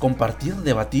compartir,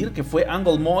 debatir, que fue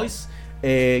Angle Moise,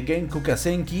 Genku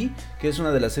Kasenki, que es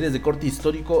una de las series de corte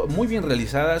histórico muy bien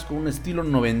realizadas, con un estilo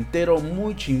noventero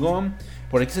muy chingón.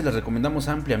 Por aquí se las recomendamos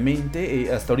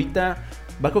ampliamente. Hasta ahorita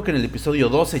va, creo que en el episodio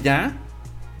 12 ya.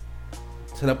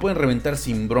 Se la pueden reventar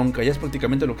sin bronca, ya es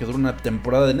prácticamente lo que dura una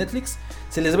temporada de Netflix.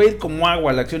 Se les va a ir como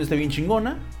agua, la acción está bien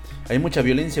chingona. Hay mucha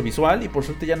violencia visual y por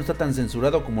suerte ya no está tan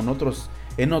censurado como en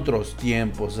otros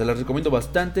tiempos. Se las recomiendo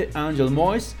bastante. Angel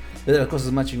Moise, es de las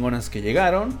cosas más chingonas que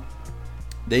llegaron.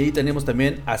 De ahí tenemos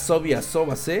también Asobi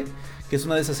Asobase, que es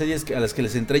una de esas series a las que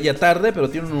les entré ya tarde, pero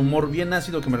tiene un humor bien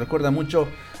ácido que me recuerda mucho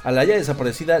a la ya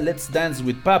desaparecida Let's Dance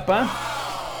with Papa.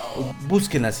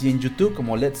 Búsquenla así en YouTube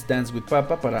como Let's Dance with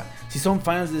Papa, para si son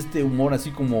fans de este humor así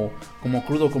como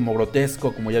crudo, como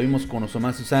grotesco, como ya vimos con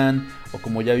Osomatsu-san, o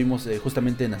como ya vimos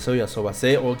justamente en Asobi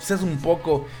Asobase, o quizás un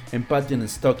poco en Patty and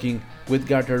Stocking with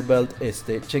Garter Belt.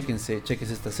 Chéquense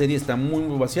esta serie, está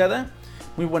muy vaciada,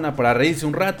 muy buena para reírse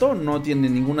un rato, no tiene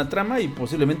ninguna trama y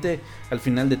posiblemente al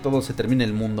final de todo se termine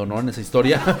el mundo, ¿no? En esa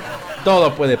historia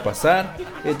todo puede pasar.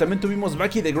 También tuvimos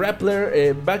Baki the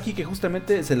Grappler, Baki, que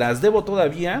justamente se las debo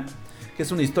todavía, que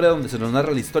es una historia donde se nos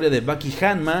narra la historia de Baki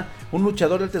Hanma, un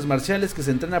luchador de artes marciales que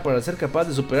se entrena para ser capaz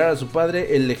de superar a su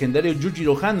padre, el legendario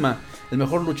Yujiro Hanma, el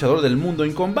mejor luchador del mundo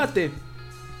en combate.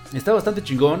 Está bastante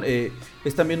chingón,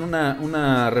 es también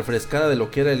una refrescada de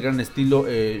lo que era el gran estilo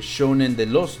shounen de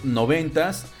los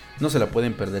 90s. No se la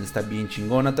pueden perder, está bien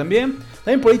chingona también.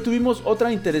 También por ahí tuvimos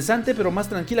otra interesante pero más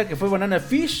tranquila, que fue Banana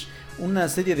Fish, una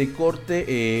serie de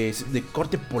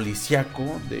corte policiaco,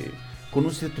 con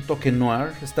un cierto toque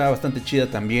noir. Está bastante chida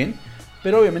también,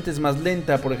 pero obviamente es más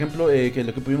lenta, por ejemplo, que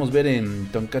lo que pudimos ver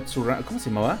en Tonkatsu ¿cómo se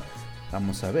llamaba?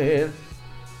 Vamos a ver.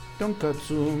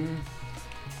 Tonkatsu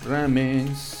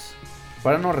Ramens,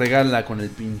 para no regarla con el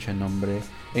pinche nombre.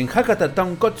 En Hakata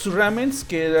Tonkatsu Ramens,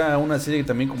 que era una serie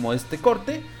también como este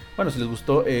corte. Bueno, si les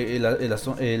gustó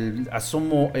el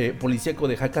asomo policíaco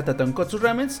de Hakata Tonkatsu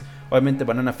Ramens, obviamente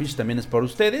Banana Fish también es para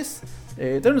ustedes.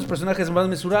 Tienen unos personajes más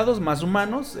mesurados, más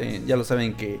humanos. Ya lo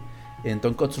saben que en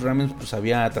Tonkatsu Ramens pues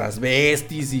había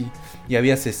transvestis y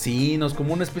había asesinos,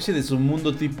 como una especie de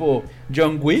submundo tipo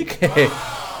John Wick.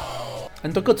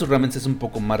 En Tonkatsu Ramens es un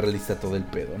poco más realista todo el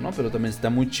pedo, ¿no? Pero también está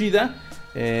muy chida.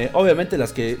 Obviamente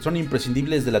las que son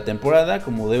imprescindibles de la temporada,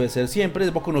 como debe ser siempre,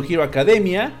 es Boku no Hero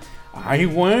Academia. ¡Ay,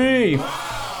 güey!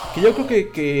 Que yo creo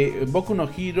que Boku no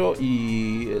Hero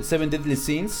y Seven Deadly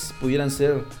Sins pudieran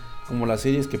ser como las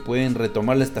series que pueden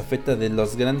retomar la estafeta de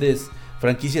las grandes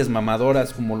franquicias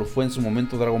mamadoras, como lo fue en su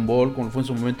momento Dragon Ball, como lo fue en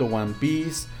su momento One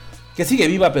Piece. Que sigue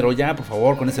viva, pero ya, por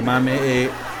favor, con ese mame.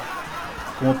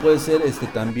 Como puede ser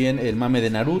también el mame de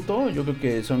Naruto. Yo creo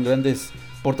que son grandes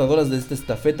portadoras de esta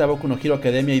estafeta, Boku no Hero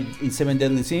Academia y Seven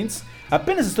Deadly Sins.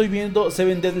 Apenas estoy viendo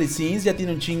Seven Deadly Sins, ya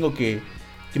tiene un chingo que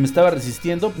me estaba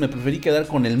resistiendo. Me preferí quedar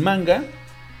con el manga,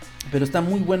 pero está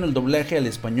muy bueno el doblaje al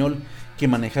español que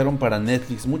manejaron para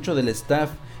Netflix. Mucho del staff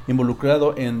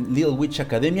involucrado en Little Witch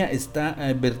Academia está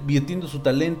vertiendo su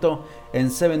talento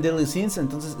en Seven Deadly Sins.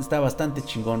 Entonces está bastante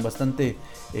chingón, bastante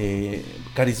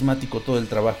carismático todo el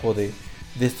trabajo de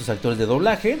estos actores de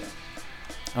doblaje.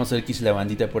 Vamos a ver qué hice la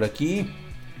bandita por aquí.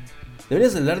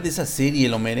 Deberías hablar de esa serie,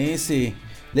 lo merece.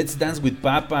 Let's Dance with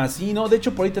Papa. Sí, no, de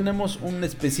hecho por ahí tenemos un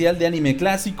especial de anime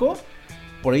clásico.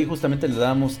 Por ahí justamente le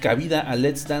damos cabida a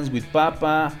Let's Dance with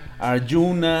Papa,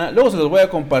 Arjuna. Luego se los voy a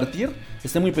compartir.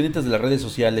 Estén muy pendientes de las redes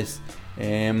sociales.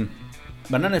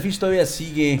 Banana Fish todavía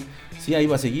sigue. Sí, ahí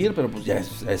va a seguir, pero pues ya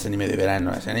es anime de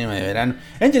verano. Es anime de verano.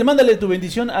 Angel, mándale tu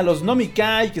bendición a los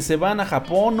Nomikai que se van a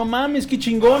Japón. No mames, qué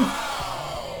chingón.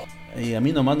 Y a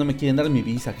mí nomás no me quieren dar mi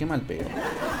visa. Qué mal pedo.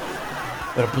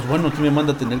 Pero pues bueno, aquí me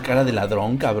manda a tener cara de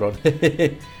ladrón, cabrón.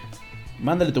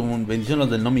 Mándale tu bendición a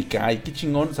los del Nomikai. Qué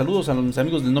chingón. Saludos a los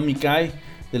amigos del Nomikai,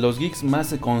 de los geeks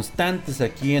más constantes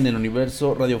aquí en el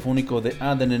universo radiofónico de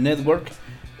ADN Network.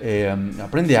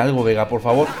 Aprende algo, Vega, por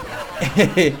favor.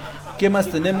 ¿Qué más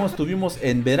tenemos? Tuvimos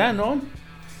en verano.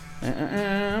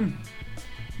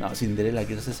 No, Cinderella,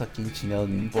 que es eso aquí en chingados,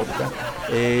 no importa.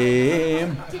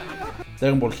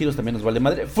 Dragon Ball Heroes también nos vale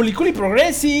madre. Fuliculi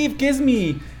Progressive, que es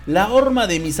la horma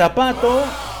de mi zapato.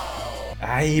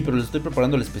 Ay, pero les estoy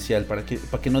preparando el especial para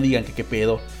que no digan que qué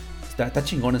pedo. Está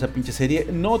chingón esa pinche serie.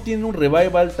 No tiene un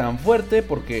revival tan fuerte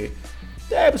porque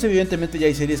pues evidentemente ya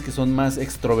hay series que son más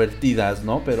extrovertidas,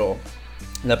 ¿no? Pero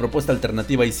la propuesta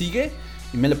alternativa ahí sigue.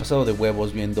 Y me la he pasado de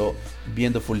huevos viendo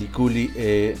Fuliculi,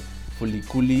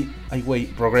 ay güey,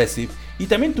 Progressive. Y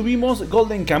también tuvimos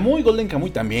Golden Kamuy. Golden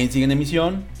Kamuy también sigue en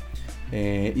emisión.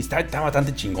 Y está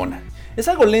bastante chingona. Es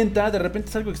algo lenta, de repente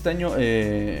es algo extraño.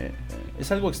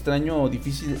 Es algo extraño,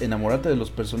 difícil enamorarte de los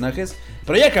personajes.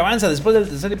 Pero ya que avanza después del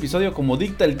tercer episodio, como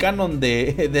dicta el canon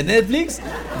de Netflix,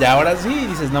 y ahora sí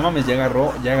dices, no mames, ya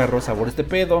agarró sabor este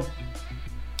pedo.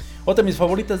 Otra de mis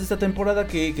favoritas de esta temporada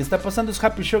que está pasando es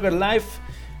Happy Sugar Life.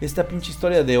 Esta pinche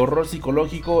historia de horror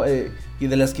psicológico y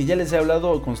de las que ya les he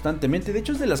hablado constantemente. De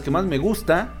hecho es de las que más me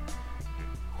gusta,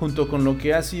 junto con lo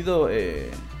que ha sido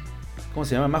 ¿cómo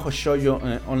se llama? Mahou Shoujo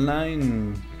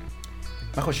Online.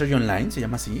 Mahou Shoujo Online se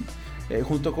llama así.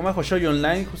 Junto con Mahou Shoujo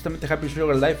Online, justamente Happy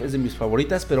Sugar Life es de mis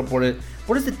favoritas, pero por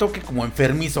este toque como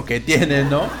enfermizo que tiene,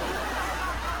 ¿no?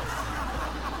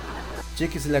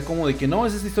 Chéquesela como de que no,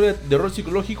 es esta historia de horror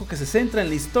psicológico que se centra en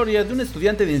la historia de un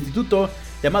estudiante de instituto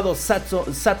llamado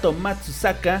Sato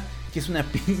Matsusaka, que es una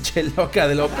pinche loca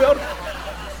de lo peor,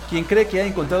 quien cree que ha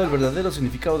encontrado el verdadero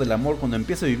significado del amor cuando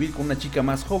empieza a vivir con una chica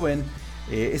más joven.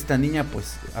 Esta niña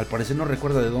pues al parecer no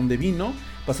recuerda de dónde vino,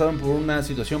 pasaron por una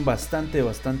situación bastante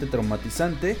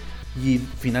traumatizante y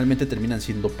finalmente terminan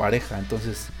siendo pareja.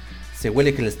 Entonces se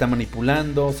huele que le está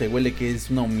manipulando, se huele que es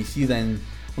una homicida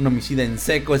en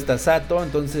seco esta Sato.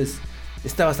 Entonces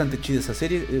está bastante chida esa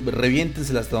serie,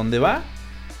 reviéntensela hasta donde va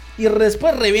y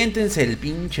después reviéntense el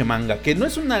pinche manga, que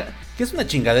es una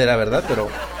chingadera, ¿verdad?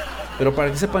 Pero para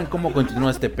que sepan cómo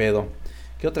continúa este pedo.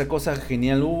 ¿Qué otra cosa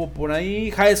genial hubo por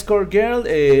ahí? High Score Girl,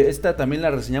 esta también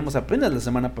la reseñamos apenas la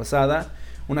semana pasada.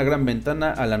 Una gran ventana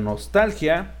a la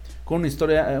nostalgia, con una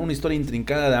historia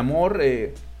intrincada de amor.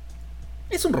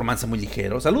 Es un romance muy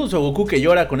ligero. Saludos a Goku que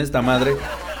llora con esta madre.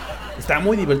 Está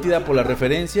muy divertida por las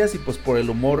referencias y pues por el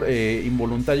humor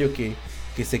involuntario que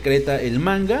secreta el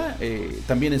manga.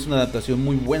 También es una adaptación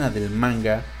muy buena del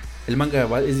manga. El manga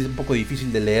es un poco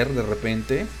difícil de leer de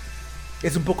repente.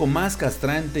 Es un poco más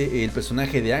castrante el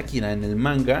personaje de Akira en el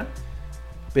manga,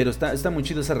 pero está muy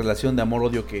chido esa relación de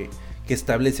amor-odio que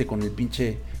establece con el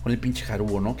pinche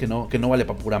Haruo, ¿no? Que no vale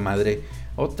pa' pura madre.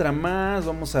 Otra más,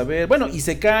 vamos a ver. Bueno,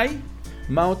 Isekai,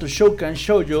 Maoto Shoukan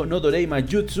Shoujo no Doreima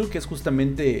Jutsu, que es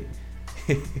justamente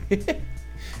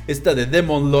esta de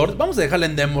Demon Lord. Vamos a dejarla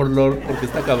en Demon Lord porque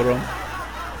está cabrón.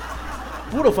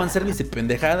 Puro fanservice y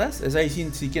pendejadas. Es ahí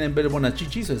si quieren ver buenas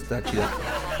chichis, está chida.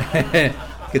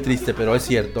 Qué triste, pero es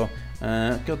cierto.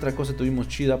 ¿Qué otra cosa tuvimos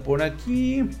chida por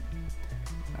aquí?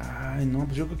 Ay, no,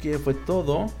 pues yo creo que ya fue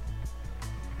todo.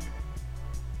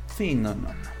 Sí, no.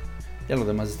 Ya lo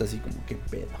demás está así como que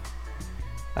pedo.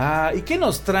 ¿Y qué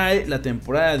nos trae la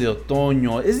temporada de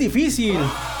otoño? Es difícil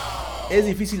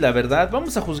la verdad.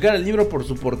 Vamos a juzgar el libro por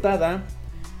su portada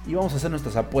y vamos a hacer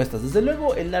nuestras apuestas. Desde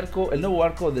luego el nuevo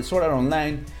arco de Sword Art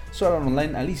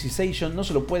Online Alicization, no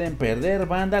se lo pueden perder,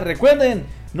 banda. Recuerden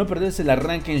no perderse el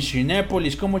arranque en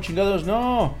Shinépolis, como chingados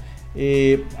no.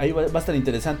 Ahí va a estar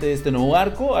interesante este nuevo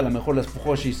arco. A lo mejor las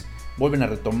Fujoshis vuelven a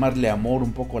retomarle amor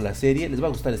un poco a la serie. Les va a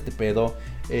gustar este pedo.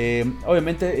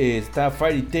 Obviamente está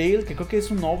Fairy Tail, que creo que es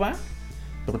un OVA.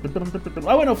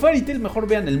 Bueno, Fairy Tail, mejor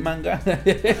vean el manga.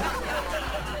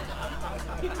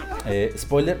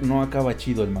 Spoiler, no acaba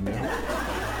chido el manga.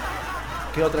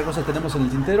 ¿Qué otra cosa tenemos en el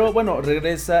tintero? Bueno,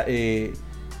 regresa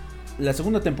la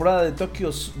segunda temporada de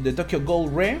Tokyo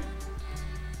Ghoul Re.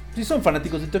 Si son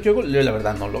fanáticos de Tokyo Ghoul, la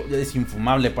verdad es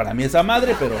infumable para mí esa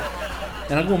madre, pero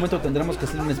en algún momento tendremos que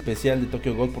hacer un especial de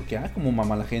Tokyo Ghoul porque como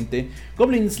mama la gente.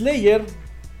 Goblin Slayer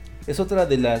es otra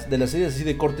de las series así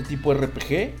de corte tipo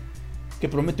RPG que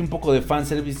promete un poco de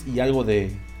fanservice y algo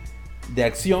de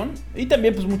acción, y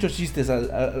también pues muchos chistes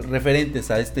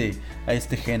referentes a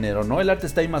este género, ¿no? El arte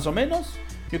está ahí más o menos.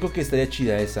 Yo creo que estaría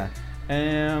chida esa.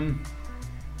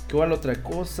 ¿Qué igual otra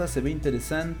cosa? Se ve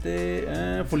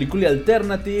interesante. Fuliculi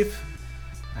Alternative.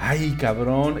 Ay,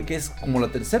 cabrón, que es como la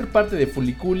tercera parte de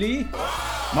Fuliculi.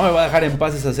 No me va a dejar en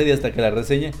paz esa serie hasta que la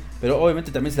reseñe, pero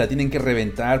obviamente también se la tienen que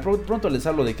reventar. Pronto les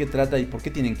hablo de qué trata y por qué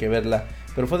tienen que verla.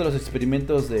 Pero fue de los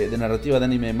experimentos de narrativa de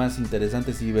anime más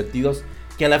interesantes y divertidos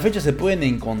que a la fecha se pueden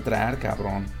encontrar,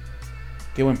 cabrón.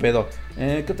 Qué buen pedo.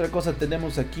 ¿Qué otra cosa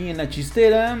tenemos aquí en la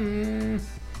chistera?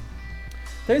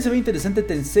 También se ve interesante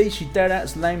Tensei Shitara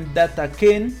Slime Data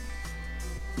Ken.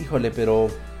 Híjole, pero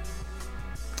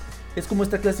es como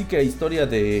esta clásica historia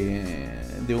de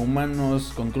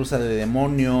humanos con cruza de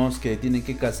demonios que tienen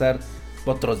que cazar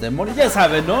otros demonios. Ya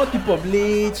saben, ¿no? Tipo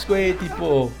Bleach, güey,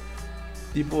 tipo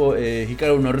tipo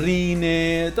Hikaru no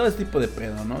Rine, todo ese tipo de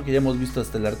pedo, ¿no? Que ya hemos visto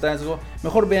hasta el hartazgo.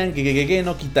 Mejor vean que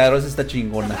no Kitaro, esa está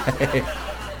chingona.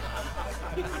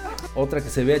 Otra que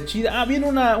se vea chida. Viene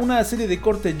una serie de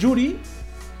corte Yuri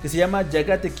que se llama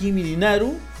Yagate Kimi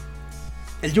Rinaru.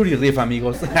 El Yuri Riff,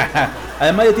 amigos.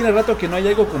 Además ya tiene rato que no hay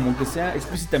algo como que sea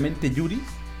explícitamente Yuri.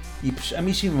 Y pues a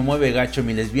mí sí me mueve gacho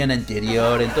mi lesbiana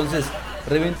anterior. Entonces,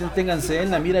 reventen, ténganse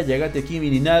en la mira Yagate Kimi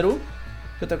Rinaru.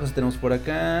 ¿Qué otra cosa tenemos por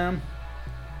acá?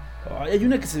 Hay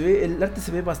una que se ve, el arte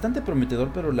se ve bastante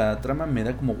prometedor, pero la trama me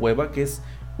da como hueva, que es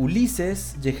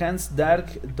Ulises Jehans Dark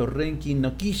Torrenki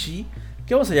no Kishi.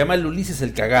 Que vamos a llamar el Ulises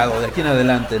el cagado de aquí en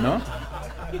adelante, ¿no?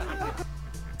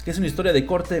 Que es una historia de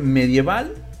corte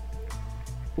medieval,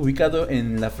 ubicado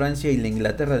en la Francia y la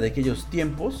Inglaterra de aquellos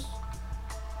tiempos.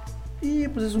 Y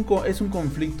pues es un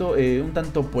conflicto un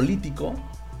tanto político.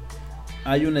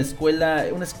 Hay una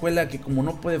escuela que como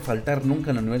no puede faltar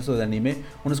nunca en el universo de anime,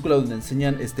 una escuela donde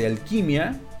enseñan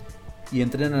alquimia y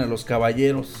entrenan a los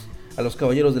caballeros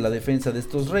de la defensa de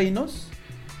estos reinos.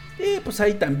 Y pues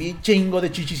hay también chingo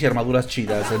de chichis y armaduras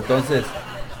chidas. Entonces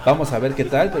vamos a ver qué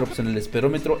tal, pero pues en el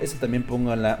esperómetro esa también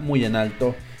pónganla muy en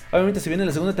alto. Obviamente se viene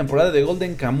la segunda temporada de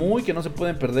Golden Kamuy, que no se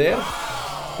pueden perder.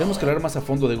 Tenemos que hablar más a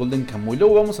fondo de Golden Kamuy.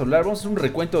 Luego vamos a hacer un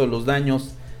recuento de los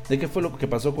daños, de qué fue lo que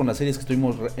pasó con las series que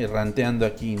estuvimos ranteando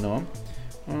aquí, ¿no?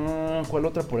 ¿Cuál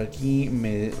otra por aquí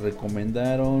me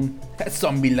recomendaron?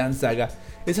 Zombieland Saga.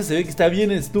 Esa se ve que está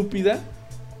bien estúpida.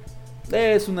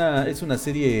 Es una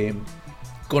serie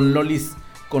con lolis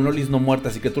no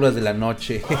muertas y criaturas de la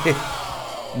noche.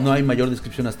 No hay mayor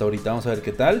descripción hasta ahorita. Vamos a ver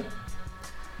qué tal.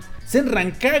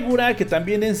 Senran Kagura, que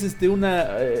también es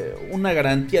una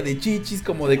garantía de chichis,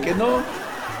 como de que no.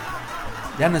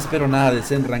 Ya no espero nada de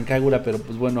Senran Kagura, pero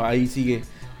pues bueno, ahí sigue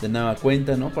de nueva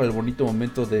cuenta, ¿no? Para el bonito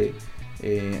momento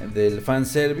del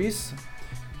fanservice.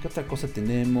 ¿Qué otra cosa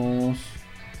tenemos?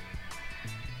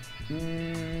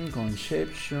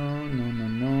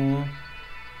 Conception, no.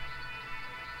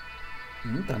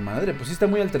 Puta madre, pues sí está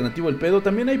muy alternativo el pedo.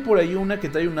 También hay por ahí una que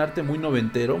trae un arte muy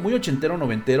noventero, muy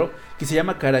noventero, que se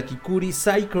llama Karakuri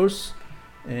Circus.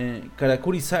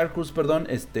 Perdón,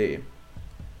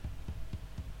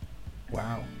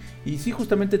 wow. Y sí,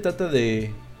 justamente trata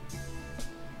de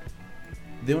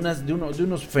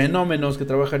unos fenómenos que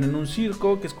trabajan en un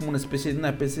circo, que es como una especie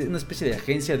de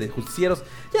agencia de justicieros.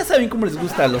 Ya saben cómo les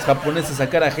gusta a los japoneses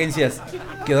sacar agencias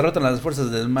que derrotan a las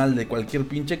fuerzas del mal de cualquier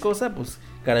pinche cosa. Pues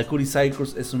Karakuri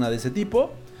Circus es una de ese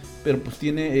tipo, pero pues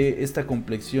tiene esta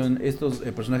complexión, estos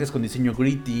personajes con diseño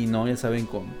gritty, ¿no? Ya saben,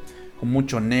 con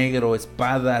mucho negro,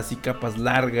 espadas y capas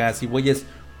largas y güeyes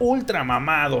ultra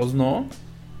mamados, ¿no?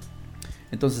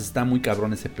 Entonces está muy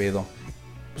cabrón ese pedo.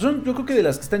 Yo creo que de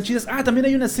las que están chidas. También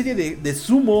hay una serie de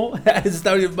sumo. Va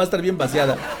a estar bien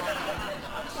vaciada.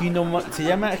 Se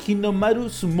llama Hinomaru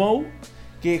Sumo,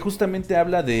 que justamente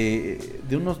habla de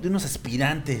unos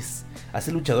aspirantes a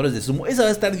ser luchadores de sumo. Esa va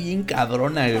a estar bien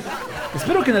cabrona.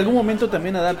 Espero que en algún momento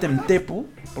también adapten Tepu,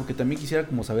 porque también quisiera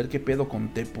como saber qué pedo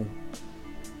con Tepu.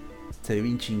 Se ve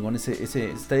bien chingón,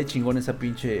 está de chingón esa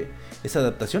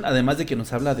adaptación. Además de que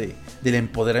nos habla del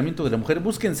empoderamiento de la mujer.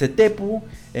 Búsquense Tepu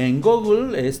en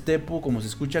Google. Es Tepu como se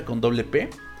escucha con doble P.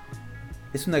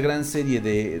 Es una gran serie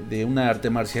de una arte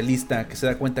marcialista que se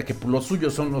da cuenta que los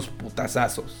suyos son los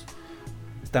putazazos.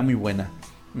 Está muy buena.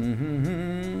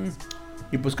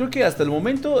 Y pues creo que hasta el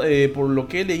momento, por lo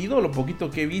que he leído, lo poquito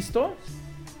que he visto.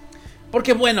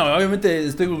 Porque bueno, obviamente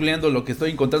estoy googleando lo que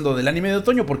estoy encontrando del anime de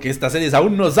otoño, porque estas series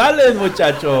aún no salen,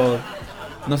 muchachos.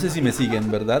 No sé si me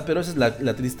siguen, ¿verdad? Pero esa es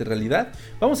la triste realidad.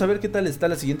 Vamos a ver qué tal está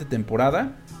la siguiente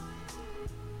temporada.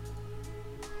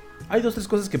 Hay 2-3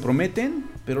 cosas que prometen,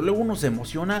 pero luego uno se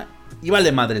emociona y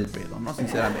vale madre el pedo, ¿no?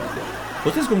 Sinceramente.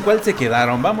 ¿Ustedes con cuál se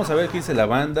quedaron? Vamos a ver qué dice la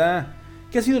banda.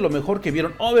 ¿Qué ha sido lo mejor que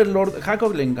vieron? Overlord.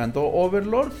 Jacob le encantó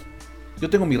Overlord. Yo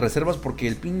tengo mis reservas porque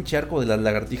el pinche arco de las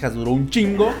lagartijas duró un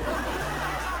chingo.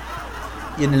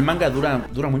 Y en el manga dura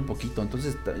muy poquito.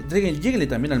 Entonces lléguenle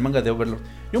también al manga de Overlord.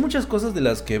 Yo muchas cosas de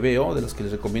las que veo, de las que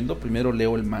les recomiendo, primero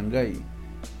leo el manga y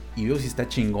veo si está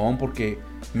chingón, porque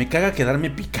me caga quedarme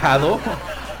picado.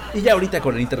 Y ya ahorita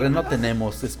con el internet no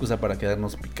tenemos excusa para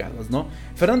quedarnos picados, ¿no?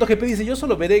 Fernando GP dice: yo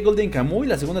solo veré Golden Kamuy,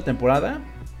 la segunda temporada,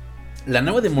 la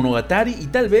nueva de Monogatari y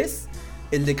tal vez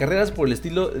el de carreras por el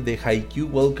estilo de Haikyuu,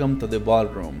 Welcome to the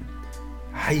Ballroom.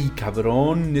 Ay,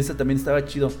 cabrón, esa también estaba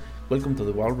chido. Welcome to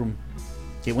the Ballroom.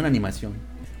 Qué buena animación.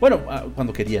 Bueno,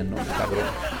 cuando querían, ¿no? Cabrón.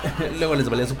 Luego les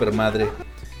valía super madre.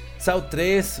 South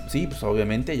 3, sí, pues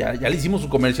obviamente ya le hicimos su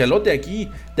comercialote aquí.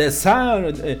 The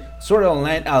Sword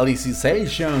Online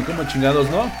Alicization. Como chingados,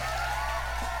 ¿no?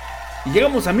 Y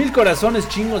llegamos a 1000 corazones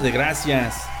chingos de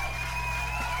gracias.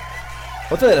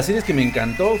 Otra de las series que me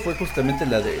encantó fue justamente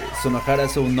la de Sonohara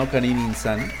Sou no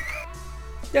Karin-in-san.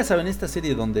 Ya saben, esta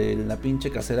serie donde la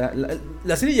pinche casera...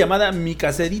 La serie llamada Mi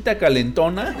Caserita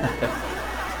Calentona.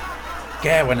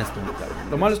 Qué buena estuvo, cabrón.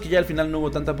 Lo malo es que ya al final no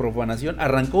hubo tanta profanación.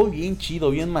 Arrancó bien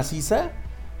chido, bien maciza,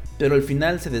 pero al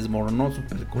final se desmoronó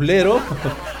súper culero.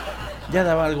 Ya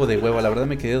daba algo de hueva, la verdad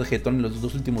me quedé de jetón en los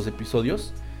 2 últimos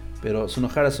episodios. Pero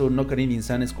Sonohara Sou no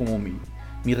Karin-in-san es como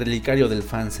mi relicario del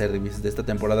fanservice de esta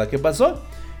temporada. ¿Qué pasó?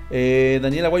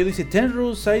 Daniel Aguayo dice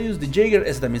Tenru, Sirius the Jaeger.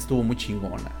 Esa también estuvo muy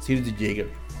chingona, Sirius the Jaeger.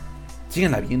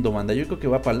 Síganla viendo, banda, yo creo que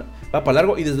va para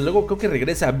largo. Y desde luego creo que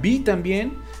regresa Vi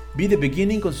también, Vi The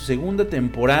Beginning con su segunda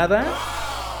temporada.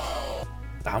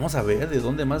 Vamos a ver de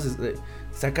dónde más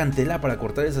sacan tela para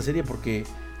cortar esa serie, porque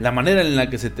la manera en la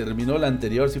que se terminó la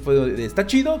anterior sí fue está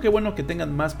chido, qué bueno que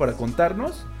tengan más para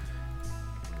contarnos.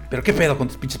 Pero qué pedo con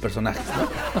tus pinches personajes, ¿no?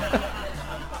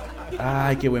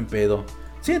 Ay, qué buen pedo.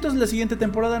 Sí, entonces la siguiente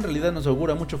temporada en realidad nos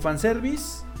augura mucho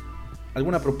fanservice,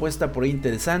 alguna propuesta por ahí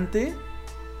interesante,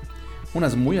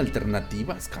 unas muy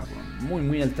alternativas, cabrón,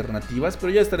 muy alternativas,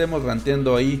 pero ya estaremos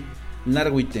ranteando ahí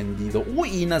largo y tendido.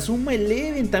 Uy, Inazuma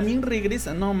Eleven también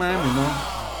regresa, no mames, no.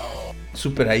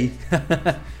 Súper ahí.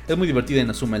 Es muy divertida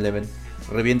Inazuma Eleven,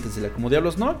 reviéntensela como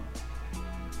diablos, ¿no?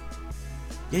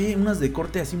 Y hay unas de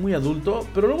corte así muy adulto,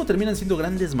 pero luego terminan siendo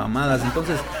grandes mamadas.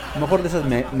 Entonces, a lo mejor de esas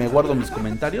me guardo mis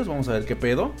comentarios. Vamos a ver qué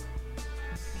pedo.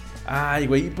 Ay,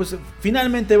 güey, pues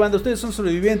finalmente, banda, ustedes son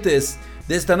sobrevivientes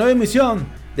de esta nueva emisión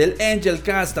del Angel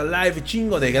Cast Alive.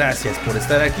 Chingo de gracias por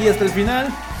estar aquí hasta el final.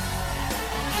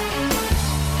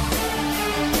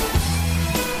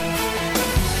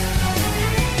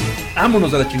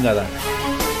 Vámonos a la chingada.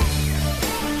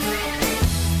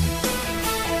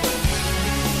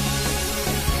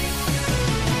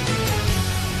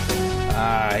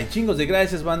 Ay, chingos de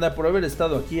gracias, banda, por haber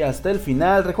estado aquí hasta el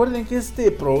final. Recuerden que este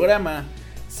programa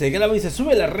se graba y se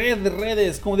sube a la red de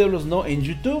redes, como diablos no, en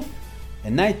YouTube,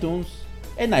 en iTunes,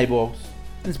 en iVoox,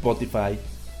 en Spotify,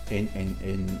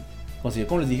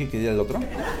 ¿cómo les dije que era el otro?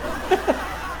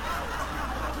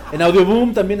 En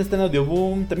Audioboom, también está en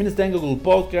Audioboom, también está en Google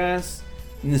Podcast,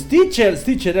 en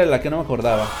Stitcher era la que no me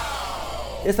acordaba.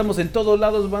 Estamos en todos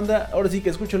lados, banda. Ahora sí que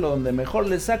escúchenlo donde mejor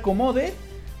les acomode.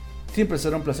 Siempre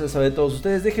será un placer saber de todos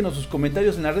ustedes. Déjenos sus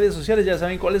comentarios en las redes sociales, ya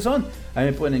saben cuáles son. A mí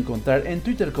me pueden encontrar en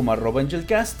Twitter como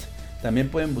 @AngelCast. También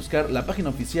pueden buscar la página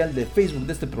oficial de Facebook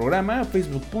de este programa,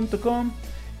 facebook.com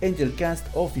Angelcast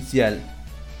Oficial.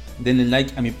 Denle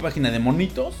like a mi página de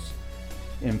monitos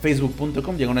en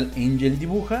facebook.com /Angel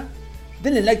Dibuja.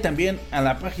 Denle like también a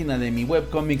la página de mi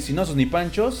webcomic Sin Osos ni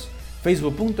Panchos,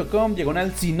 facebook.com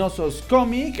 /Sinosos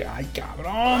Comic. ¡Ay,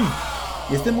 cabrón!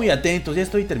 Y estén muy atentos, ya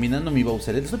estoy terminando mi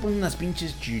Bowserette. Estoy poniendo unas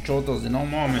pinches chichotas de no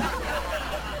mames.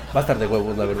 Va a estar de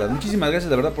huevos, la verdad. Muchísimas gracias,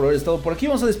 la verdad, por haber estado por aquí.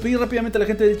 Vamos a despedir rápidamente a la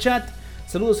gente del chat.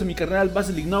 Saludos a mi carnal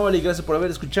Basilic Novali, gracias por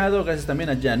haber escuchado. Gracias también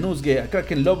a Januzge, a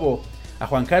Kraken Lobo, a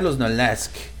Juan Carlos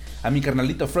Nolask, a mi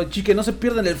carnalito Freud Chique. No se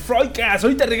pierdan el Freudcast,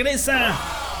 ahorita regresa.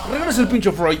 Regresa el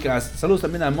pincho Freudcast. Saludos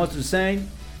también a Monster Saint,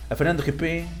 a Fernando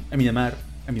GP, a Midamar,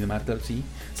 sí.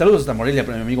 Saludos hasta Morelia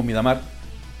para mi amigo Midamar,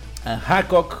 a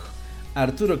Hakok, a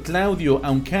Arturo Claudio,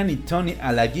 a Uncanny Tony,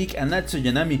 a la Geek, a Natsu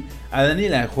Yanami, a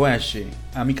Daniela Huashe,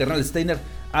 a mi carnal Steiner,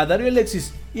 a Dario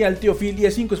Alexis y al tío Phil y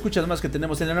a 5 escuchas más que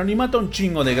tenemos en el anonimato. Un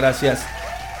chingo de gracias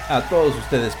a todos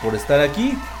ustedes por estar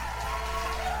aquí.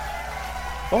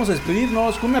 Vamos a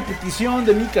despedirnos con una petición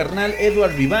de mi carnal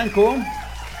Edwin Vivanco.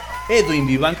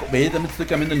 Ve, también estoy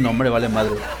cambiando el nombre, vale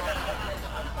madre.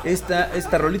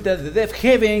 Esta rolita de Death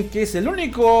Heaven, que es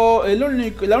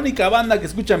la única banda que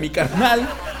escucha mi carnal.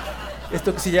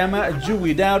 Esto que se llama You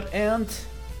Without End.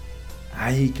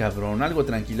 Ay, cabrón, algo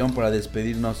tranquilón para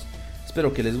despedirnos.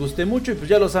 Espero que les guste mucho y pues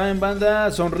ya lo saben, banda,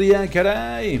 sonrían,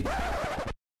 caray.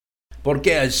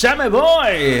 Porque ya me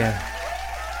voy.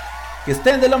 Que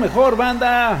estén de lo mejor,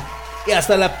 banda. Y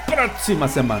hasta la próxima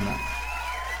semana.